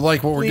you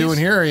like what we're doing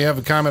here or you have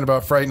a comment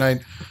about Fright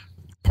Night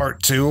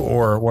Part 2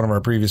 or one of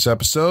our previous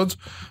episodes.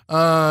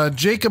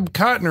 Jacob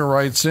Cotner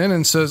writes in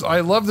and says, I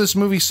love this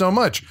movie so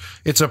much.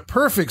 It's a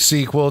perfect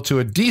sequel to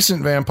a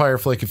decent vampire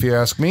flick, if you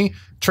ask me.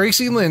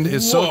 Tracy Lind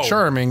is so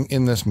charming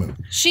in this movie.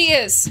 She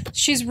is.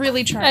 She's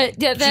really charming.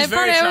 Yeah, that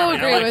part I will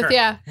agree with. her.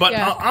 Yeah, But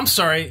yeah. I'm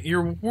sorry,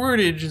 your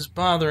wordage is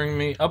bothering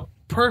me. A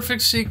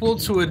perfect sequel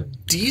to a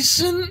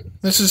decent.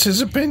 This is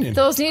his opinion.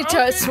 Those need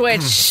to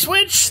switch.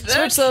 Switch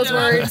those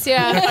words.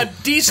 Yeah.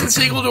 A decent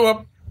sequel to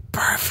a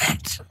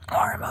perfect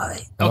horror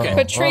movie. Okay.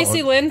 But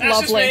Tracy Lind,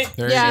 That's just lovely. me.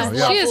 There Yeah, you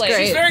go. she is Lovely.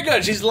 great. She's very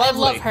good. She's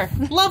lovely. love her.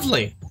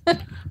 Lovely.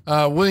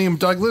 William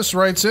Douglas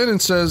writes in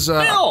and says,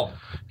 Bill.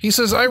 he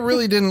says, I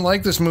really didn't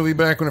like this movie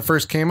back when it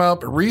first came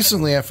out, but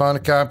recently I found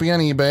a copy on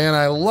eBay and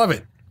I love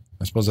it.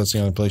 I suppose that's the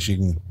only place you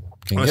can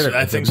get it.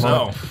 I think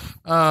so.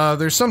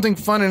 There's something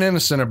fun and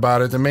innocent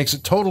about it that makes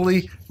it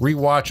totally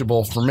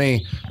rewatchable for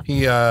me.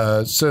 He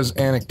says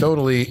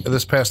anecdotally,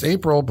 this past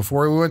April,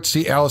 before we went to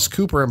see Alice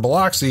Cooper in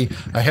Biloxi,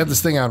 I had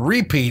this thing on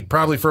repeat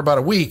probably for about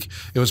a week.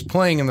 It was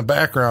playing in the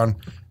background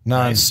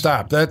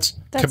nonstop. That's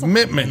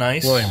commitment,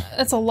 Nice. William.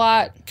 That's a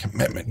lot.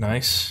 Commitment.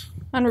 Nice.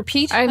 On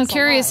repeat? I'm That's a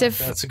curious lot. if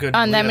That's a good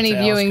on that lead up many to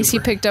Alice viewings he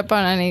Cooper. picked up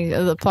on any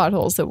of the plot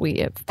holes that we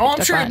have. Oh, I'm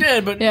picked sure up he on.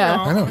 did, but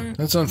Yeah. I know.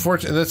 That's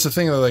unfortunate. That's the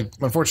thing. Like,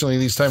 unfortunately,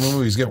 these type of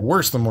movies get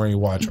worse the more you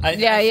watch them. I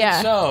Yeah, think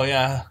yeah. So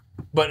yeah,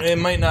 but it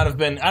might not have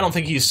been. I don't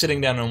think he's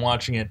sitting down and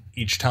watching it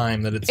each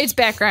time. That It's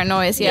background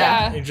noise.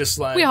 Yeah. You're just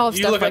like We all have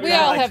you stuff look like at We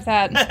that, all like, have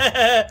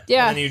that.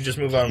 Yeah. and then you just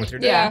move on with your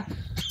day. Yeah.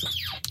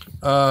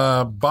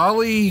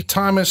 Bali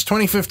Thomas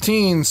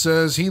 2015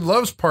 says he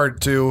loves part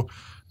 2,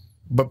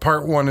 but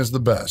part 1 is the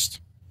best.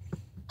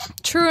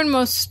 True in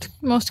most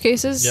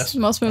cases. Yes.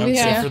 Most I would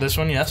movies. say Yeah. for this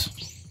one, yes.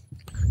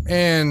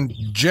 And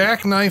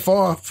Jackknife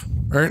Off.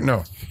 Or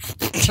no.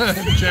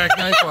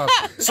 Jackknife Off.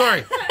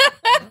 Sorry.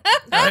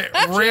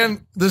 I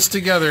ran this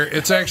together.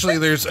 It's actually,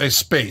 there's a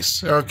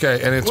space.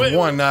 Okay. And it's Wait,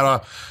 one,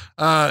 not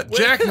off.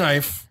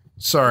 Jackknife.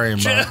 Sorry, I'm I'm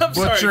sorry,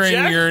 butchering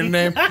Jack- your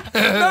name.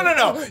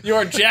 No.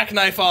 You're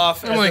jackknife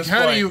off. I'm like,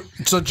 how do you?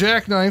 So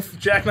Jackknife,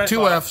 Jackknife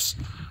 2 off.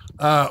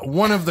 F's,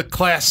 one of the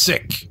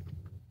classic,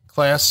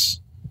 exclamation,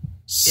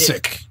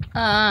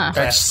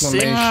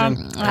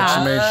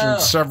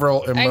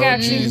 several I got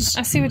you. emojis.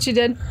 I see what you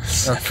did.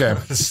 Okay,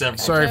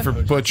 sorry for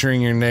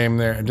butchering your name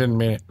there. I didn't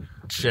mean it.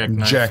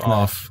 Jackknife off.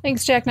 Jackknife.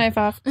 Thanks, Jackknife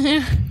Off.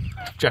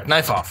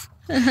 Jackknife off.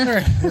 All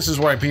right, this is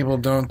why people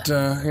don't,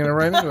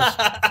 write into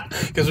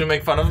us. Because we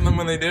make fun of them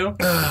when they do.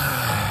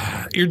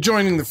 You're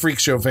joining the Freak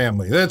Show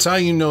family. That's how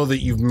you know that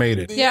you've made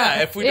it.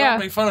 Yeah. If we Yeah. don't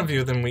make fun of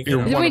you, then we. You're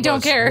You know, one We of don't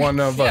us. care. One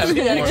of us.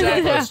 Yeah, One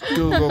of us.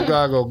 Google,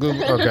 goggle,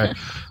 Google. Okay.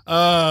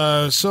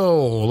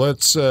 So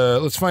let's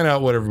find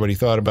out what everybody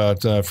thought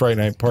about Fright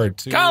Night Part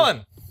 2.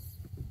 Colin,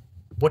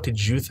 what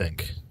did you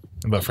think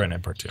about Fright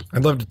Night Part 2?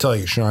 I'd love to tell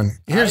you, Sean.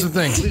 Here's the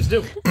thing. Please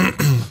do.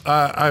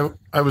 I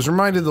was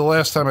reminded the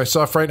last time I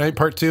saw Fright Night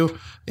Part 2,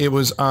 it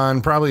was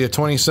on probably a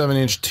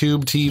 27-inch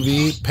tube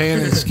TV, pan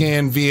and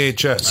scan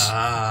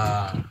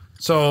VHS.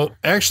 So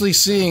actually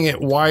seeing it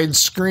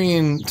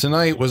widescreen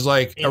tonight was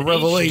like a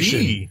revelation.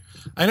 HD.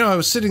 I know. I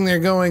was sitting there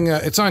going,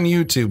 it's on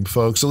YouTube,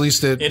 folks. At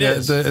least at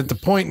the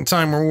point in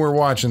time where we're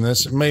watching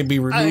this, it may be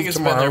removed I think it's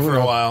tomorrow. been there for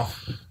a while.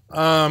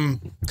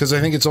 Because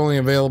I think it's only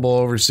available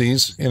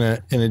overseas in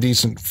a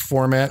decent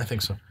format. I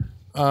think so.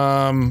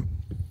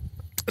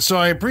 So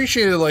I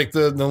appreciated like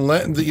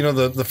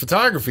the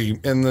photography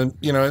and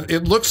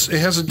it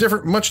has a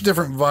much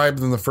different vibe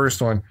than the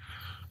first one.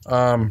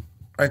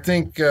 I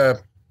think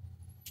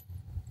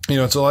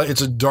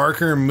it's a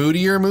darker,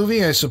 moodier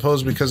movie, I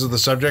suppose, because of the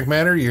subject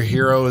matter. Your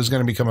hero is going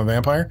to become a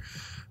vampire.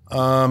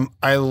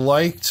 I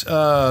liked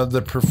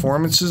the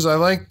performances. I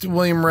liked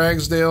William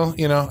Ragsdale.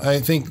 I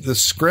think the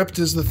script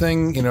is the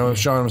thing.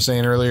 Sean was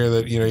saying earlier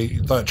that he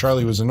thought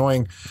Charlie was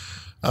annoying.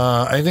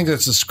 I think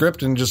that's the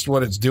script and just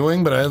what it's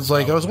doing. But I was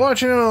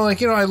watching it, and I'm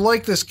like, I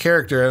like this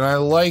character, and I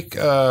like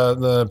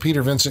the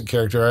Peter Vincent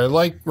character. I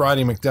like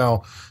Roddy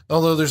McDowell,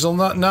 although there's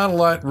not a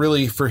lot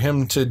really for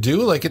him to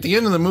do. Like at the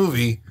end of the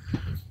movie,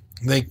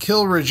 they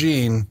kill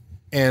Regine,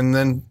 and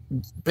then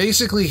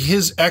basically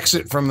his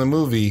exit from the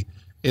movie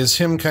is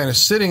him kind of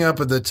sitting up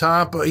at the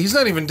top. He's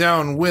not even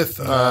down with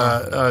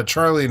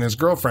Charlie and his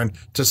girlfriend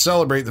to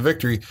celebrate the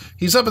victory.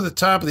 He's up at the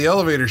top of the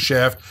elevator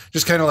shaft,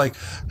 just kind of like,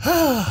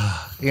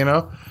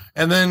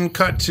 and then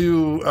cut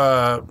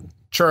to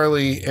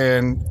Charlie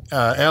and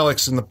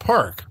Alex in the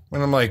park.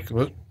 And I'm like,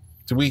 what,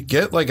 did we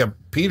get like a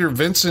Peter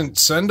Vincent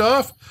send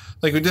off?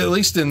 Like we did, at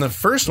least in the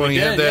first one. He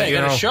had that, he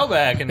got a show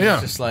back, and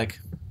it's just like.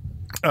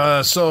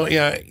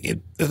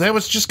 That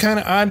was just kind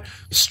of odd.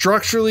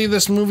 Structurally,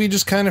 this movie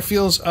just kind of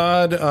feels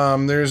odd.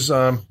 There's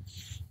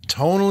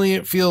tonally,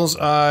 it feels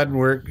odd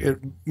where it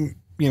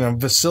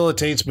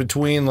facilitates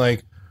between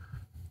like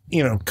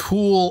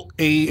cool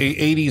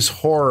 80s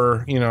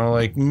horror,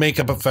 like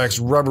makeup effects,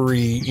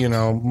 rubbery,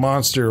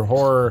 monster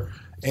horror,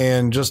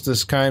 and just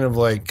this kind of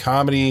like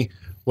comedy.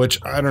 Which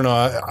I don't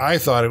know. I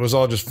thought it was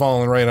all just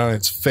falling right on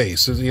its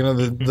face.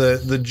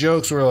 The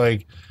jokes were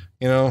like,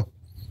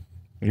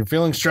 you're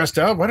feeling stressed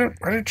out. Why don't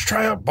you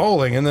try out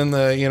bowling? And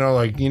then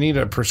you need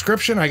a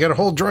prescription. I got a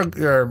whole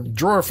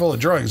drawer full of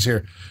drugs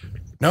here.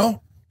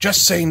 No,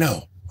 just say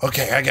no.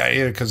 Okay, I got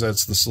you, because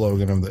that's the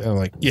slogan of the. I'm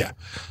like, yeah,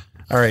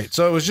 all right.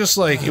 So it was just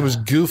like, it was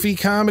goofy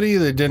comedy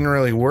that didn't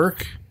really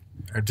work,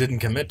 or didn't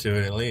commit to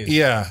it at least.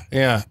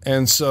 Yeah.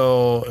 And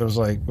so it was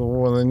like,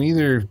 well, then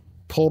either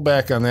pull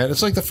back on that.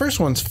 It's like the first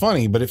one's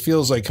funny, but it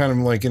feels like kind of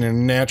like in a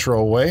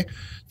natural way.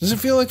 Does it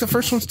feel like the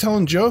first one's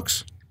telling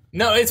jokes?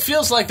 No, it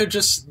feels like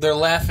they're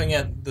laughing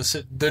at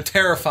they're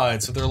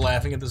terrified, so they're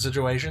laughing at the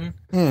situation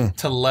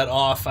to let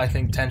off, I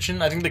think,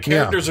 tension. I think the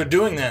characters are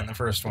doing that in the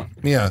first one.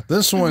 Yeah,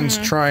 this one's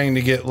trying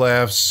to get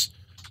laughs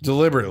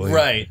deliberately,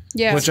 right?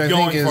 Yeah, which I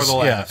think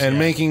is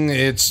making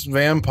its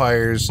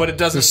vampires, but it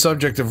doesn't, the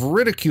subject of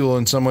ridicule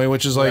in some way,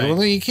 which is like,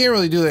 well, you can't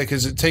really do that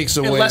because it takes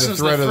away the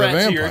threat of the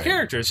vampire to your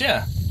characters.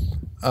 Yeah.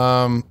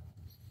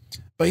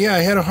 But yeah, I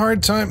had a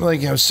hard time.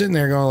 Like, I was sitting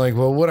there going, like,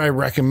 well, would I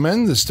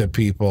recommend this to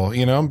people?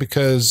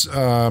 Because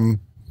seeing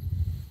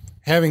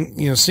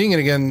it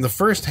again, the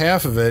first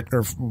half of it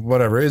or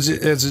whatever, as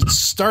it's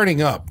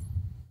starting up,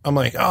 I'm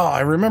like, oh, I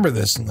remember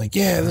this, and like,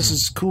 yeah, this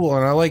is cool,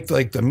 and I liked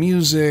like the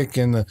music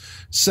and the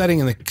setting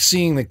and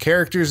seeing the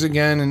characters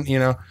again, and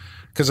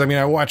because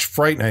I watched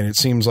Fright Night, it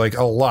seems like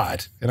a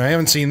lot, and I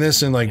haven't seen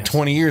this in like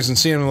 20 years, and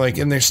seeing them like,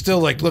 and they're still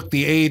like, look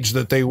the age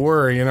that they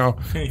were,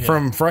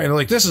 from Fright Night.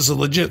 Like, this is a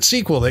legit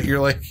sequel that you're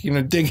like,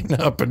 digging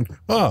up, and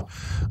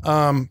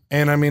and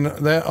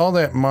that all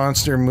that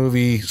monster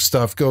movie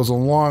stuff goes a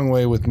long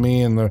way with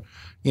me, and the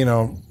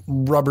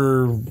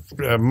rubber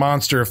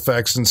monster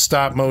effects and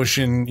stop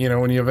motion,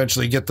 when you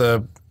eventually get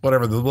the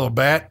little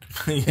bat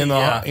in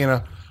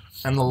the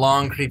and the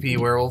long, creepy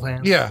werewolf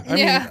hands. Yeah.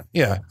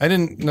 I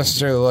didn't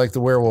necessarily like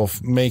the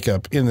werewolf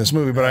makeup in this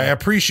movie, but I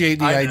appreciate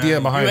the idea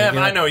behind it.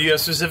 I know you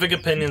have specific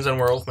opinions on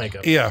werewolf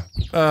makeup. Yeah.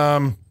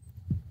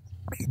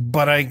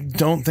 But I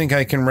don't think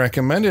I can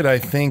recommend it. I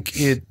think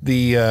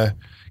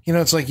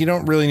it's like, you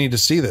don't really need to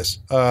see this.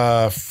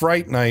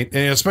 Fright Night,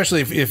 and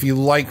especially if you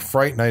like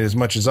Fright Night as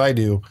much as I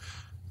do,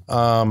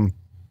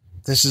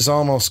 this is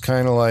almost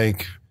kind of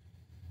like,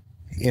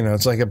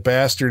 it's like a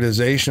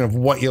bastardization of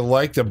what you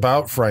liked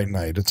about Fright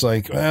Night. It's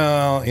like,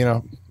 well,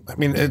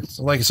 it's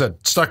like I said,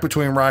 stuck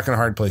between a rock and a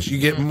hard place. You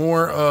get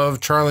more of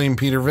Charley and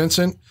Peter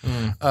Vincent.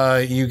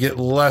 You get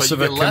less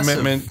of a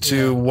commitment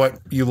to what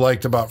you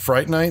liked about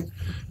Fright Night.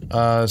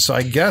 So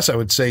I guess I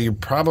would say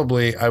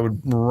I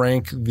would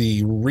rank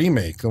the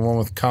remake, the one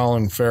with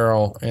Colin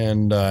Farrell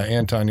and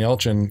Anton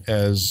Yelchin,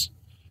 as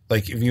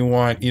like, if you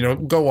want,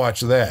 go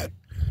watch that.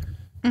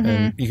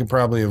 And you can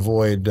probably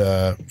avoid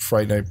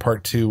Fright Night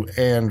Part 2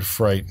 and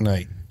Fright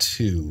Night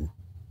 2.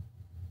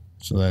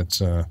 So that's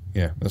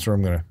that's where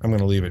I'm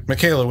gonna leave it.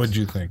 Michaela, what did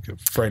you think of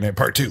Fright Night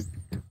Part 2?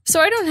 So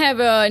I don't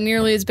have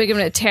nearly as big of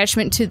an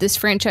attachment to this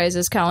franchise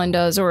as Colin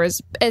does, or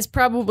as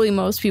probably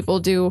most people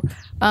do.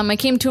 I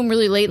came to them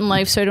really late in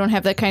life, so I don't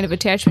have that kind of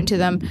attachment to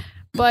them.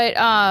 But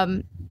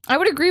I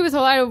would agree with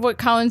a lot of what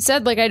Colin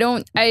said. Like,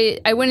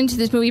 I went into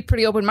this movie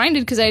pretty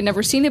open-minded because I had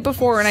never seen it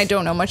before, and I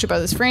don't know much about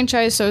this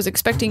franchise, so I was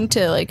expecting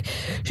to, like,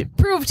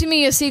 prove to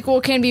me a sequel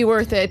can be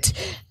worth it,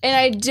 and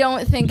I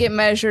don't think it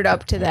measured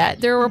up to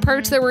that. There were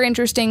parts that were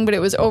interesting, but it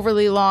was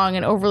overly long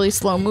and overly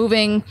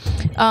slow-moving.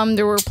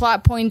 There were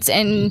plot points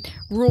and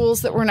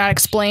rules that were not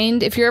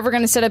explained. If you're ever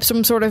going to set up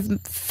some sort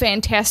of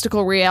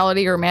fantastical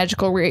reality or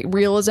magical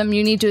realism,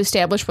 you need to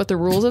establish what the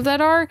rules of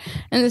that are.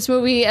 And this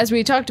movie, as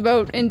we talked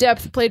about in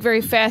depth, played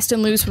very fast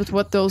and loose with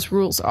what those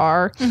rules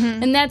are.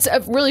 And that's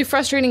a really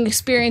frustrating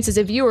experience as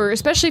a viewer,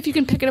 especially if you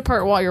can pick it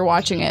apart while you're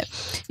watching it.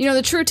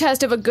 The true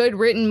test of a good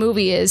written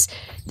movie is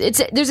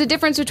there's a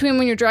difference between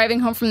when you're driving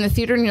home from the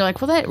theater and you're like,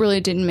 well, that really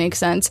didn't make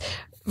sense,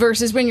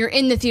 versus when you're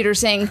in the theater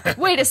saying,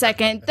 wait a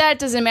second, that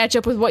doesn't match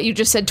up with what you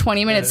just said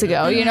 20 minutes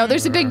ago.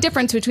 There's a big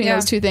difference between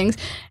those two things.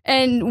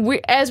 And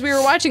as we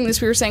were watching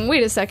this, we were saying,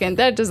 wait a second,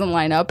 that doesn't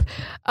line up.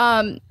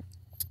 And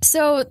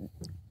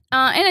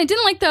I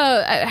didn't like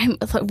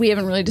we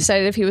haven't really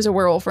decided if he was a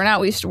werewolf or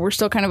not. We're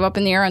still kind of up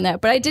in the air on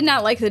that. But I did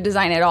not like the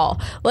design at all.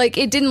 Like,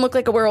 it didn't look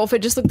like a werewolf. It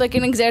just looked like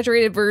an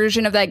exaggerated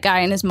version of that guy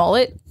and his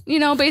mullet,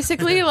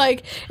 basically.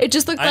 Like, it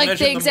just looked like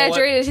they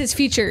exaggerated his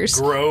features.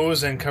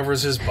 Grows and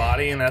covers his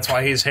body, and that's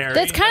why he's hairy.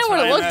 That's kind of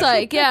what it looked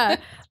like, yeah.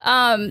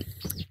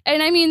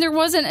 And I mean, there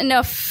wasn't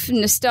enough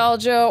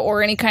nostalgia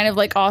or any kind of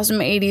like awesome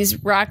 80s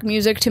rock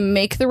music to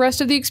make the rest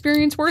of the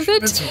experience worth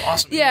it. Some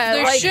awesome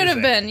there should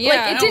have been.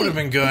 Yeah, that would have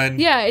been good.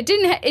 Yeah, it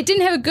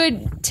didn't have a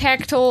good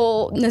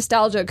tactile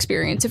nostalgia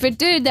experience. If it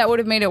did, that would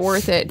have made it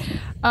worth it.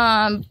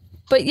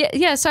 But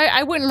yeah, so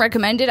I wouldn't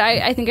recommend it.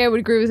 I think I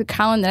would agree with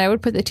Colin that I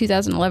would put the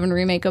 2011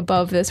 remake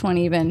above this one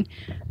even.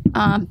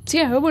 So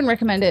yeah, I wouldn't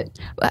recommend it.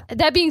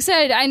 That being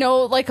said, I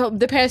know like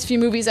the past few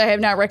movies I have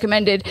not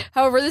recommended.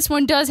 However, this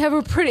one does have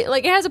a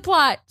it has a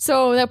plot,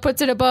 so that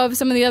puts it above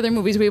some of the other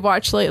movies we've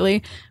watched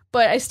lately.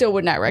 But I still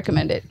would not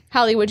recommend it.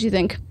 Holly, what'd you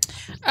think?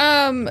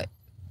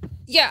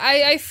 Yeah,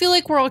 I feel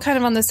like we're all kind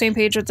of on the same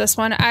page with this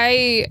one.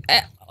 I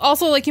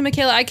also, like you,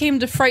 Michaela, I came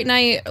to Fright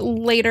Night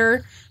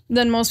later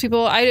than most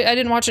people. I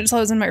didn't watch it until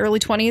I was in my early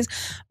 20s,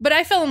 but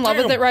I fell in love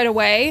with it right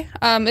away.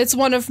 It's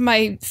one of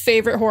my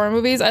favorite horror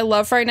movies. I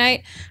love Fright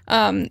Night.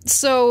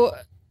 So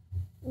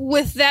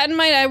with that in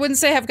mind, I wouldn't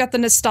say I've got the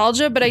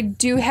nostalgia, but I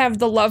do have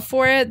the love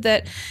for it.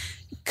 That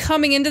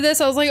coming into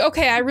this, I was like,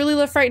 okay, I really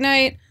love Fright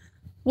Night.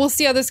 We'll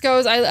see how this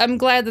goes. I'm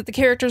glad that the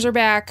characters are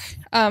back,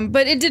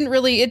 but it didn't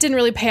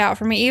really pay out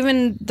for me.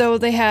 Even though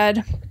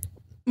there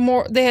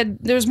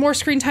was more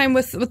screen time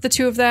with the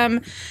two of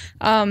them.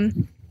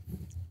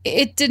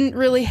 It didn't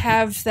really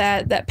have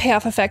that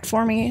payoff effect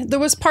for me. There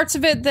was parts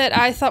of it that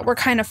I thought were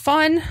kind of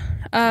fun,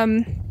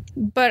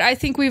 but I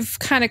think we've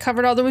kind of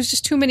covered all. There was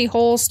just too many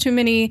holes, too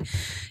many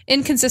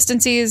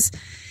inconsistencies,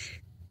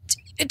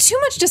 too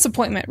much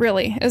disappointment.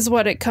 Really, is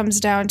what it comes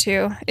down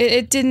to.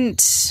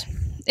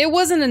 It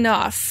wasn't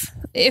enough.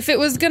 If they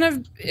were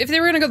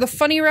gonna go the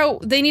funny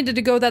route, they needed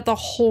to go that the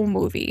whole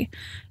movie,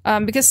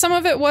 because some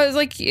of it was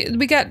like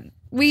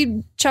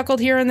we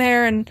chuckled here and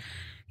there and.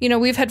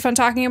 We've had fun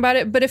talking about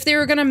it, but if they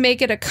were going to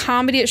make it a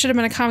comedy, it should have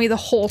been a comedy the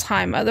whole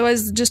time.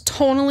 Otherwise, just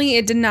tonally,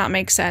 it did not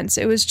make sense.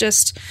 It was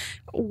just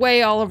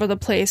way all over the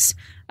place.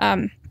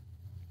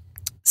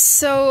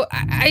 So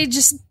I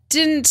just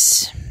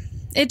didn't,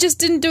 it just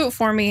didn't do it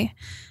for me.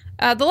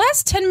 The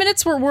last 10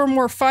 minutes were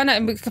more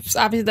fun, because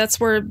obviously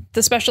that's where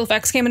the special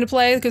effects came into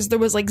play, because there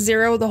was like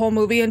zero the whole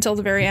movie until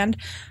the very end.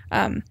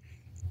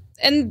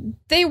 And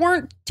they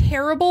weren't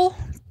terrible,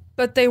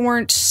 but they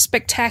weren't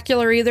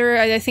spectacular either.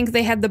 I think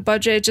they had the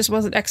budget, it just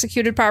wasn't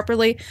executed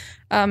properly.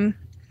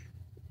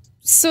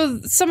 So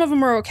some of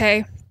them were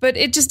okay, but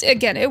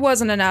it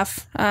wasn't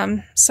enough.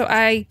 So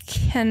I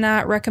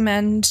cannot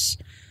recommend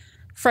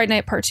Fright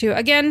Night Part 2.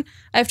 Again,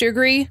 I have to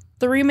agree,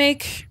 the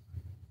remake,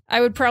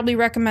 I would probably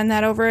recommend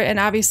that over it, and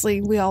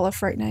obviously we all love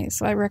Fright Night,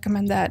 so I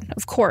recommend that,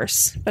 of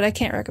course, but I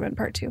can't recommend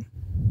Part 2.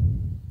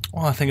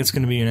 Well, I think it's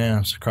going to be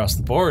unanimous across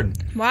the board.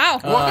 Wow.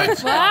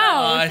 What?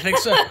 Wow. I think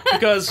so.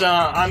 Because,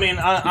 I'm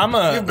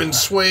a... You've been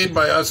swayed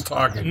by us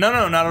talking.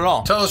 No, not at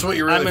all. Tell us what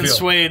you really feel. I've been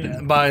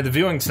swayed by the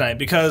viewing tonight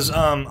because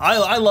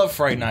I love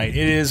Fright Night.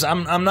 It is...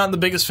 I'm not the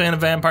biggest fan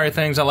of vampire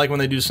things. I like when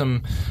they do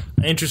some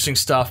interesting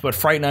stuff, but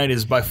Fright Night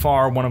is by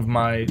far one of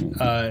my...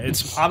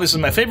 it's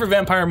obviously my favorite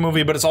vampire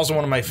movie, but it's also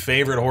one of my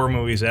favorite horror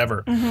movies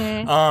ever.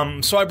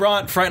 Mm-hmm. So I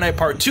brought Fright Night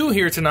Part 2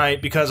 here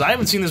tonight because I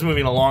haven't seen this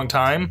movie in a long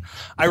time.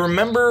 I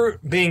remember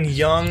being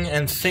young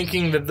and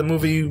thinking that the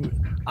movie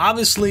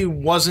obviously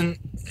wasn't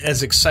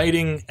as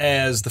exciting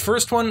as the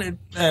first one,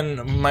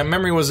 and my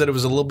memory was that it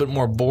was a little bit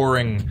more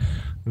boring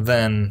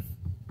than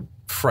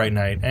Fright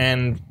Night.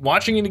 And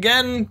watching it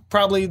again,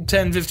 probably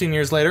 10, 15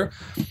 years later,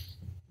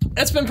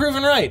 it's been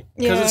proven right.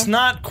 Because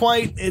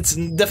it's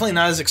definitely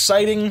not as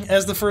exciting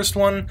as the first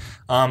one.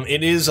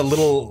 It is a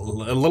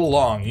little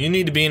long. You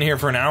need to be in here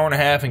for an hour and a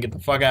half and get the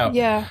fuck out.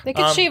 Yeah, they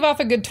could shave off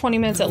a good 20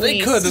 minutes at least.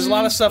 They could. There's a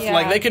lot of stuff,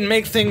 like, they can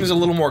make things a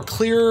little more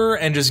clearer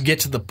and just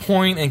get to the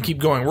point and keep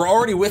going. We're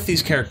already with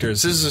these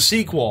characters. This is a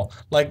sequel.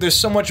 Like, there's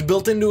so much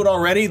built into it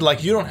already.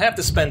 Like, you don't have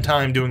to spend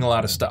time doing a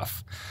lot of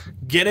stuff.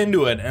 Get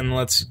into it and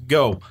let's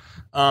go.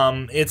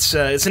 It's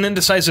an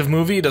indecisive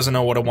movie. It doesn't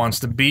know what it wants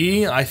to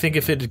be. I think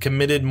if it had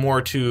committed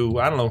more to,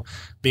 I don't know,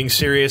 being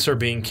serious or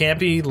being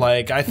campy,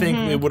 like, I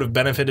think it would have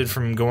benefited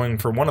from going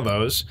for one of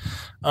those.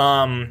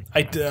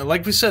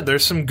 Like we said,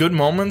 there's some good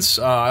moments.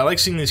 I like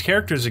seeing these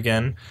characters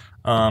again.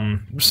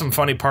 There's some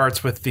funny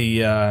parts with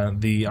the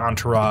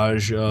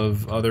entourage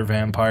of other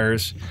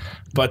vampires,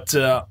 but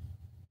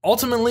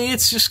ultimately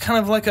it's just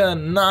kind of like a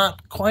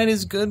not quite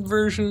as good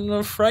version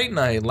of Fright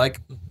Night. Like,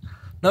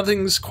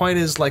 nothing's quite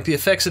as, like, the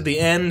effects at the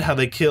end, how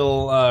they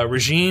kill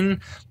Regine.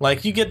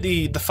 Like, you get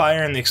the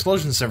fire and the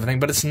explosions and everything,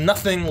 but it's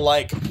nothing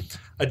like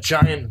a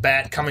giant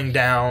bat coming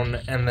down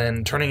and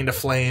then turning into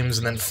flames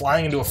and then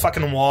flying into a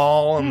fucking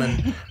wall and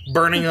then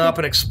burning up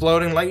and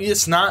exploding. Like,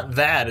 it's not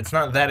that. It's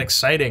not that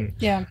exciting.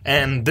 Yeah.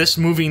 And this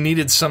movie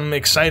needed some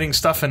exciting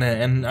stuff in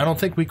it, and I don't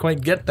think we quite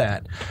get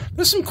that.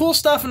 There's some cool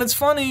stuff, and it's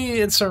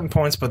funny at certain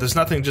points, but there's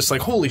nothing just like,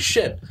 holy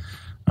shit.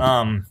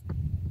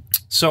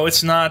 So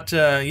it's not,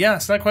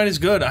 it's not quite as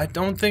good. I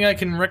don't think I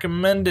can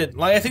recommend it.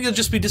 Like, I think you'll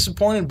just be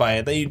disappointed by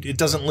it. It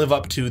doesn't live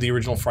up to the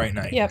original Fright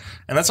Night. Yep.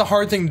 And that's a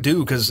hard thing to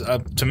do because,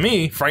 to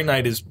me, Fright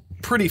Night is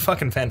pretty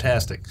fucking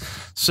fantastic.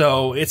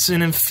 So it's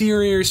an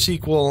inferior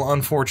sequel,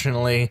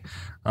 unfortunately.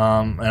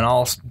 And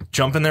I'll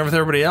jump in there with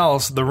everybody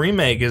else. The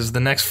remake is the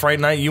next Fright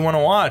Night you want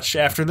to watch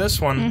after this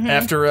one.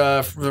 After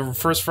the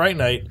first Fright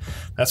Night,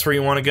 that's where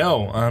you want to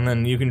go. And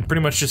then you can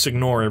pretty much just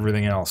ignore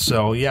everything else.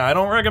 So, yeah, I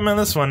don't recommend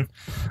this one.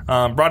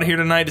 Brought it here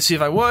tonight to see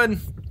if I would,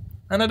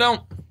 and I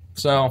don't.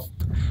 So,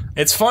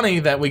 it's funny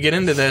that we get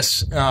into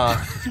this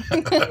because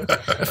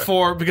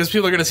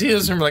people are going to see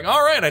this and be like,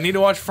 all right, I need to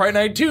watch Fright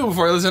Night 2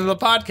 before I listen to the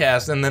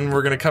podcast. And then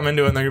we're going to come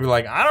into it and they're going to be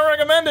like, I don't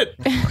recommend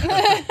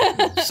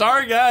it.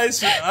 Sorry,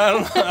 guys.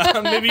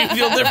 Maybe you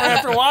feel different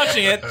after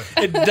watching it.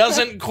 It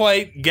doesn't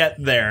quite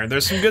get there.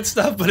 There's some good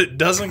stuff, but it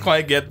doesn't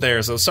quite get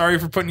there. So sorry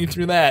for putting you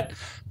through that.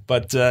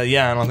 But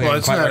yeah, I don't think I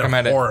it's quite not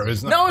recommend it. horror.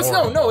 It's not No, it's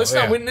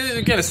horrible. not.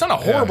 Again, it's not a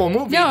horrible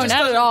movie. No, It just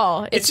not at doesn't-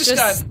 all. It's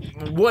just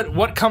got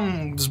what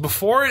comes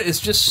before it is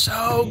just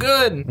so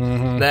good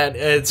that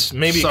it's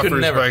maybe it could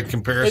Suffers never. by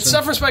comparison. It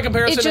suffers by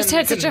comparison. It just and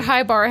had such a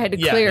high bar I had to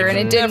clear, and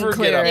it didn't never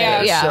clear get up it.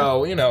 there. Yeah.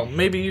 So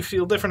maybe you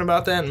feel different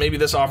about that, and maybe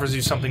this offers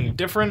you something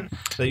different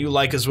that you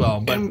like as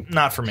well, but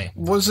not for me.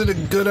 Was it a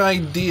good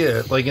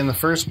idea, like in the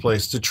first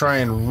place, to try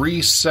and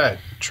reset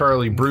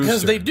Charley Brewster?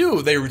 Because they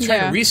do. They try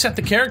to reset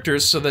the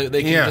characters so that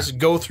they can just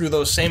go through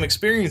those same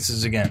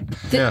experiences again.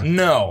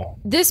 No.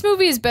 This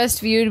movie is best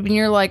viewed when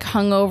you're like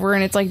hungover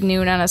and it's like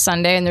noon on a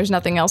Sunday and there's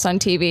nothing else on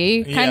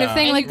TV kind of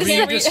thing. And Like you this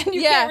can't, is, and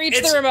you can't reach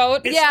the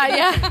remote.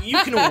 You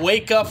can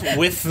wake up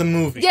with the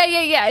movie.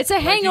 Yeah. It's a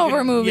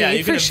hangover movie Yeah,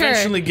 you for can sure.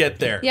 eventually get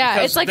there. Yeah,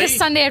 Because it's like a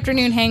Sunday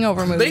afternoon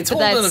hangover movie. They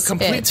told a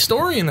complete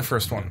story in the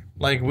first one.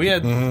 Like, we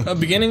had a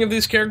beginning of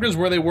these characters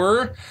where they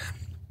were.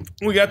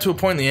 We got to a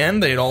point in the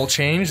end, they'd all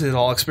changed, they'd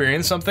all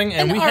experienced something,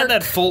 and we had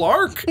that full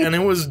arc, and it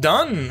was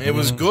done. It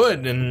was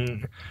good,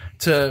 and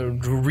to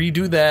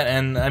redo that,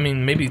 and I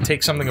mean, maybe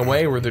take something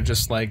away where they're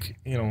just like,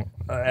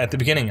 at the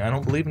beginning, I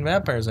don't believe in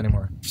vampires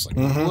anymore. Just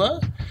like,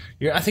 what?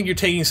 I think you're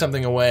taking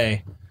something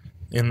away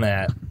in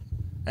that.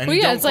 And Well,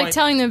 yeah, it's like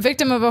telling the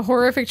victim of a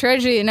horrific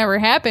tragedy it never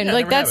happened. Yeah,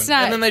 like, never that's happened.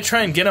 not... And then they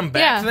try and get them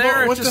back there.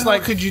 Well, what just the hell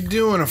like could you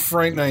do in a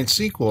Fright Night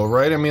sequel,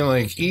 right? I mean,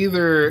 like,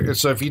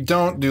 so if you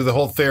don't do the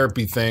whole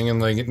therapy thing and,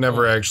 like, it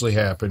never actually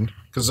happened,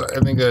 because I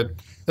think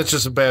that's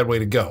just a bad way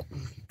to go.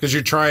 Because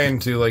you're trying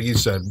to, like you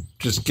said,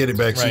 just get it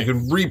back so you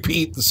can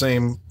repeat the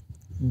same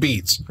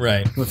beats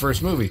in the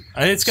first movie.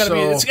 It's got to be.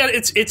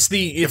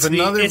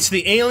 It's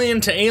the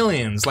Alien to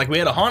Aliens. Like, we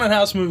had a haunted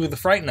house movie with the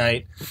Fright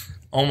Night.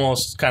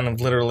 Almost kind of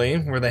literally,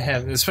 where they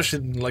have,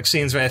 especially like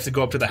scenes where they have to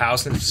go up to the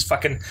house and it's just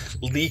fucking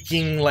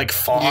leaking like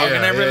fog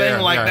and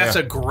everything. That's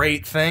a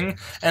great thing.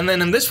 And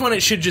then in this one,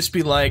 it should just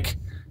be like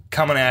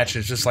coming at you.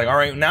 It's just like, all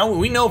right, now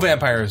we know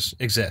vampires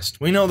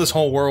exist. We know this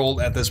whole world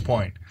at this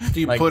point.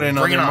 Do you put in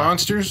other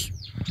monsters?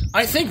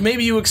 I think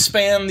maybe you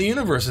expand the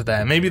universe at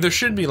that. Maybe there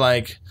should be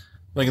like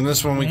in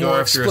this one, we go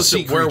after a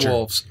sea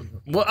werewolves.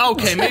 Well,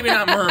 okay, maybe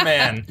not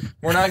merman.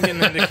 We're not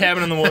getting into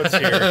Cabin in the Woods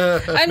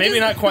here. Maybe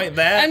not quite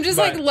that. I'm just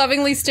like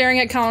lovingly staring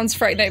at Colin's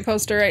Fright Night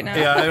poster right now.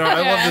 Yeah,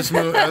 I love this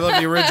movie. I love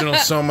the original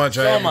so much.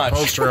 I have a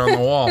poster on the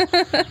wall.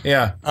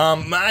 Yeah,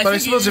 but I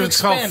suppose if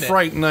it's called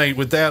Fright Night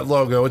with that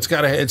logo, it's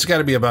got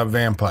to be about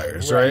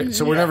vampires, right?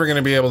 So we're never going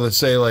to be able to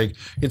say like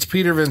it's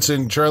Peter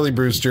Vincent, Charley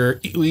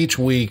Brewster each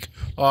week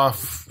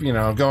off,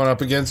 going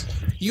up against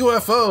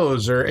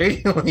UFOs or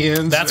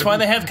aliens. That's why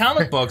they have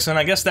comic books, and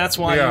I guess that's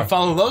why you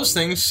follow those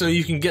things so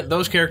you can get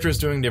those characters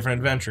doing different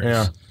adventures.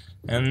 Yeah.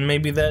 And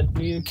maybe that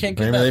you can't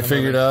get maybe that. Maybe they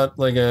figured out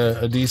like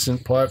a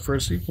decent plot for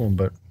a sequel,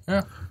 but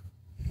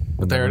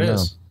but there it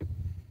is.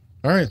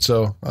 All right,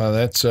 so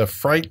that's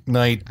Fright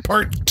Night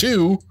Part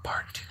 2.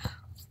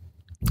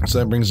 So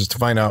that brings us to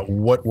find out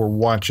what we're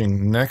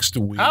watching next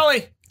week.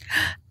 Holly!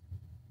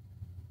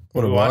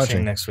 What are we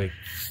watching next week?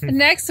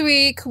 Next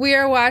week, we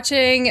are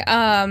watching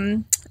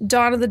Dawn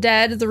of the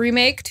Dead, the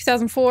remake,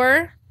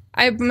 2004.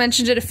 I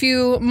mentioned it a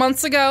few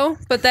months ago,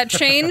 but that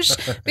changed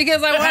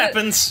because I wanted.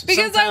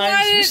 Because I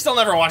wanted. We still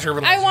never watch it.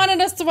 I wanted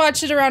us to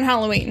watch it around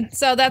Halloween,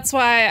 so that's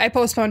why I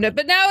postponed it.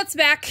 But now it's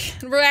back.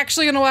 We're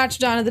actually going to watch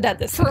Dawn of the Dead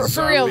this time.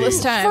 For real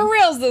this time. For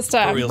reals this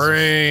time.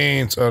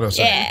 Brains. Oh, no,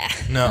 sorry. Yeah.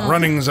 No.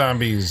 Running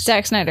zombies.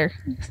 Zack Snyder.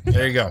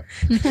 There you go.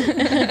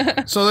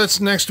 So that's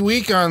next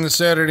week on the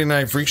Saturday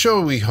Night Freak Show.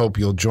 We hope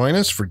you'll join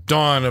us for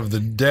Dawn of the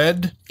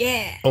Dead.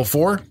 Yeah.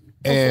 04.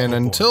 And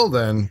until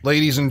then,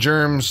 ladies and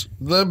germs,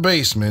 the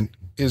basement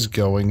is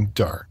going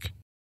dark.